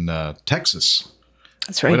in Texas.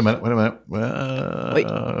 That's right. Wait a minute. Wait.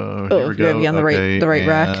 Here we go. Be on the right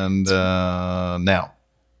rack. And now.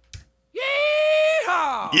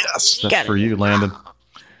 Yeehaw! Yes, that's for you, Landon.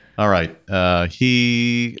 All right.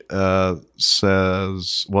 He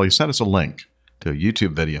says, well, he sent us a link to a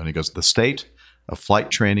YouTube video, and he goes, "The state of flight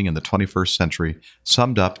training in the 21st century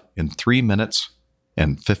summed up in 3 minutes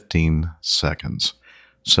and 15 seconds.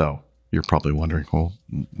 So you're probably wondering, well,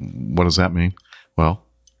 what does that mean? Well,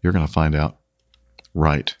 you're going to find out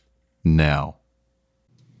right now.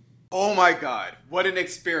 Oh my God, what an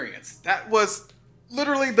experience. That was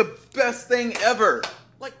literally the best thing ever.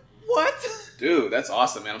 Like, what? Dude, that's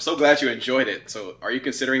awesome, man. I'm so glad you enjoyed it. So, are you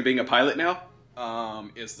considering being a pilot now?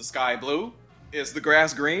 Is the sky blue? Is the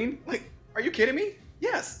grass green? Like, are you kidding me?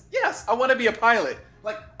 Yes, I want to be a pilot.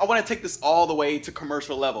 Like, I want to take this all the way to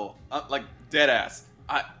commercial level. Like, dead ass.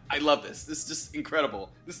 I love this. This is just incredible.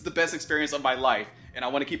 This is the best experience of my life, and I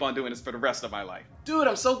want to keep on doing this for the rest of my life. Dude,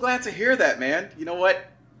 I'm so glad to hear that, man. You know what?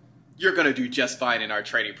 You're going to do just fine in our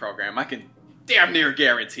training program. I can damn near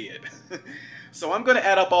guarantee it. So I'm going to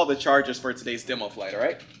add up all the charges for today's demo flight, all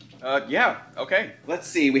right? Yeah, okay. Let's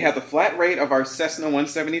see. We have the flat rate of our Cessna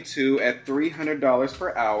 172 at $300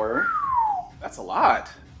 per hour. That's a lot.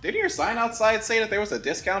 Didn't your sign outside say that there was a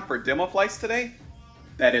discount for demo flights today?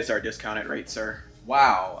 That is our discounted rate, sir.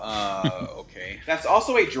 Wow, okay. That's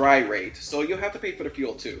also a dry rate, so you'll have to pay for the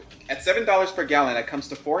fuel too. At $7 per gallon, that comes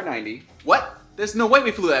to $4.90. What? There's no way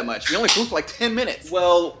we flew that much. We only flew for like 10 minutes.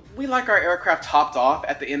 Well, we like our aircraft topped off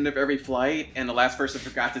at the end of every flight, and the last person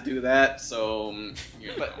forgot to do that, so...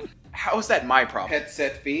 But how is that my problem?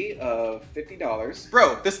 Headset fee of $50.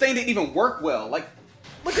 Bro, this thing didn't even work well. Like,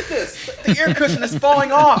 look at this. The air cushion is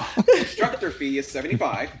falling off. Instructor fee is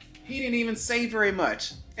 $75. He didn't even say very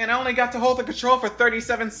much. And I only got to hold the control for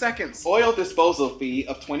 37 seconds. Oil disposal fee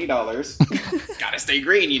of $20. Gotta stay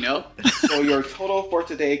green, you know? So your total for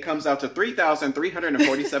today comes out to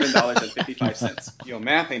 $3,347.55. Yo,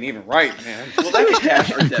 math ain't even right, man. Will that be cash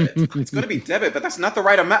or debit? It's gonna be debit, but that's not the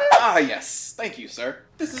right amount. Ah, yes. Thank you, sir.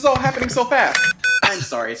 This is all happening so fast. I'm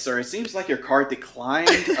sorry, sir. It seems like your card declined.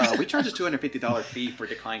 We charge a $250 fee for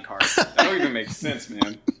declined cards. That don't even make sense,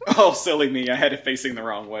 man. Oh, silly me. I had it facing the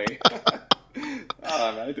wrong way.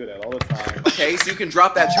 Oh, man, I do that all the time. Okay, so you can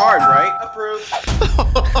drop that charge, right? Approved.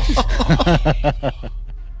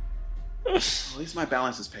 At least my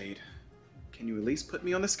balance is paid. Can you at least put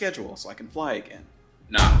me on the schedule so I can fly again?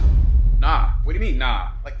 Nah. What do you mean, nah?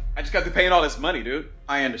 Like, I just got to paying all this money, dude.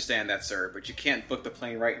 I understand that, sir, but you can't book the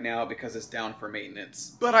plane right now because it's down for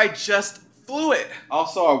maintenance. But I just fluid.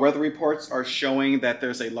 Also, our weather reports are showing that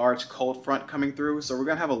there's a large cold front coming through, so we're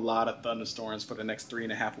gonna have a lot of thunderstorms for the next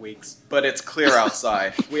 3.5 weeks. But it's clear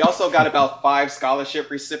outside. We also got about 5 scholarship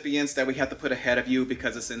recipients that we have to put ahead of you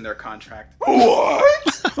because it's in their contract.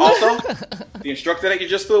 What? Also, the instructor that you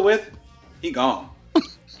just flew with, he gone.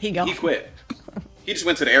 He quit. He just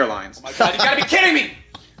went to the airlines. Oh my God, you gotta be kidding me!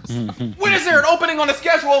 When is there an opening on the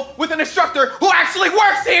schedule with an instructor who actually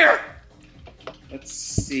works here? Let's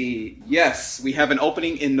see. Yes, we have an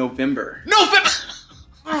opening in November.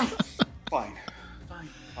 Fine.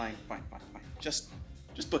 Just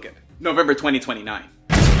book it. November 2029.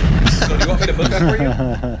 So do you want me to book that for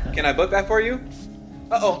you? Can I book that for you?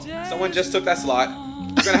 Uh-oh, someone just took that slot.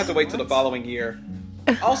 You're gonna have to wait till the following year.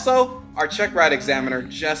 Also, our check ride examiner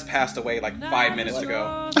just passed away like 5 minutes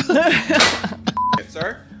ago.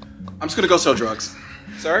 Sir, I'm just gonna go sell drugs.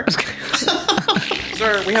 Sir?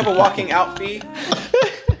 Sir, we have a walking out fee.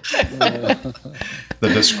 The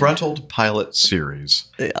Disgruntled Pilot Series.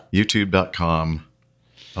 Yeah. YouTube.com.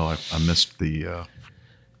 Oh, I missed the...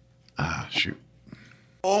 shoot.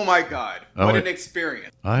 Oh my God. What an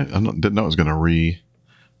experience. I didn't know it was going to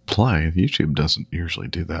replay. YouTube doesn't usually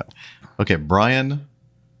do that. Okay, Brian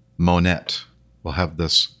Monette. We'll have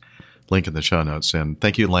this link in the show notes. And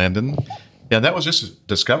thank you, Landon. Yeah, that was just a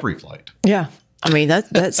discovery flight. Yeah. I mean,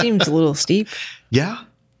 that seems a little steep. Yeah.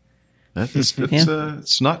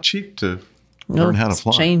 It's not cheap to learn how to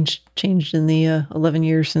fly. Changed in the 11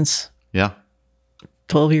 years since. Yeah.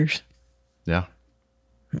 12 years. Yeah.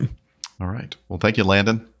 All right. Well, thank you,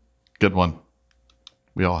 Landon. Good one.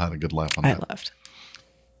 We all had a good laugh on that. I laughed.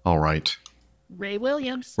 All right. Ray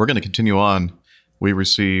Williams. We're going to continue on. We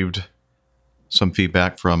received some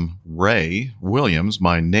feedback from Ray Williams,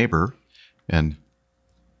 my neighbor. And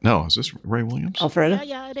no, is this Ray Williams? Alpharetta?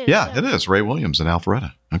 Yeah, it is. Yeah, it is. Ray Williams in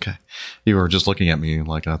Alpharetta. Okay. You were just looking at me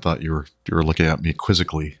like I thought you were looking at me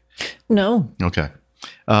quizzically. No. Okay.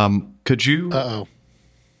 Could you... Uh-oh.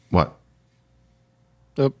 What?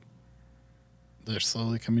 Oh. They're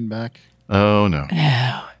slowly coming back. Oh, no.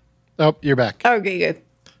 Oh, you're back. Okay, good.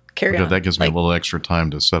 Carry on. That gives me a little extra time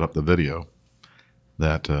to set up the video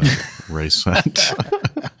that Ray sent.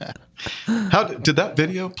 How did that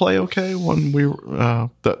video play okay when we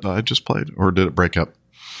that I just played, or did it break up?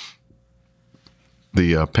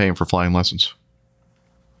 The paying for flying lessons?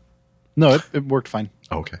 No, it worked fine.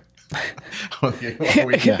 Okay. Are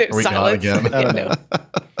we gone again? I don't know.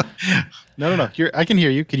 No. I can hear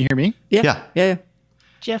you. Can you hear me? Yeah.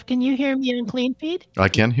 Jeff, can you hear me on Clean Feed? I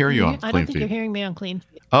can hear you on I Clean don't think Feed. you're hearing me on Clean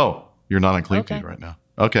Feed. Oh, you're not on Clean Feed right now.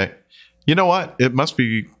 Okay. You know what? It must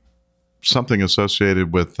be something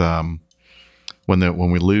associated with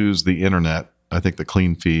when we lose the internet. I think the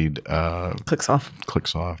Clean Feed clicks off,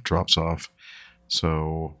 drops off.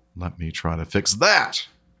 So let me try to fix that.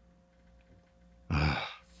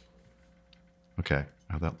 Okay,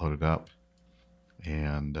 I have that loaded up,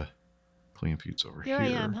 and Clean Feed's over here.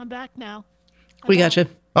 Here I am. I'm back now. We got you.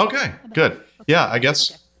 Okay, good. Okay. Yeah, I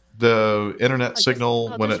guess the internet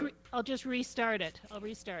signal I'll just restart it. I'll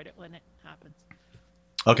restart it when it happens.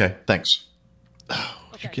 Okay, thanks. Oh,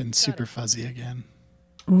 you're getting super fuzzy again.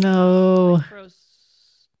 No.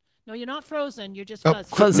 No, you're not frozen. You're just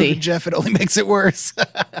fuzzy. Jeff, it only makes it worse. Look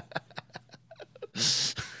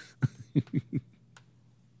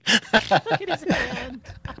at his hand.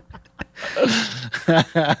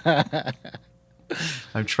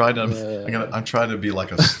 I'm trying to be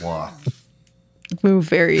like a sloth. Move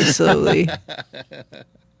very slowly.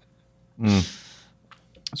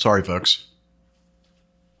 Sorry, folks.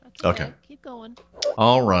 Okay. Keep going.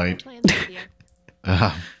 All right.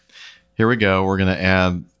 Here we go. We're going to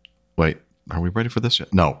add. Wait, are we ready for this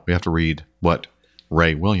yet? No, we have to read what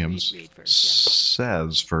Ray Williams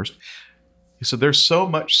says first. He said, "There's so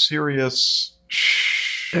much serious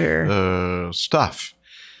stuff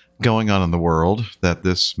going on in the world that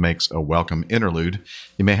this makes a welcome interlude.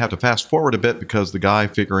 You may have to fast forward a bit because the guy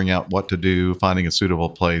figuring out what to do, finding a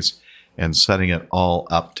suitable place, and setting it all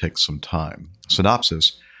up takes some time."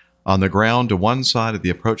 Synopsis. On the ground to one side of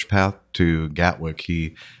the approach path to Gatwick,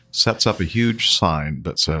 he sets up a huge sign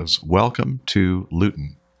that says, "Welcome to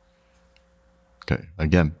Luton." Okay,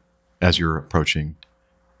 again, as you're approaching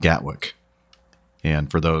Gatwick.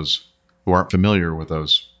 And for those who aren't familiar with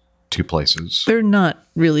those two places, they're not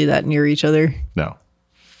really that near each other. No.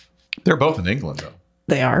 They're both in England, though.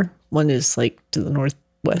 They are. One is like to the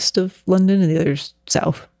northwest of London and the other's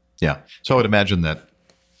south. Yeah. So I would imagine that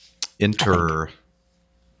in-country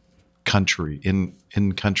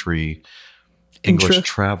English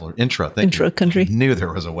traveler, intra-country. I knew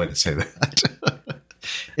there was a way to say that.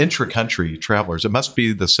 Intra-country travelers. It must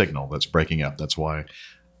be the signal that's breaking up. That's why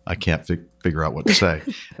I can't figure out what to say,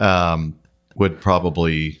 would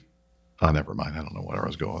probably. Oh, never mind. I don't know where I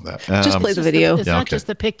was going with that. Just play the video. It's not just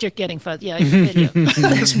the picture getting fuzzy. Yeah, it's the video.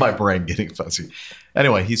 It's my brain getting fuzzy.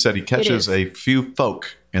 Anyway, he said he catches a few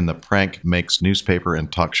folk in the prank makes newspaper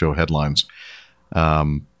and talk show headlines.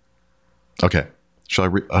 Okay.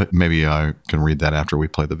 Shall I maybe I can read that after we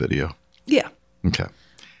play the video. Yeah. Okay.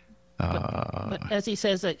 But as he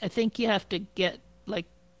says, I think you have to get,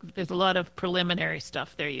 there's a lot of preliminary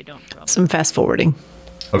stuff there you don't probably. Some fast forwarding.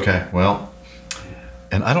 Okay. Well,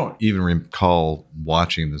 and I don't even recall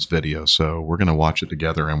watching this video, so we're going to watch it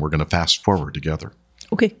together and we're going to fast forward together.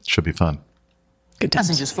 Okay. Should be fun. Good times.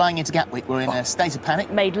 Passengers flying into Gatwick were in a state of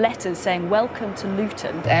panic. Made letters saying, "Welcome to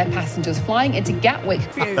Luton." Air passengers flying into Gatwick.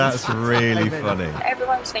 That's really funny.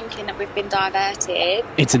 Everyone's thinking that we've been diverted.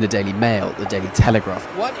 It's in the Daily Mail, the Daily Telegraph.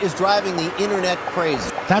 What is driving the internet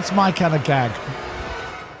crazy? That's my kind of gag.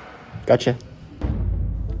 Gotcha.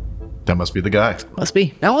 That must be the guy. Must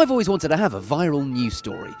be. Now, I've always wanted to have a viral news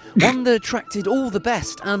story, one that attracted all the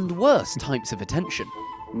best and worst types of attention.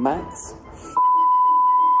 Max.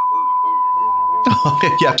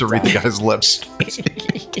 You have to read the guy's lips.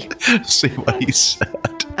 See what he said.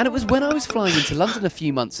 And it was when I was flying into London a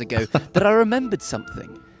few months ago that I remembered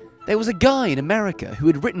something. There was a guy in America who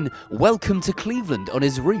had written "Welcome to Cleveland" on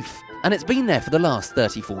his roof, and it's been there for the last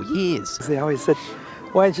 34 years. They always said,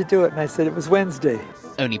 "Why'd you do it?" And I said, "It was Wednesday."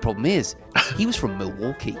 Only problem is, he was from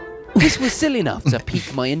Milwaukee. This was silly enough to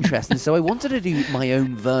pique my interest, and so I wanted to do my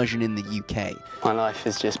own version in the UK. My life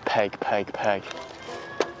is just peg, peg, peg.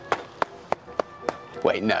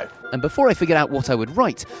 Wait, no. And before I figured out what I would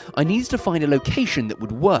write, I needed to find a location that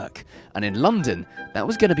would work. And in London, that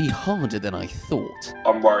was going to be harder than I thought.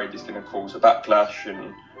 I'm worried it's going to cause a backlash,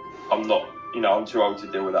 and I'm not, I'm too old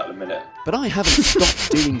to deal with that in a minute. But I haven't stopped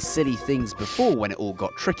doing silly things before when it all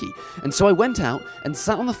got tricky. And so I went out and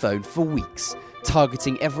sat on the phone for weeks,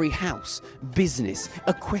 targeting every house, business,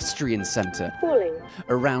 equestrian centre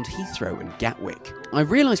around Heathrow and Gatwick. I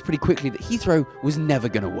realised pretty quickly that Heathrow was never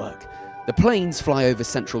going to work. The planes fly over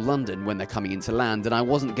central London when they're coming into land, and I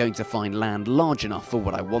wasn't going to find land large enough for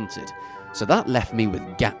what I wanted. So that left me with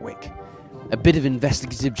Gatwick. A bit of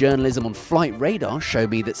investigative journalism on Flight Radar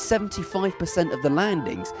showed me that 75% of the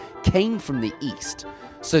landings came from the east.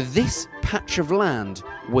 So this patch of land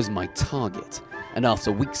was my target. And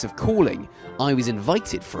after weeks of calling, I was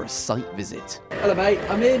invited for a site visit. Hello, mate.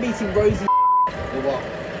 I'm here meeting Rosie. Or what?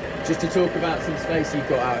 Just to talk about some space you've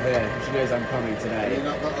got out here. She knows I'm coming today. You're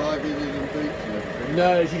not got Ivy in boots and everything?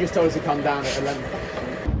 No, she just told us to come down at 11.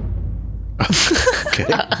 Okay.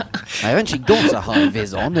 I eventually got a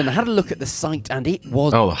high-vis on and had a look at the site, and it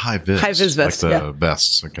was... Oh, the high-vis. High-vis vest, like the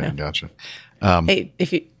vests. Okay, yeah. Gotcha. Hey,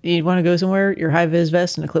 if you want to go somewhere, your high-vis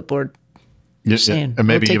vest and a clipboard. Just saying, and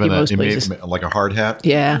maybe even like a hard hat.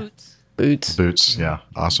 Yeah. Boots. Yeah.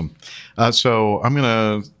 Awesome. So I'm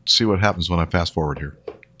going to see what happens when I fast forward here.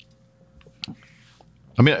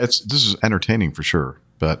 I mean, this is entertaining for sure,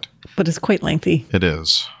 but it's quite lengthy. It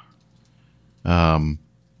is.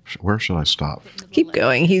 Where should I stop? Keep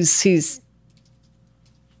going. He's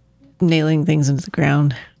nailing things into the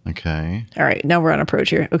ground. Okay. All right. Now we're on approach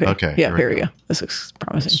here. Okay. Okay. Yeah. Here we go. This looks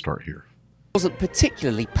promising. Let's start here. Wasn't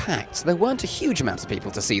particularly packed. There weren't a huge amount of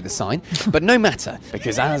people to see the sign, but no matter,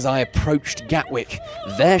 because as I approached Gatwick,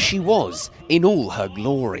 there she was in all her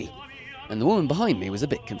glory. And the woman behind me was a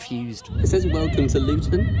bit confused. It says "Welcome to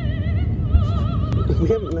Luton." We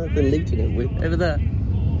haven't landed in Luton, have we? Over there.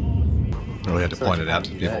 Oh, we had to point it out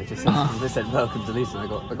to people. Yeah, they said "Welcome to Luton." I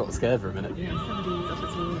got scared for a minute. Yeah, somebody's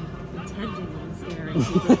obviously intending on scaring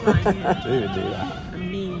people flying in. Who would do that? A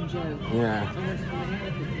mean joke. Yeah.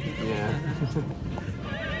 Yeah.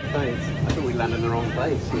 Thanks. I thought we landed in the wrong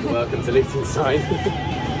place with the "Welcome to Luton" sign.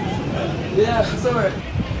 Yeah, sorry.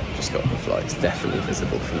 Just got off the flight. It's definitely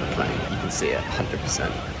visible from the plane. You can see it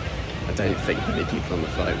 100%. I don't think many people on the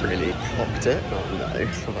flight really clocked it. Oh no,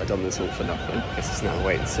 have I done this all for nothing? I guess it's now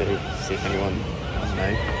wait and see if anyone,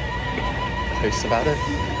 posts about it.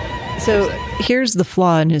 So here's the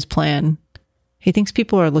flaw in his plan. He thinks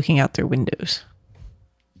people are looking out their windows.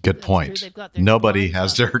 Good point. Nobody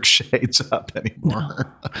has their shades up anymore.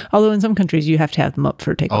 No. Although in some countries you have to have them up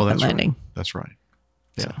for takeoff and landing. Right. That's right.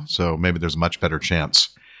 Yeah. So maybe there's a much better chance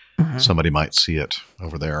somebody might see it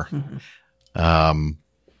over there.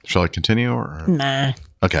 Shall I continue or? Nah.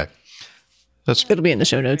 Okay. It'll be in the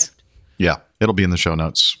show notes. Yeah, it'll be in the show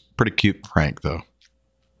notes. Pretty cute prank though.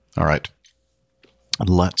 All right.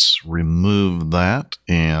 Let's remove that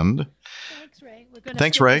and Thanks, Ray. We're gonna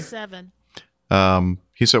Thanks, skip Ray. to 7.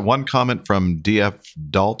 He said one comment from D.F.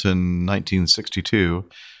 Dalton 1962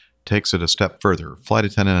 takes it a step further. Flight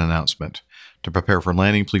attendant announcement. To prepare for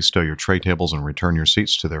landing, please stow your tray tables and return your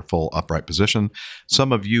seats to their full upright position.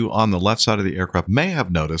 Some of you on the left side of the aircraft may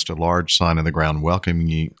have noticed a large sign on the ground welcoming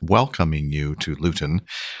you to Luton.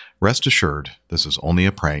 Rest assured, this is only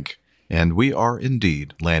a prank, and we are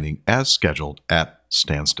indeed landing as scheduled at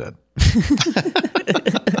Stansted.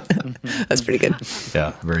 That's pretty good.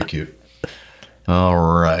 Yeah, very cute. All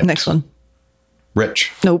right. Next one.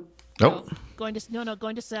 Rich. Nope. Going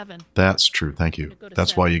to 7. That's true. Thank you.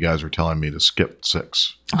 That's 7. Why you guys are telling me to skip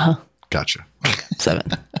 6. Uh-huh. Gotcha.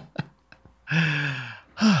 7.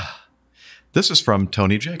 This is from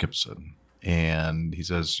Tony Jacobson, and he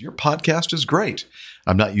says, your podcast is great.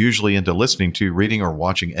 I'm not usually into listening to, reading, or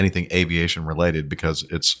watching anything aviation related because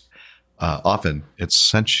it's often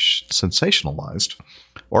sensationalized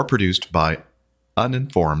or produced by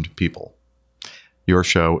uninformed people. Your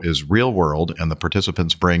show is real world, and the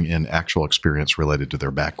participants bring in actual experience related to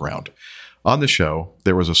their background. On the show,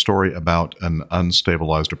 there was a story about an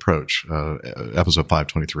unstabilized approach, episode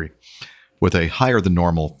 523, with a higher than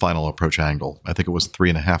normal final approach angle. I think it was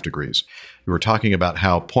 3.5 degrees. We were talking about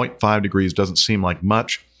how 0.5 degrees doesn't seem like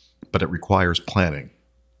much, but it requires planning.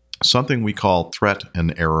 Something we call threat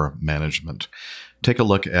and error management. Take a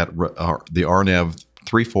look at the RNAV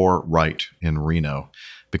 34 right in Reno.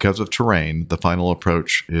 Because of terrain, the final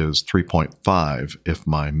approach is 3.5, if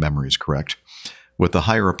my memory is correct. With the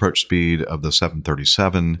higher approach speed of the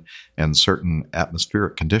 737 and certain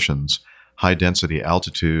atmospheric conditions, high density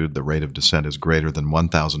altitude, the rate of descent is greater than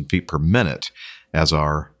 1,000 feet per minute as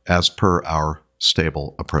per our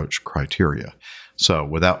stable approach criteria. So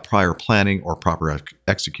without prior planning or proper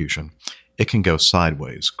execution, it can go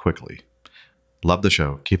sideways quickly. Love the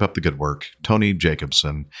show. Keep up the good work. Tony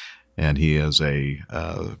Jacobson. And he is a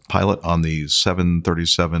pilot on the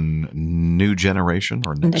 737 new generation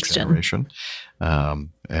or next generation. And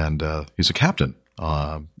he's a captain,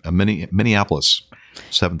 a Minneapolis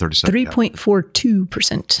 737.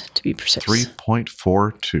 3.42% to be precise.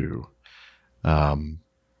 3.42.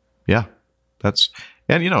 Yeah, that's,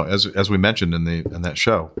 and as we mentioned in that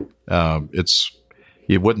show, it's,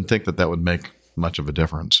 you wouldn't think that would make much of a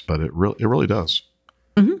difference, but it really does.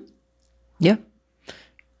 Mm-hmm. Yeah.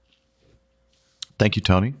 Thank you,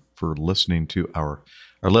 Tony, for listening to our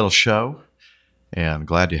little show, and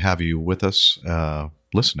glad to have you with us,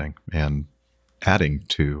 listening and adding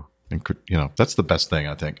to. That's the best thing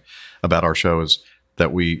I think about our show is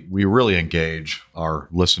that we really engage our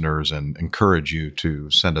listeners and encourage you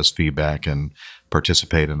to send us feedback and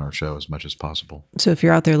participate in our show as much as possible. So if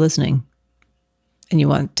you're out there listening and you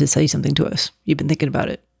want to say something to us, you've been thinking about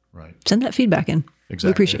it, right? Send that feedback in. Exactly.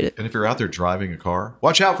 We appreciate it. And if you're out there driving a car,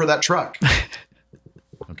 watch out for that truck.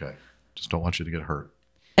 Okay. Just don't want you to get hurt.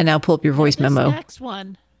 And now pull up your voice memo. Next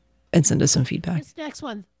one. And send us some feedback. This next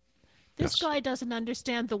one. This guy doesn't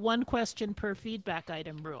understand the 1 question per feedback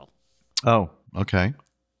item rule. Oh, okay.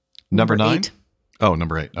 Number 9? 8. Oh,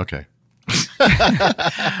 number 8. Okay.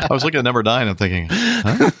 I was looking at number 9 and thinking,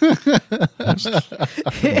 huh?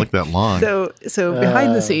 Didn't look that long. So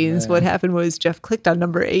behind the scenes, what happened was Jeff clicked on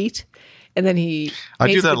number 8. And then I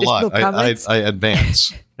do that a lot. I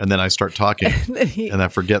advance, and then I start talking, and I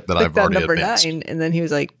forget that I've already number advanced. 9, and then he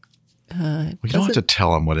was like, you don't have to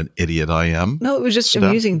tell him what an idiot I am. No, it was just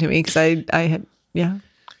amusing to me because I had, yeah.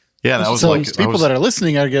 Yeah, and I was so like, people that are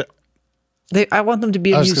listening are I want them to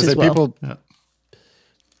be amused as well.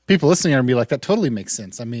 People listening are going to be like, that totally makes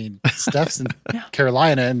sense. I mean, Steph's in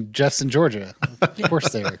Carolina and Jeff's in Georgia. Of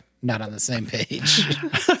course they're not on the same page.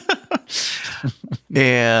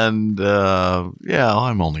 And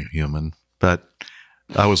I'm only human, but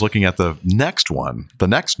I was looking at the next one,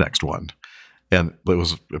 and it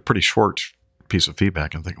was a pretty short piece of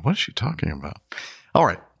feedback. I'm thinking, what is she talking about? All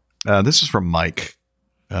right. This is from Mike.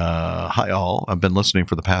 Hi all. I've been listening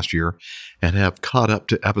for the past year and have caught up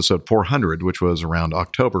to episode 400, which was around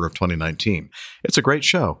October of 2019. It's a great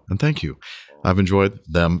show, and thank you. I've enjoyed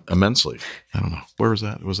them immensely. I don't know. Where was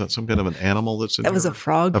that? Was that some kind of an animal that's in That was a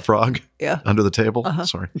frog. A frog? Yeah. Under the table? Uh-huh.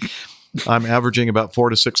 Sorry. I'm averaging about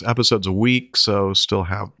 4 to 6 episodes a week, so still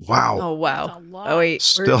have, wow. Oh, wow. Oh, wait.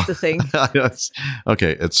 Still, where's the thing?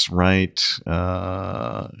 Okay, it's right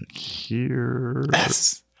here.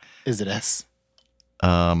 S. Is it S?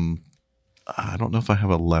 I don't know if I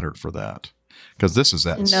have a letter for that, because this is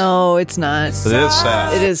S. No, it's not. It is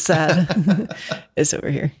sad. It is sad. It's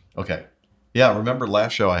over here. Okay. Yeah, remember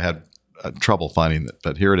last show I had trouble finding it,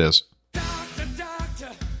 but here it is.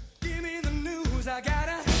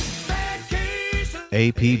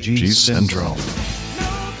 APG syndrome.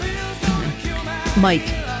 Mike,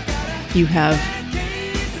 you have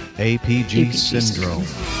APG syndrome.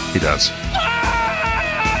 He does.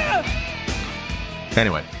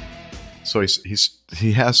 Anyway, So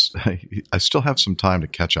I still have some time to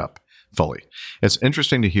catch up fully. It's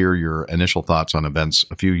interesting to hear your initial thoughts on events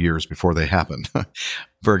a few years before they happened.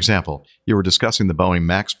 For example, you were discussing the Boeing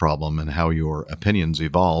MAX problem and how your opinions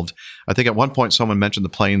evolved. I think at one point someone mentioned the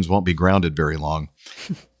planes won't be grounded very long.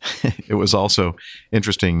 It was also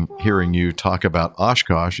interesting hearing you talk about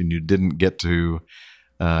Oshkosh, and you didn't get to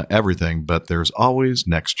everything, but there's always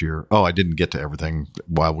next year. Oh, I didn't get to everything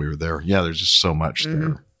while we were there. Yeah, there's just so much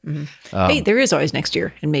there. Mm-hmm. Hey, there is always next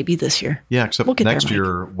year, and maybe this year. Yeah, except we'll next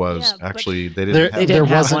year was actually they didn't. There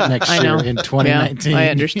wasn't next year in 2019. Yeah, I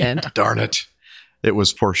understand. Darn it! It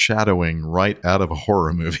was foreshadowing right out of a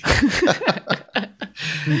horror movie.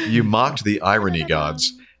 You mocked the irony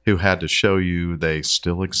gods who had to show you they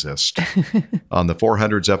still exist. On the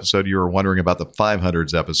 400s episode, you were wondering about the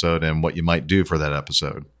 500s episode and what you might do for that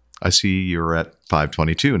episode. I see you're at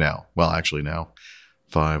 522 now. Well, actually now.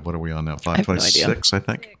 What are we on now? 526, I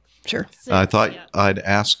think. Sure. I thought I'd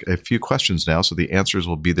ask a few questions now, so the answers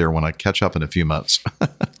will be there when I catch up in a few months.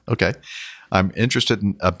 Okay. I'm interested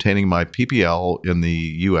in obtaining my PPL in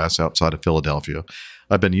the U.S. outside of Philadelphia.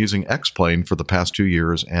 I've been using X-Plane for the past 2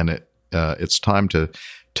 years, and it's time to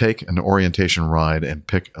take an orientation ride and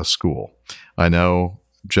pick a school. I know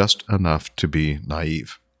just enough to be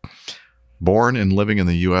naive. Born and living in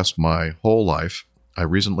the U.S. my whole life, I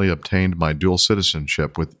recently obtained my dual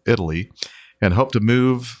citizenship with Italy and hope to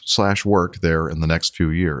move/work there in the next few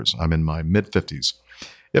years. I'm in my mid-50s.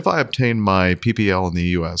 If I obtain my PPL in the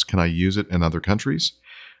U.S., can I use it in other countries?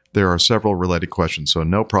 There are several related questions, so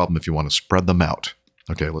no problem if you want to spread them out.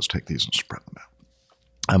 Okay, let's take these and spread them out.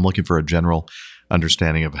 I'm looking for a general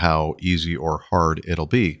understanding of how easy or hard it'll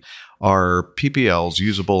be. Are PPLs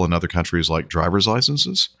usable in other countries like driver's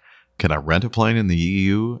licenses? Can I rent a plane in the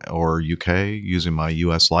EU or UK using my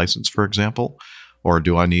US license, for example? Or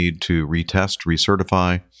do I need to retest,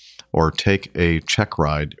 recertify, or take a check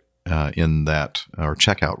ride in that, or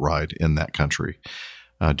checkout ride in that country?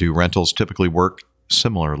 Do rentals typically work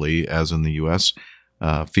similarly as in the US?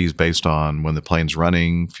 Fees based on when the plane's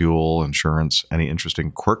running, fuel, insurance, any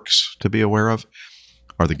interesting quirks to be aware of?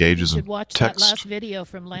 Are the gauges and watch text that last video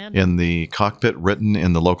from landing in the cockpit written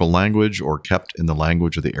in the local language or kept in the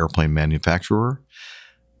language of the airplane manufacturer?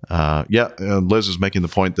 Liz is making the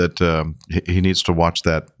point that he needs to watch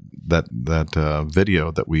that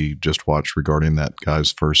video that we just watched regarding that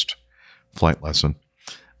guy's first flight lesson.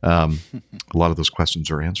 A lot of those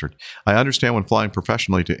questions are answered. I understand when flying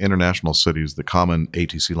professionally to international cities, the common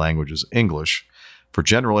ATC language is English. For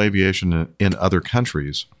general aviation in other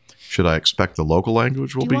countries, should I expect the local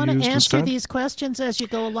language will be used instead? Do you want to answer these questions as you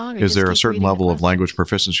go along? Is there a certain level of language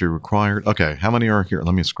proficiency required? Okay, how many are here?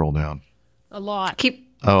 Let me scroll down. A lot.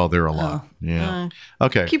 Oh, there are a lot. Yeah.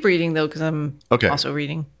 Okay. Keep reading, though, because I'm also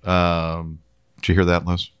reading. Did you hear that,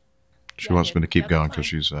 Liz? She wants me to keep going because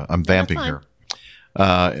she's. I'm vamping here.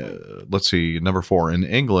 Let's see. Number 4. In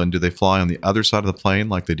England, do they fly on the other side of the plane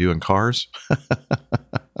like they do in cars?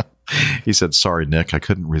 He said, sorry, Nick. I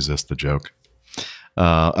couldn't resist the joke.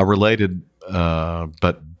 A related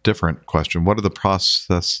but different question. What are the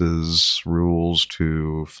processes, rules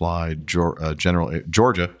to fly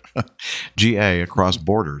Georgia GA across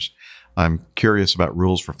borders? I'm curious about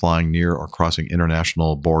rules for flying near or crossing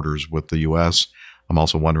international borders with the U.S. I'm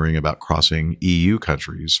also wondering about crossing EU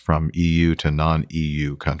countries from EU to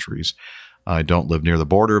non-EU countries. I don't live near the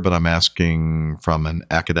border, but I'm asking from an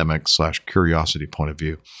academic/curiosity point of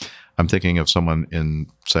view. I'm thinking of someone in,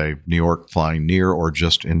 say, New York flying near or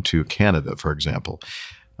just into Canada, for example.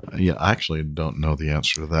 I actually don't know the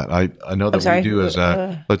answer to that. I know that we do is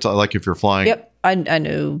like if you're flying. Yep, I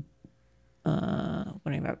know.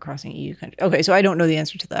 Wondering about crossing EU country. Okay, so I don't know the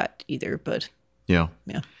answer to that either, but yeah.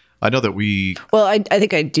 I know that we. Well, I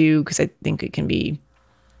think I do because I think it can be.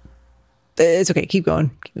 It's okay. Keep going.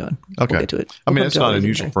 Okay. We'll get to it. I mean, it's not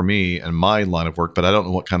unusual for me and my line of work, but I don't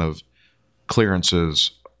know what kind of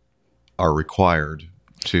clearances are required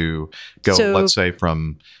to go, let's say,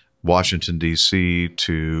 from Washington, D.C.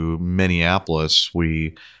 to Minneapolis,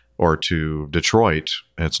 or to Detroit.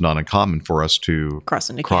 It's not uncommon for us to cross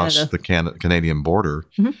the Canadian border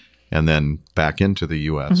and then back into the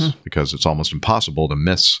U.S. because it's almost impossible to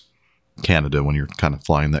miss Canada when you're kind of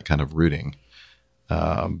flying that kind of routing.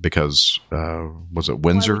 Because was it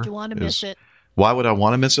Windsor? Why would you want to miss it? Why would I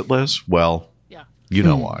want to miss it, Liz? Well, you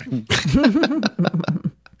know why.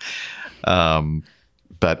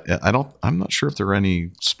 But I'm not sure if there are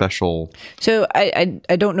any special. So I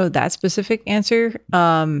don't know that specific answer.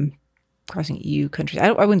 Crossing EU countries,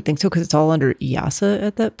 I wouldn't think so because it's all under EASA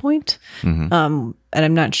at that point. And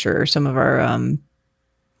I'm not sure some of our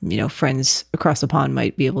friends across the pond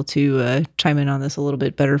might be able to chime in on this a little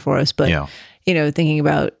bit better for us. But, thinking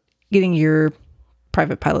about getting your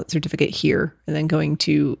private pilot certificate here and then going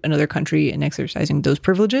to another country and exercising those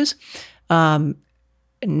privileges.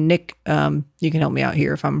 Nick, you can help me out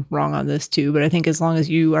here if I'm wrong on this too, but I think as long as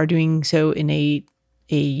you are doing so in a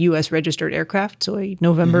U.S. registered aircraft, so a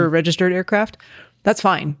November registered aircraft, that's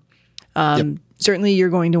fine. Certainly you're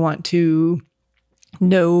going to want to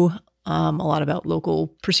know a lot about local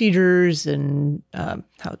procedures and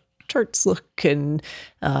how charts look, and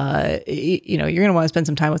you're going to want to spend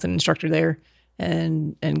some time with an instructor there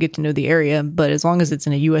and get to know the area. But as long as it's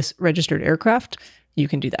in a U.S. registered aircraft, you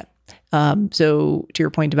can do that. So to your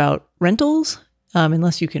point about rentals,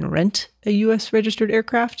 unless you can rent a U.S. registered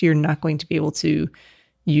aircraft, you're not going to be able to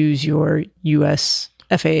use your U.S.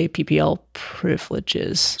 FAA PPL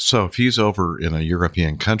privileges. So if he's over in a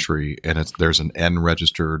European country and there's an N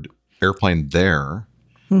registered airplane there,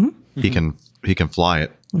 he can fly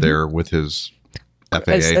it there with his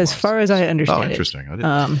FAA. As far as I understand. Oh, interesting. I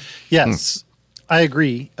didn't. Yes, I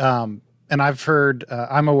agree. And I've heard,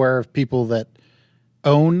 I'm aware of people that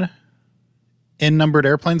own N-numbered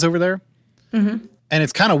airplanes over there. And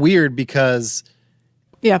it's kind of weird because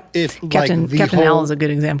Captain Al is a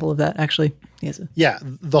good example of that, actually.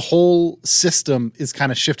 The whole system is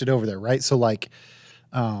kind of shifted over there, right? So I've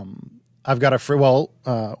got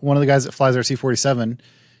one of the guys that flies our C-47,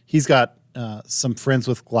 he's got some friends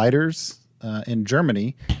with gliders in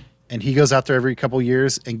Germany, and he goes out there every couple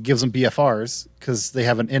years and gives them BFRs because they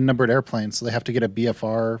have an N-numbered airplane, so they have to get a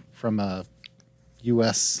BFR from a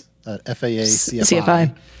U.S. FAA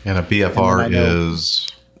CFI. And a BFR is?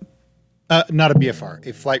 Not a BFR,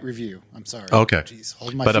 a flight review. I'm sorry. Okay. Jeez,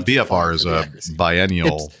 but a BFR is a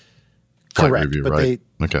biennial flight review, right?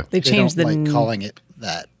 They changed the like calling it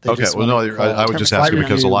that. I would just ask you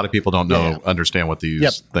because a lot of people don't understand what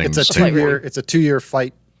these things. It's a 2-year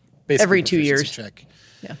flight. Basically every 2 years. Check.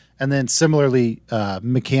 Yeah. And then similarly,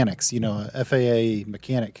 mechanics. A FAA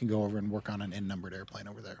mechanic can go over and work on an N-numbered airplane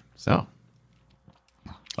over there. So.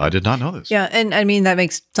 I did not know this. Yeah, and I mean, that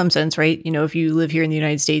makes some sense, right? If you live here in the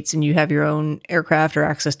United States and you have your own aircraft or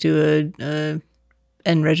access to a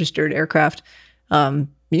N-registered aircraft,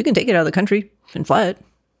 you can take it out of the country and fly it.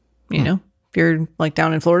 If you're like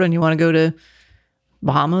down in Florida and you want to go to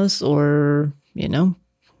Bahamas or,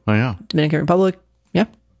 Dominican Republic,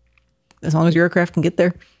 as long as your aircraft can get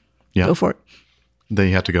there, go for it. Then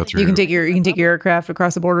you have to go through. You can take your aircraft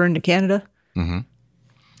across the border into Canada.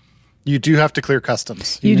 You do have to clear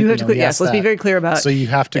customs. You do have to clear. Yes, let's be very clear about. So you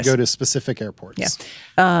have to go to specific airports.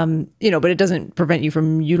 Yeah, but it doesn't prevent you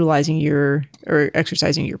from utilizing or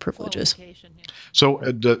exercising your privileges. So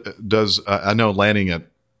does I know landing at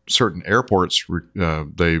certain airports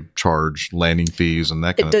they charge landing fees and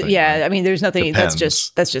that kind of thing. Yeah, right? I mean, there's nothing.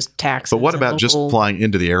 Depends. That's just tax. But what about just flying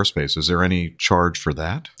into the airspace? Is there any charge for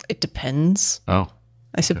that? It depends. Oh,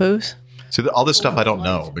 I suppose. See, all this stuff I don't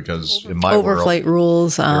know because in my overflight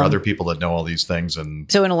rules, there are other people that know all these things, and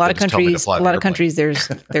so in a lot of countries,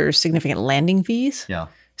 there's significant landing fees. Yeah.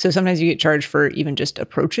 So sometimes you get charged for even just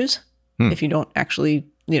approaches if you don't actually,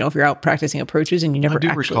 if you're out practicing approaches and you never. I do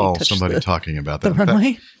actually recall touch somebody talking about that. The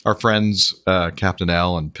runway. Our friends, Captain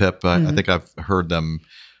Al and Pip, I think I've heard them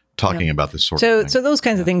talking about this sort of thing. So those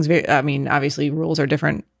kinds of things, I mean, obviously rules are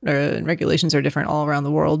different and regulations are different all around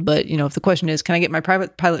the world. But, if the question is, can I get my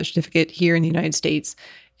private pilot certificate here in the United States?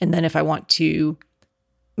 And then if I want to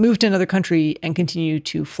move to another country and continue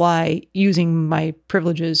to fly using my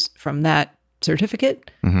privileges from that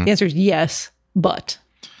certificate, the answer is yes, but.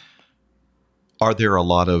 Are there a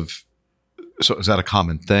lot of, so is that a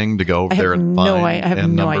common thing to go over there and find I have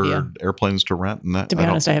no idea. Airplanes to rent? And that? To be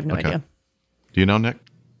honest, I have no idea. Do you know, Nick?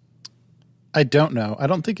 I don't know. I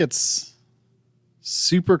don't think it's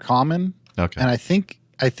super common. Okay. And I think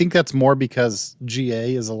that's more because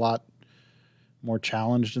GA is a lot more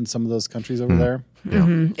challenged in some of those countries over there.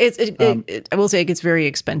 Yeah. I will say it gets very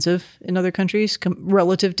expensive in other countries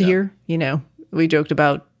relative to here. We joked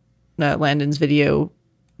about Landon's video,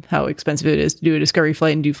 how expensive it is to do a discovery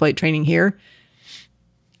flight and do flight training here.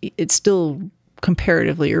 It's still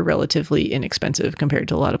comparatively or relatively inexpensive compared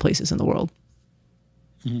to a lot of places in the world.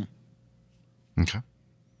 Okay.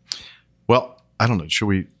 Well, I don't know. Should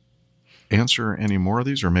we answer any more of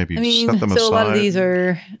these or maybe set them aside? So a lot of these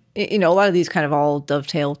are, a lot of these kind of all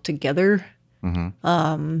dovetail together.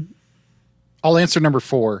 I'll answer number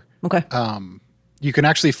 4. Okay. You can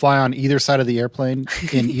actually fly on either side of the airplane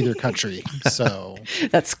in either country. So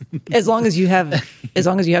that's as long as you have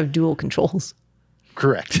dual controls.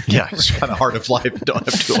 Correct. Yeah, it's kind of hard to fly if you don't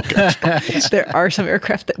have dual controls. There are some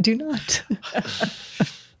aircraft that do not.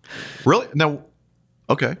 Really? No.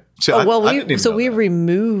 Okay. See, we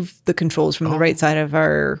removed the controls from the right side of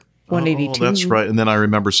our 182. Oh, that's right. And then I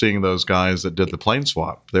remember seeing those guys that did the plane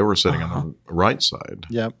swap. They were sitting on the right side.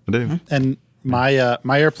 Yep. Mm-hmm. And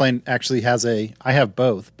my airplane actually has I have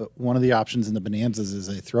both, but one of the options in the Bonanzas is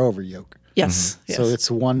a throwover yoke. Yes. Mm-hmm. So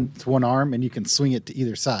it's one arm, and you can swing it to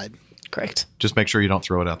either side. Correct. Just make sure you don't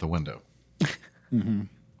throw it out the window. Mm-hmm.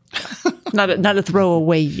 Not a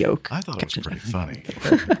throwaway yoke. I thought it was pretty funny.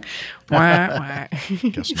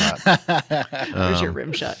 Guess not. Where's your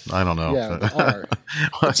rim shot? I don't know. Yeah, R.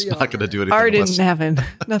 It's not going to do anything. R didn't happen.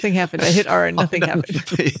 Nothing happened. I hit R and nothing happened.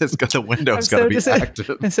 It's got the window's got to be active.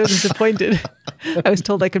 I'm so disappointed. I was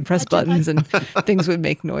told I could press buttons and things would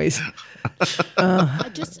make noise. I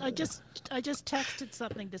just texted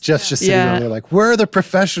something to Jeff's just sitting over there like, where are the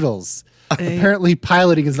professionals? Apparently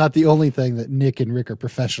piloting is not the only thing that Nick and Rick are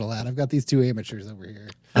professional at. I've got these two amateurs over here.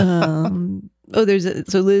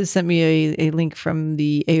 So Liz sent me a link from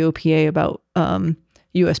the AOPA about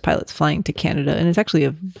U.S. pilots flying to Canada, and it's actually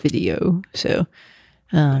a video. So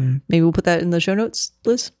maybe we'll put that in the show notes,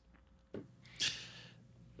 Liz.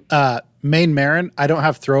 Main Marin, I don't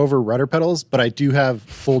have throwover rudder pedals, but I do have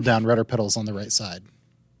fold down rudder pedals on the right side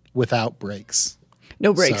without brakes.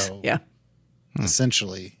 No brakes. So, yeah.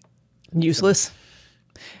 Essentially useless.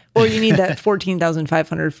 Or you need that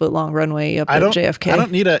 14,500 foot long runway up at JFK. I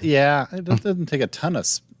don't need it doesn't take a ton of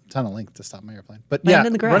length to stop my airplane. But yeah,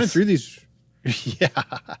 running through these. Yeah.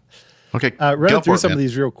 Okay. Running through some of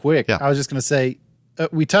these real quick. Yeah. I was just going to say,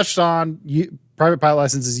 we touched on private pilot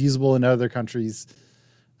license is usable in other countries.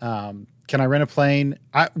 Can I rent a plane?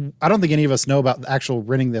 I don't think any of us know about the actual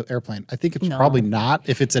renting the airplane. I think it's probably not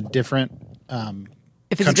if it's a different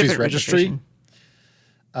country's registry.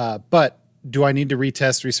 But do I need to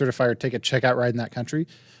retest, recertify, or take a checkout ride in that country?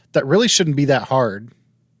 That really shouldn't be that hard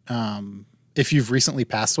if you've recently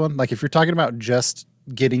passed one. Like if you're talking about just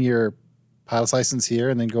getting your pilot's license here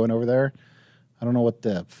and then going over there, I don't know what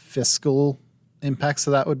the fiscal impacts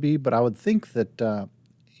of that would be, but I would think that a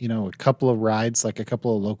couple of rides, like a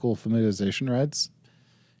couple of local familiarization rides,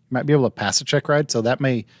 you might be able to pass a check ride. So that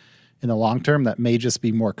may, in the long term, that may just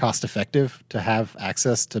be more cost effective to have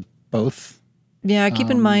access to both. Yeah, keep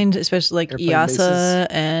in mind, especially like EASA bases.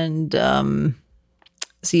 And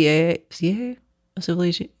CAA, Civil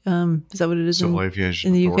Aviation, is that what it is Civil Aviation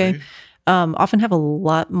in the Authority? UK? Often have a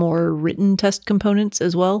lot more written test components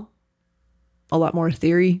as well. A lot more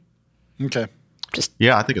theory. Okay.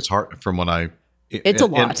 I think it's hard from when it's a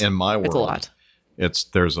lot. In my world. It's a lot.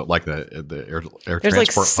 There's like the air there's transport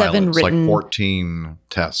like 7 pilot. It's written, like 14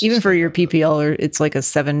 tests. Even for your PPL, it's like a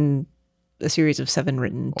series of 7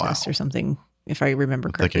 written tests or something. If I remember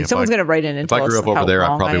correctly, someone's going to write in and tell us if I grew up over there,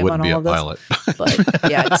 I probably wouldn't be a pilot. But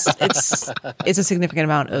yeah, it's a significant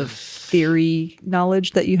amount of theory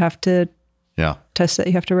knowledge that you have to tests that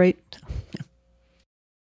you have to write.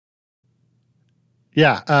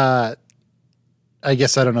 Yeah, I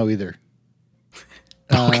guess I don't know either.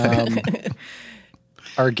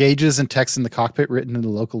 Are gauges and text in the cockpit written in the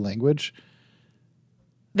local language?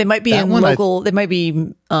 They might be local. They might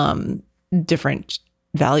be different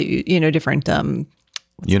value, different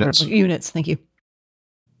units. Thank you.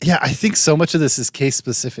 Yeah, I think so much of this is case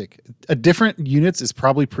specific. Different units is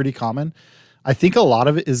probably pretty common. I think a lot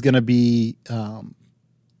of it is going to be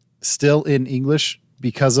still in English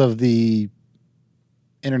because of the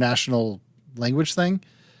international language thing.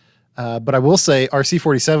 But I will say our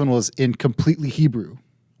C-47 was in completely Hebrew,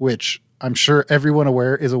 which I'm sure everyone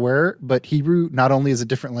is aware, but Hebrew not only is a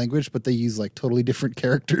different language, but they use like totally different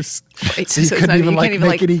characters. Right. So you couldn't even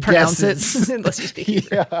make any guesses. It unless you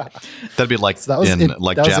speak. Yeah. That'd be like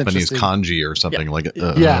Japanese kanji or something like it.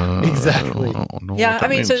 Yeah, exactly. Yeah, I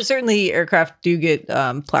mean, so certainly aircraft do get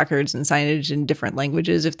placards and signage in different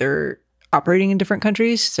languages if they're operating in different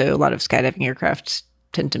countries. So a lot of skydiving aircraft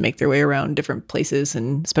tend to make their way around different places,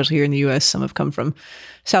 and especially here in the U.S., some have come from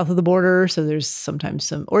south of the border, so there's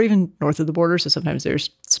sometimes or even north of the border, so sometimes there's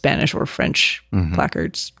Spanish or French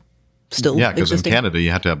placards still because in Canada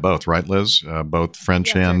you have to have both, right, Liz? Both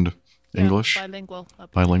French and English? Bilingual.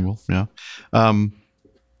 Bilingual, yeah.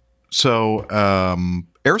 So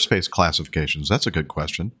airspace classifications, that's a good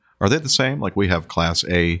question. Are they the same? Like we have class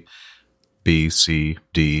A, B, C,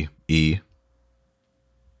 D, E?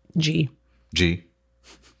 G.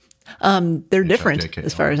 They're different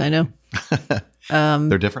as far as I know.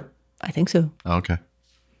 They're different? I think so. Okay.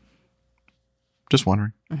 Just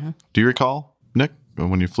wondering. Mm-hmm. Do you recall, Nick,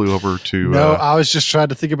 when you flew over to... No, I was just trying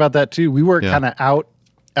to think about that too. We were kind of out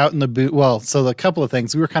in the so a couple of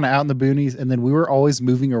things. We were kind of out in the boonies, and then we were always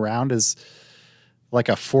moving around as like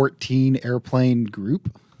a 14 airplane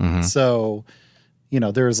group. Mm-hmm. So,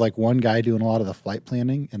 there was like one guy doing a lot of the flight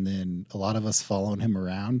planning and then a lot of us following him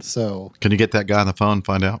around. So can you get that guy on the phone and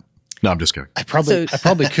find out? No, I'm just kidding. I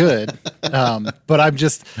probably could. But I'm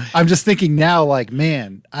just thinking now, like,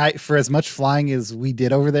 man, for as much flying as we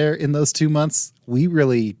did over there in those 2 months, we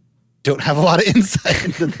really don't have a lot of insight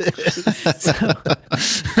into this.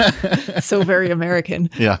 So very American.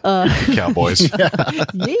 Yeah. Cowboys.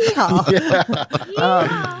 Yeehaw.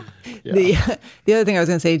 The other thing I was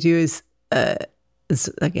going to say too is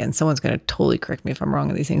again, someone's going to totally correct me if I'm wrong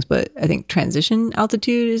on these things, but I think transition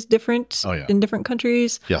altitude is different in different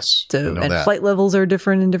countries. Yes. So, and flight levels are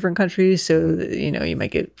different in different countries. So, you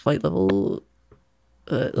might get flight level,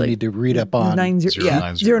 you need to read up on 090.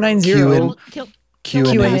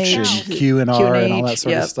 QNH and QNR and all that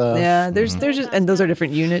sort of stuff. Yeah. There's just, and those are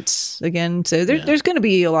different units again. So there's going to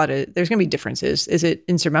be there's going to be differences. Is it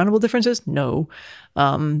insurmountable differences? No.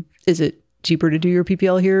 Is it cheaper to do your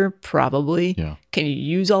PPL here? Probably. Yeah. Can you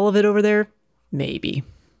use all of it over there? Maybe.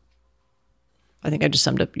 I think I just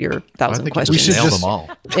summed up your 1,000 questions. We should nail them all.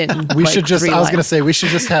 We should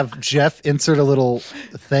just have Jeff insert a little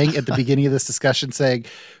thing at the beginning of this discussion saying,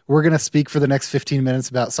 we're going to speak for the next 15 minutes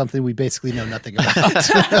about something we basically know nothing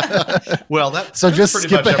about. Well, so just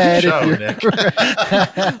skip ahead. Show, Nick.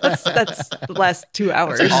 That's the last 2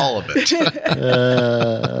 hours. That's all of it.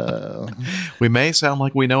 We may sound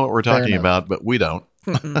like we know what we're talking about, but we don't.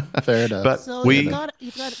 Fair enough. But so you've got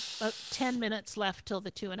about 10 minutes left till the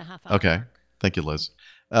 2.5 hours. Okay. Thank you, Liz.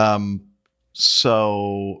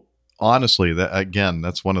 So honestly,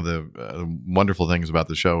 that's one of the wonderful things about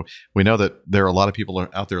the show. We know that there are a lot of people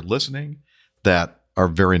out there listening that are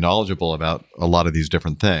very knowledgeable about a lot of these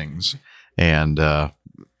different things. And,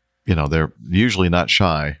 they're usually not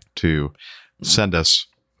shy to send us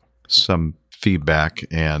some feedback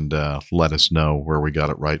and let us know where we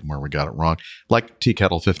got it right and where we got it wrong. Like Tea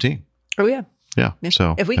Kettle 15. Oh, yeah. Yeah.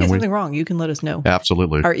 So if we get something wrong, you can let us know.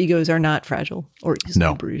 Absolutely. Our egos are not fragile or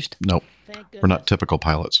easily bruised. Nope. We're not typical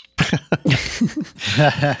pilots.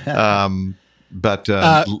 But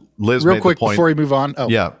Liz real made quick the point, before we move on.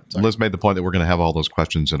 Sorry. Liz made the point that we're going to have all those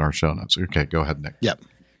questions in our show notes. Okay, go ahead, Nick. Yep.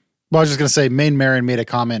 Well, I was just going to say, Maine Marin made a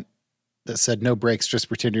comment that said, "No brakes, just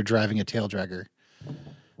pretend you're driving a tail dragger."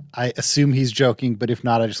 I assume he's joking, but if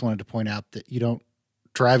not, I just wanted to point out that you don't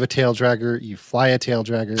drive a tail dragger, you fly a tail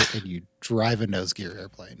dragger, and you drive a nose gear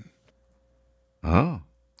airplane. Oh.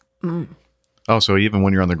 Mm. Oh, so even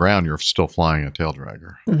when you're on the ground, you're still flying a tail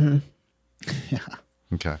dragger. Mm-hmm. Yeah.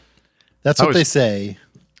 Okay. That's what they say.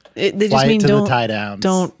 They just mean the tie downs.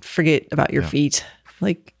 Don't forget about your feet.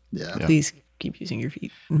 Please keep using your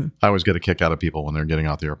feet. Mm-hmm. I always get a kick out of people when they're getting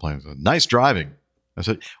off the airplane. Say, nice driving. I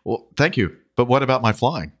said, well, thank you. But what about my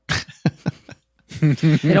flying?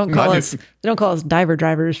 They don't call us diver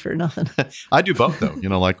drivers for nothing. I do both though.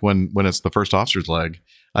 Like when it's the first officer's leg,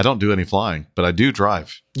 I don't do any flying, but I do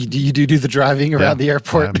drive. You do the driving around the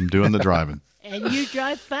airport. I'm doing the driving. And you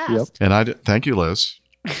drive fast. Yep. And thank you, Liz.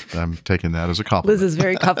 I'm taking that as a compliment. Liz is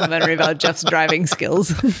very complimentary about Jeff's driving skills.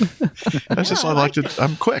 That's just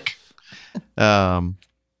I'm quick.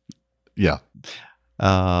 Yeah.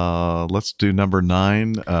 Let's do number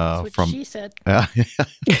 9. That's what she said.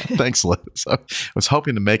 Thanks, Liz. I was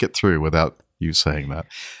hoping to make it through without you saying that.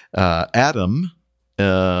 Adam,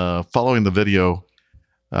 following the video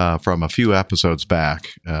from a few episodes back,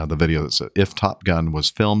 the video that said, if Top Gun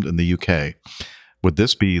was filmed in the UK, would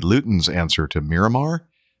this be Luton's answer to Miramar?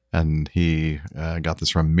 And he got this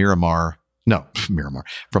from Miramar,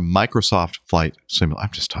 from Microsoft Flight Simulator.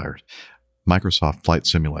 I'm just tired. Microsoft Flight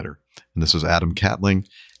Simulator. And this is Adam Catling.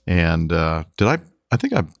 And I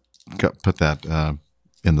think I put that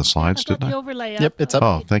in the slides, didn't I? The overlay up. Yep, it's up.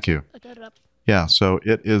 Oh, thank you. I got it up. Yeah, so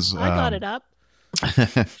it is. I got it up.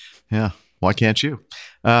 Yeah, why can't you?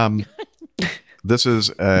 This is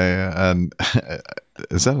is that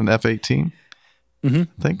an F-18? Mm-hmm.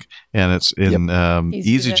 I think, and it's in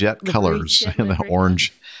EasyJet colors in the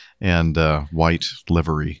orange and white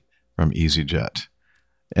livery from EasyJet.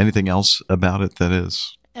 Anything else about it that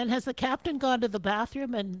is? And has the captain gone to the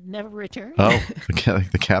bathroom and never returned? Oh,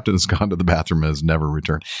 the captain has gone to the bathroom and has never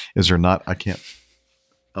returned. Is there not? I can't.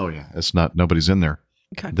 Oh yeah, it's not. Nobody's in there.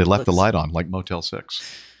 Okay, they left the light on, like Motel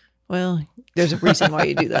 6. Well, there's a reason why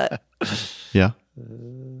you do that. Yeah.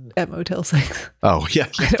 At Motel 6. Oh, yeah,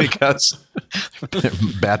 because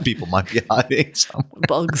bad people might be hiding somewhere.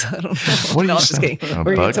 Bugs, I don't know. What are you just kidding.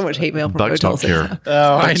 We're getting so much hate mail from Bugs Motel 6. Care.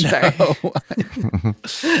 Oh, I know.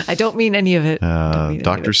 I don't mean any of it.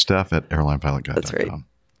 Dr. Steph at airlinepilotguide.com. That's right.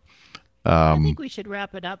 I think we should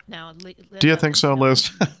wrap it up now. Do you think so,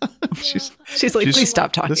 Liz? she's like, please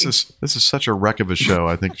stop talking. This is such a wreck of a show.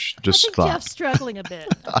 I think just stop. Jeff's struggling a bit.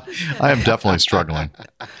 I am definitely struggling.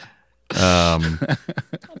 I'm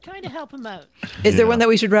trying to help him out. Is there one that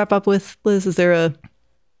we should wrap up with, Liz? Is there a?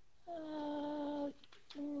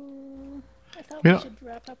 I thought we should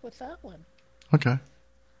wrap up with that one. Okay.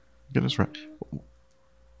 Get us right.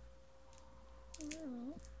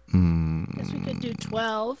 Guess we could do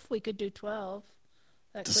 12. We could do 12.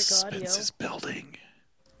 That quick audio. Suspense is building.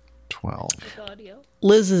 12. Quick audio.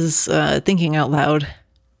 Liz is thinking out loud.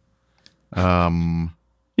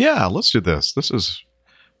 Yeah, let's do this. This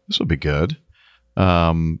will be good.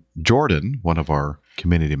 Jordan, one of our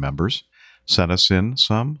community members, sent us in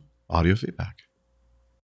some audio feedback.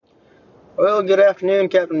 Well, good afternoon,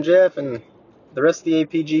 Captain Jeff and the rest of the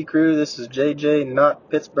APG crew. This is JJ, not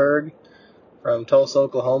Pittsburgh, from Tulsa,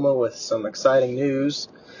 Oklahoma, with some exciting news.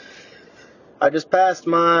 I just passed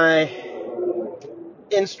my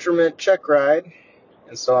instrument check ride,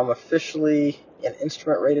 and so I'm officially an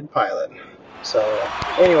instrument-rated pilot. So,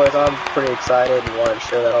 anyways, I'm pretty excited and wanted to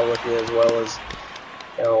share that all with you, as well as,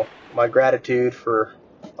 my gratitude for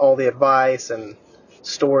all the advice and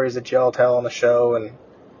stories that y'all tell on the show. And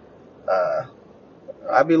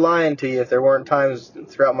I'd be lying to you if there weren't times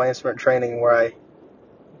throughout my instrument training where I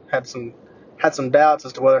had some doubts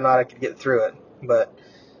as to whether or not I could get through it. But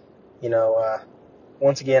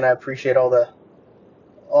once again, I appreciate all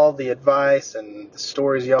the advice and the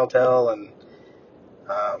stories y'all tell, and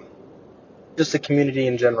just the community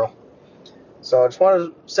in general. So I just wanted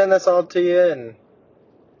to send this all to you, and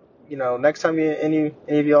next time any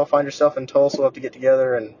of y'all find yourself in Tulsa, we'll have to get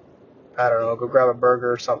together and, I don't know, go grab a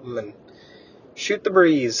burger or something and shoot the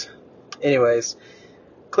breeze. Anyways,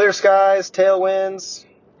 clear skies, tailwinds,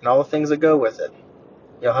 and all the things that go with it.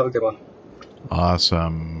 Y'all have a good one.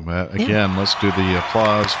 Awesome. Again, let's do the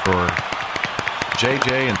applause for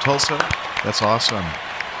JJ in Tulsa. That's awesome.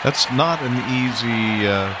 That's not an easy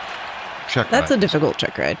check ride. That's a difficult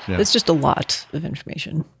check ride. Yeah. It's just a lot of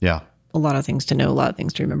information. Yeah. A lot of things to know, a lot of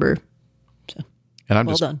things to remember. So,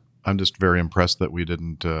 and done. I'm just very impressed that we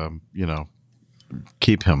didn't,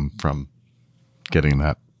 keep him from getting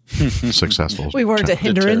that successful. We weren't a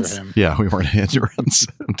hindrance. Yeah, we weren't a hindrance,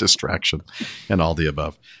 distraction, and all the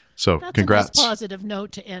above. So That's congrats. a nice positive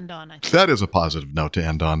note to end on, I think. That is a positive note to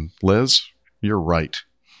end on. Liz, you're right.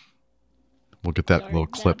 We'll get that little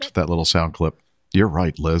clipped, that little sound clip. You're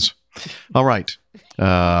right, Liz. All right.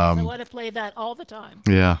 I want to play that all the time.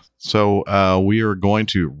 Yeah. So we are going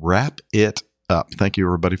to wrap it up. Thank you,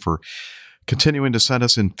 everybody, for continuing to send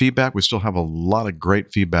us in feedback. We still have a lot of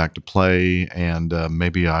great feedback to play, and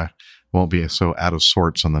maybe I won't be so out of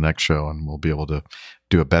sorts on the next show, and we'll be able to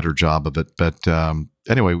do a better job of it. But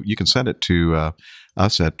anyway, you can send it to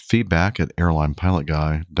us at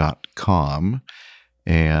feedback@airlinepilotguy.com.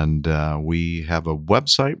 And we have a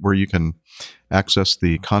website where you can access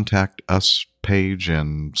the Contact Us page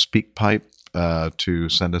and SpeakPipe to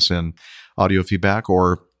send us in audio feedback,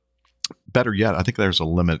 or better yet, I think there's a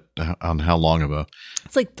limit on how long of a...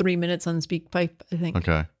 It's like 3 minutes on SpeakPipe, I think.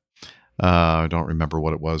 Okay. I don't remember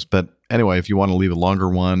what it was. But anyway, if you want to leave a longer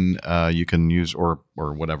one, you can use, or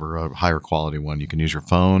whatever, a higher quality one, you can use your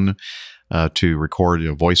phone to record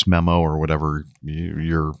a voice memo or whatever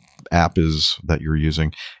your app is that you're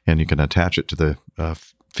using, and you can attach it to the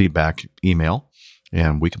feedback email,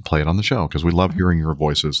 and we can play it on the show because we love hearing your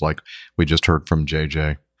voices, like we just heard from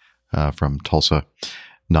JJ from Tulsa,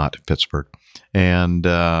 not Pittsburgh. And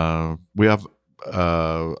we have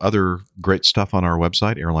other great stuff on our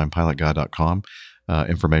website, airlinepilotguy.com.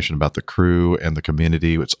 Information about the crew and the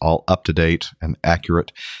community. It's all up to date and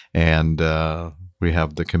accurate. And we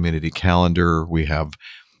have the community calendar. We have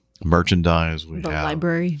merchandise. We have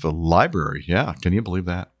library. The library. Yeah. Can you believe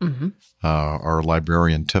that? Mm-hmm. Our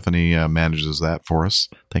librarian, Tiffany, manages that for us.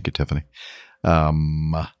 Thank you, Tiffany.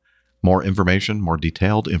 More information, more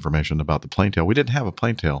detailed information about the Plaintail. We didn't have a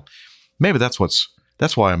Plaintail. Maybe that's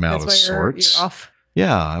why I'm out of sorts. You're off.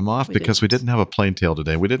 Yeah, I'm off because we didn't have a Plaintail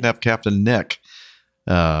today. We didn't have Captain Nick,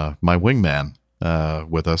 my wingman,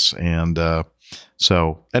 with us. And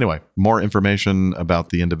so anyway, more information about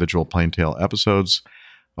the individual Plaintail episodes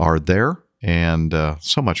are there, and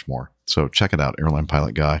so much more. So check it out,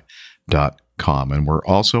 airlinepilotguy.com. And we're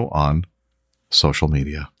also on social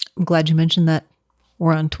media. I'm glad you mentioned that.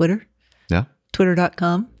 We're on Twitter. Yeah.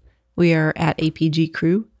 Twitter.com. We are at APG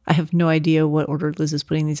Crew. I have no idea what order Liz is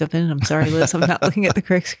putting these up in. I'm sorry, Liz. I'm not looking at the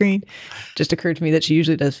correct screen. Just occurred to me that she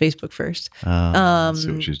usually does Facebook first. Let's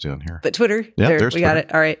see what she's doing here. But Twitter, yeah, we got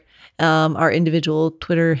it. All right. Our individual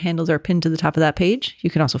Twitter handles are pinned to the top of that page. You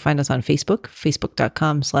can also find us on Facebook,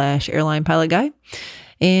 facebook.com/airlinepilotguy,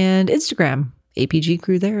 and Instagram, APG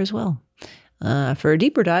Crew there as well. For a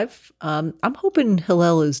deeper dive, I'm hoping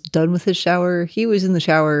Hillel is done with his shower. He was in the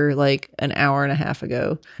shower like an hour and a half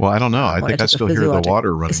ago. Well, I don't know. I think I still hear the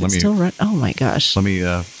water running. Is it still running? Oh my gosh. Let me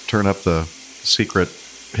turn up the secret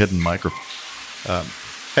hidden microphone.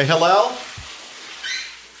 Hey, Hillel?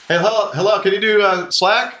 Hey, Hillel, can you do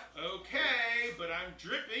Slack? Okay, but I'm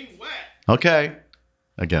dripping wet. Okay.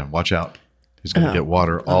 Again, watch out. He's going to get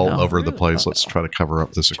water all over the place. Let's try to cover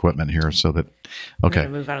up this equipment here so that... Okay.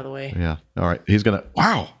 Move out of the way. Yeah. All right. He's going to...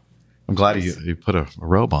 Wow. I'm glad you put a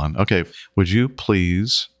robe on. Okay. Would you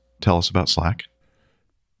please tell us about Slack?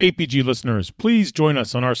 APG listeners, please join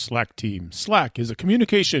us on our Slack team. Slack is a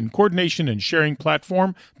communication, coordination, and sharing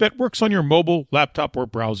platform that works on your mobile, laptop, or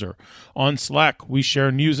browser. On Slack, we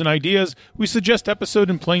share news and ideas. We suggest episode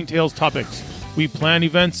and Plain Tales topics. We plan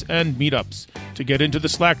events and meetups. To get into the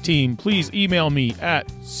Slack team, please email me at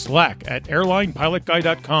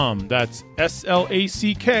slack@airlinepilotguy.com. That's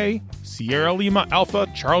SLACK, Sierra Lima Alpha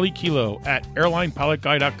Charlie Kilo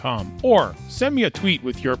 @airlinepilotguy.com. Or send me a tweet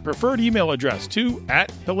with your preferred email address to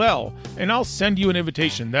 @Hillel, and I'll send you an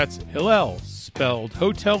invitation. That's Hillel, spelled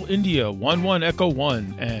Hotel India 11 Echo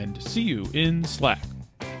 1, and see you in Slack.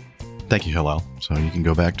 Thank you, Hillel. So you can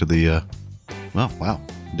go back to the... wow.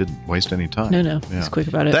 Didn't waste any time. No. It's quick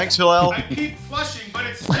about it. Thanks, Hillel. I keep flushing, but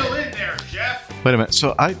it's still in there, Jeff. Wait a minute.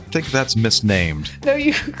 So I think that's misnamed. No,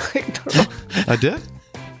 you clicked the wrong. I did?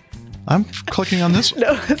 I'm clicking on this one.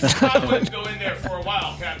 No, it's not. I wouldn't go in there for a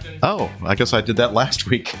while, Captain. Oh, I guess I did that last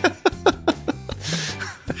week.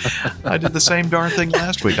 I did the same darn thing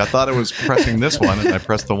last week. I thought I was pressing this one, and I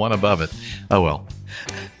pressed the one above it. Oh, well.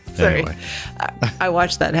 Sorry. Anyway. I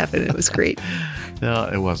watched that happen. It was great. No,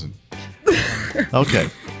 it wasn't. Okay.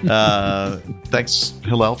 Thanks,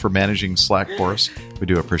 Hillel, for managing Slack for us. We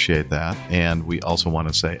do appreciate that. And we also want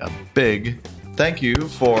to say a big thank you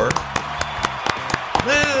for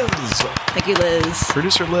Liz. Thank you, Liz.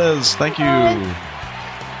 Producer Liz, thank you.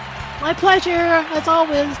 My pleasure, as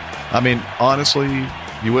always. I mean, honestly,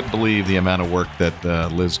 you wouldn't believe the amount of work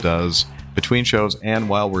that Liz does between shows and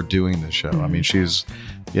while we're doing the show. I mean, she's,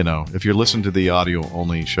 if you're listening to the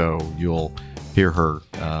audio-only show, you'll hear her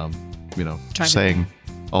saying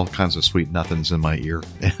all kinds of sweet nothings in my ear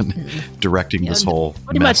and directing this whole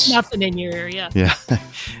pretty mess. much nothing in your ear, yeah. Yeah.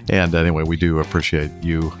 And anyway, we do appreciate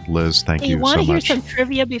you, Liz. Thank you so much. You want to hear some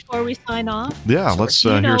trivia before we sign off? Yeah, let's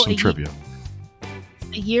hear some trivia.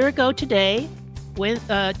 A year ago today, with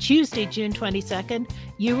Tuesday, June 22nd,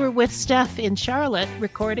 you were with Steph in Charlotte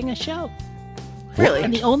recording a show. Really?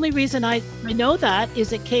 And the only reason I know that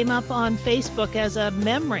is it came up on Facebook as a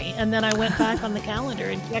memory, and then I went back on the calendar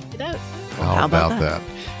and checked it out. How about that?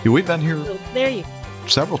 Yeah, we've been here So there you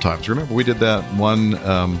several times. Remember, we did that one.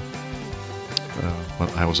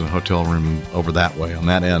 I was in a hotel room over that way on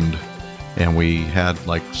that end, and we had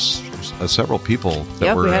like several people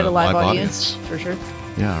that were we had a live audience for sure.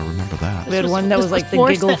 Yeah, I remember that. We had one that was like the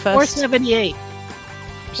Giggle Fest. 478.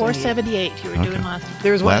 478 you were doing last year.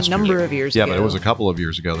 There was one a number of years ago. Yeah, but it was a couple of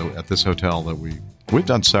years ago at this hotel that we've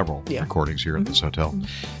done several recordings here at this hotel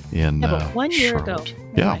in but 1 year Charlotte. ago.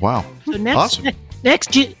 Yeah, wow. So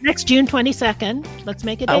next June 22nd, let's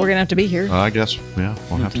make it. We're gonna have to be here. I guess, yeah,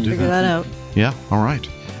 we'll have to do figure that out. Yeah, all right.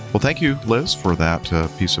 Well, thank you, Liz, for that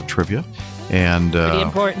piece of trivia. And pretty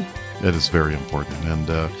important. It is very important,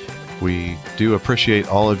 and we do appreciate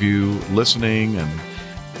all of you listening and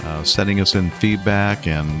sending us in feedback,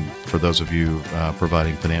 and for those of you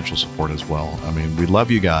providing financial support as well. I mean, we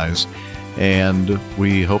love you guys, and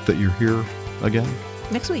we hope that you're here again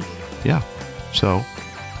next week. Yeah. So,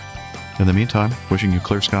 in the meantime, wishing you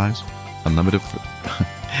clear skies, unlimited. I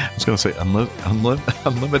was going to say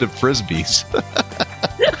unlimited frisbees.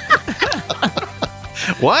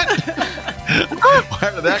 What?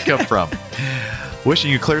 Where did that come from?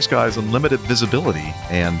 Wishing you clear skies, unlimited visibility,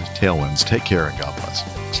 and tailwinds. Take care and God bless.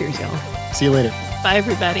 Cheers, y'all. See you later. Bye,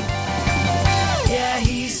 everybody. Yeah,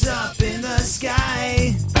 he's up in the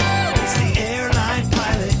sky. It's the airline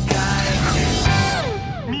pilot guy.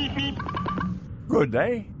 Meep, meep. Good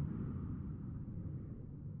day.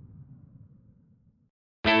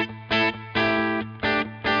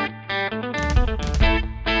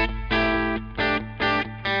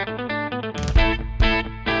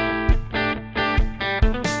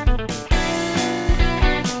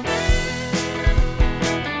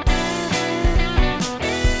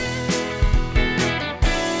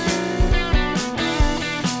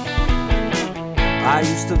 I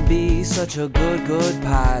used to be such a good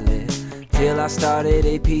pilot till I started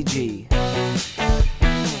APG.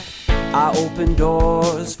 I open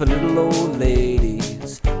doors for little old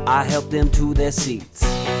ladies. I help them to their seats.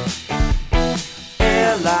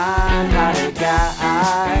 Airline pilot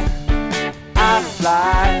guy, I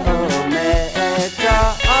fly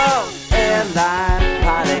America. Oh, airline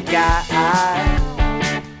pilot guy,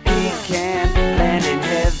 he can land in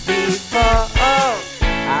heavy fall.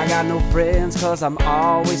 I got no friends 'cause I'm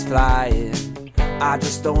always flying. I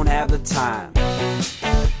just don't have the time.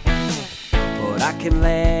 But I can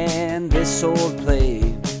land this old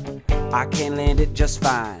plane. I can land it just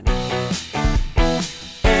fine.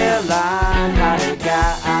 Airline pilot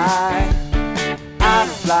guy, I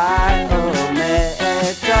fly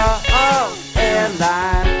America. Oh, airline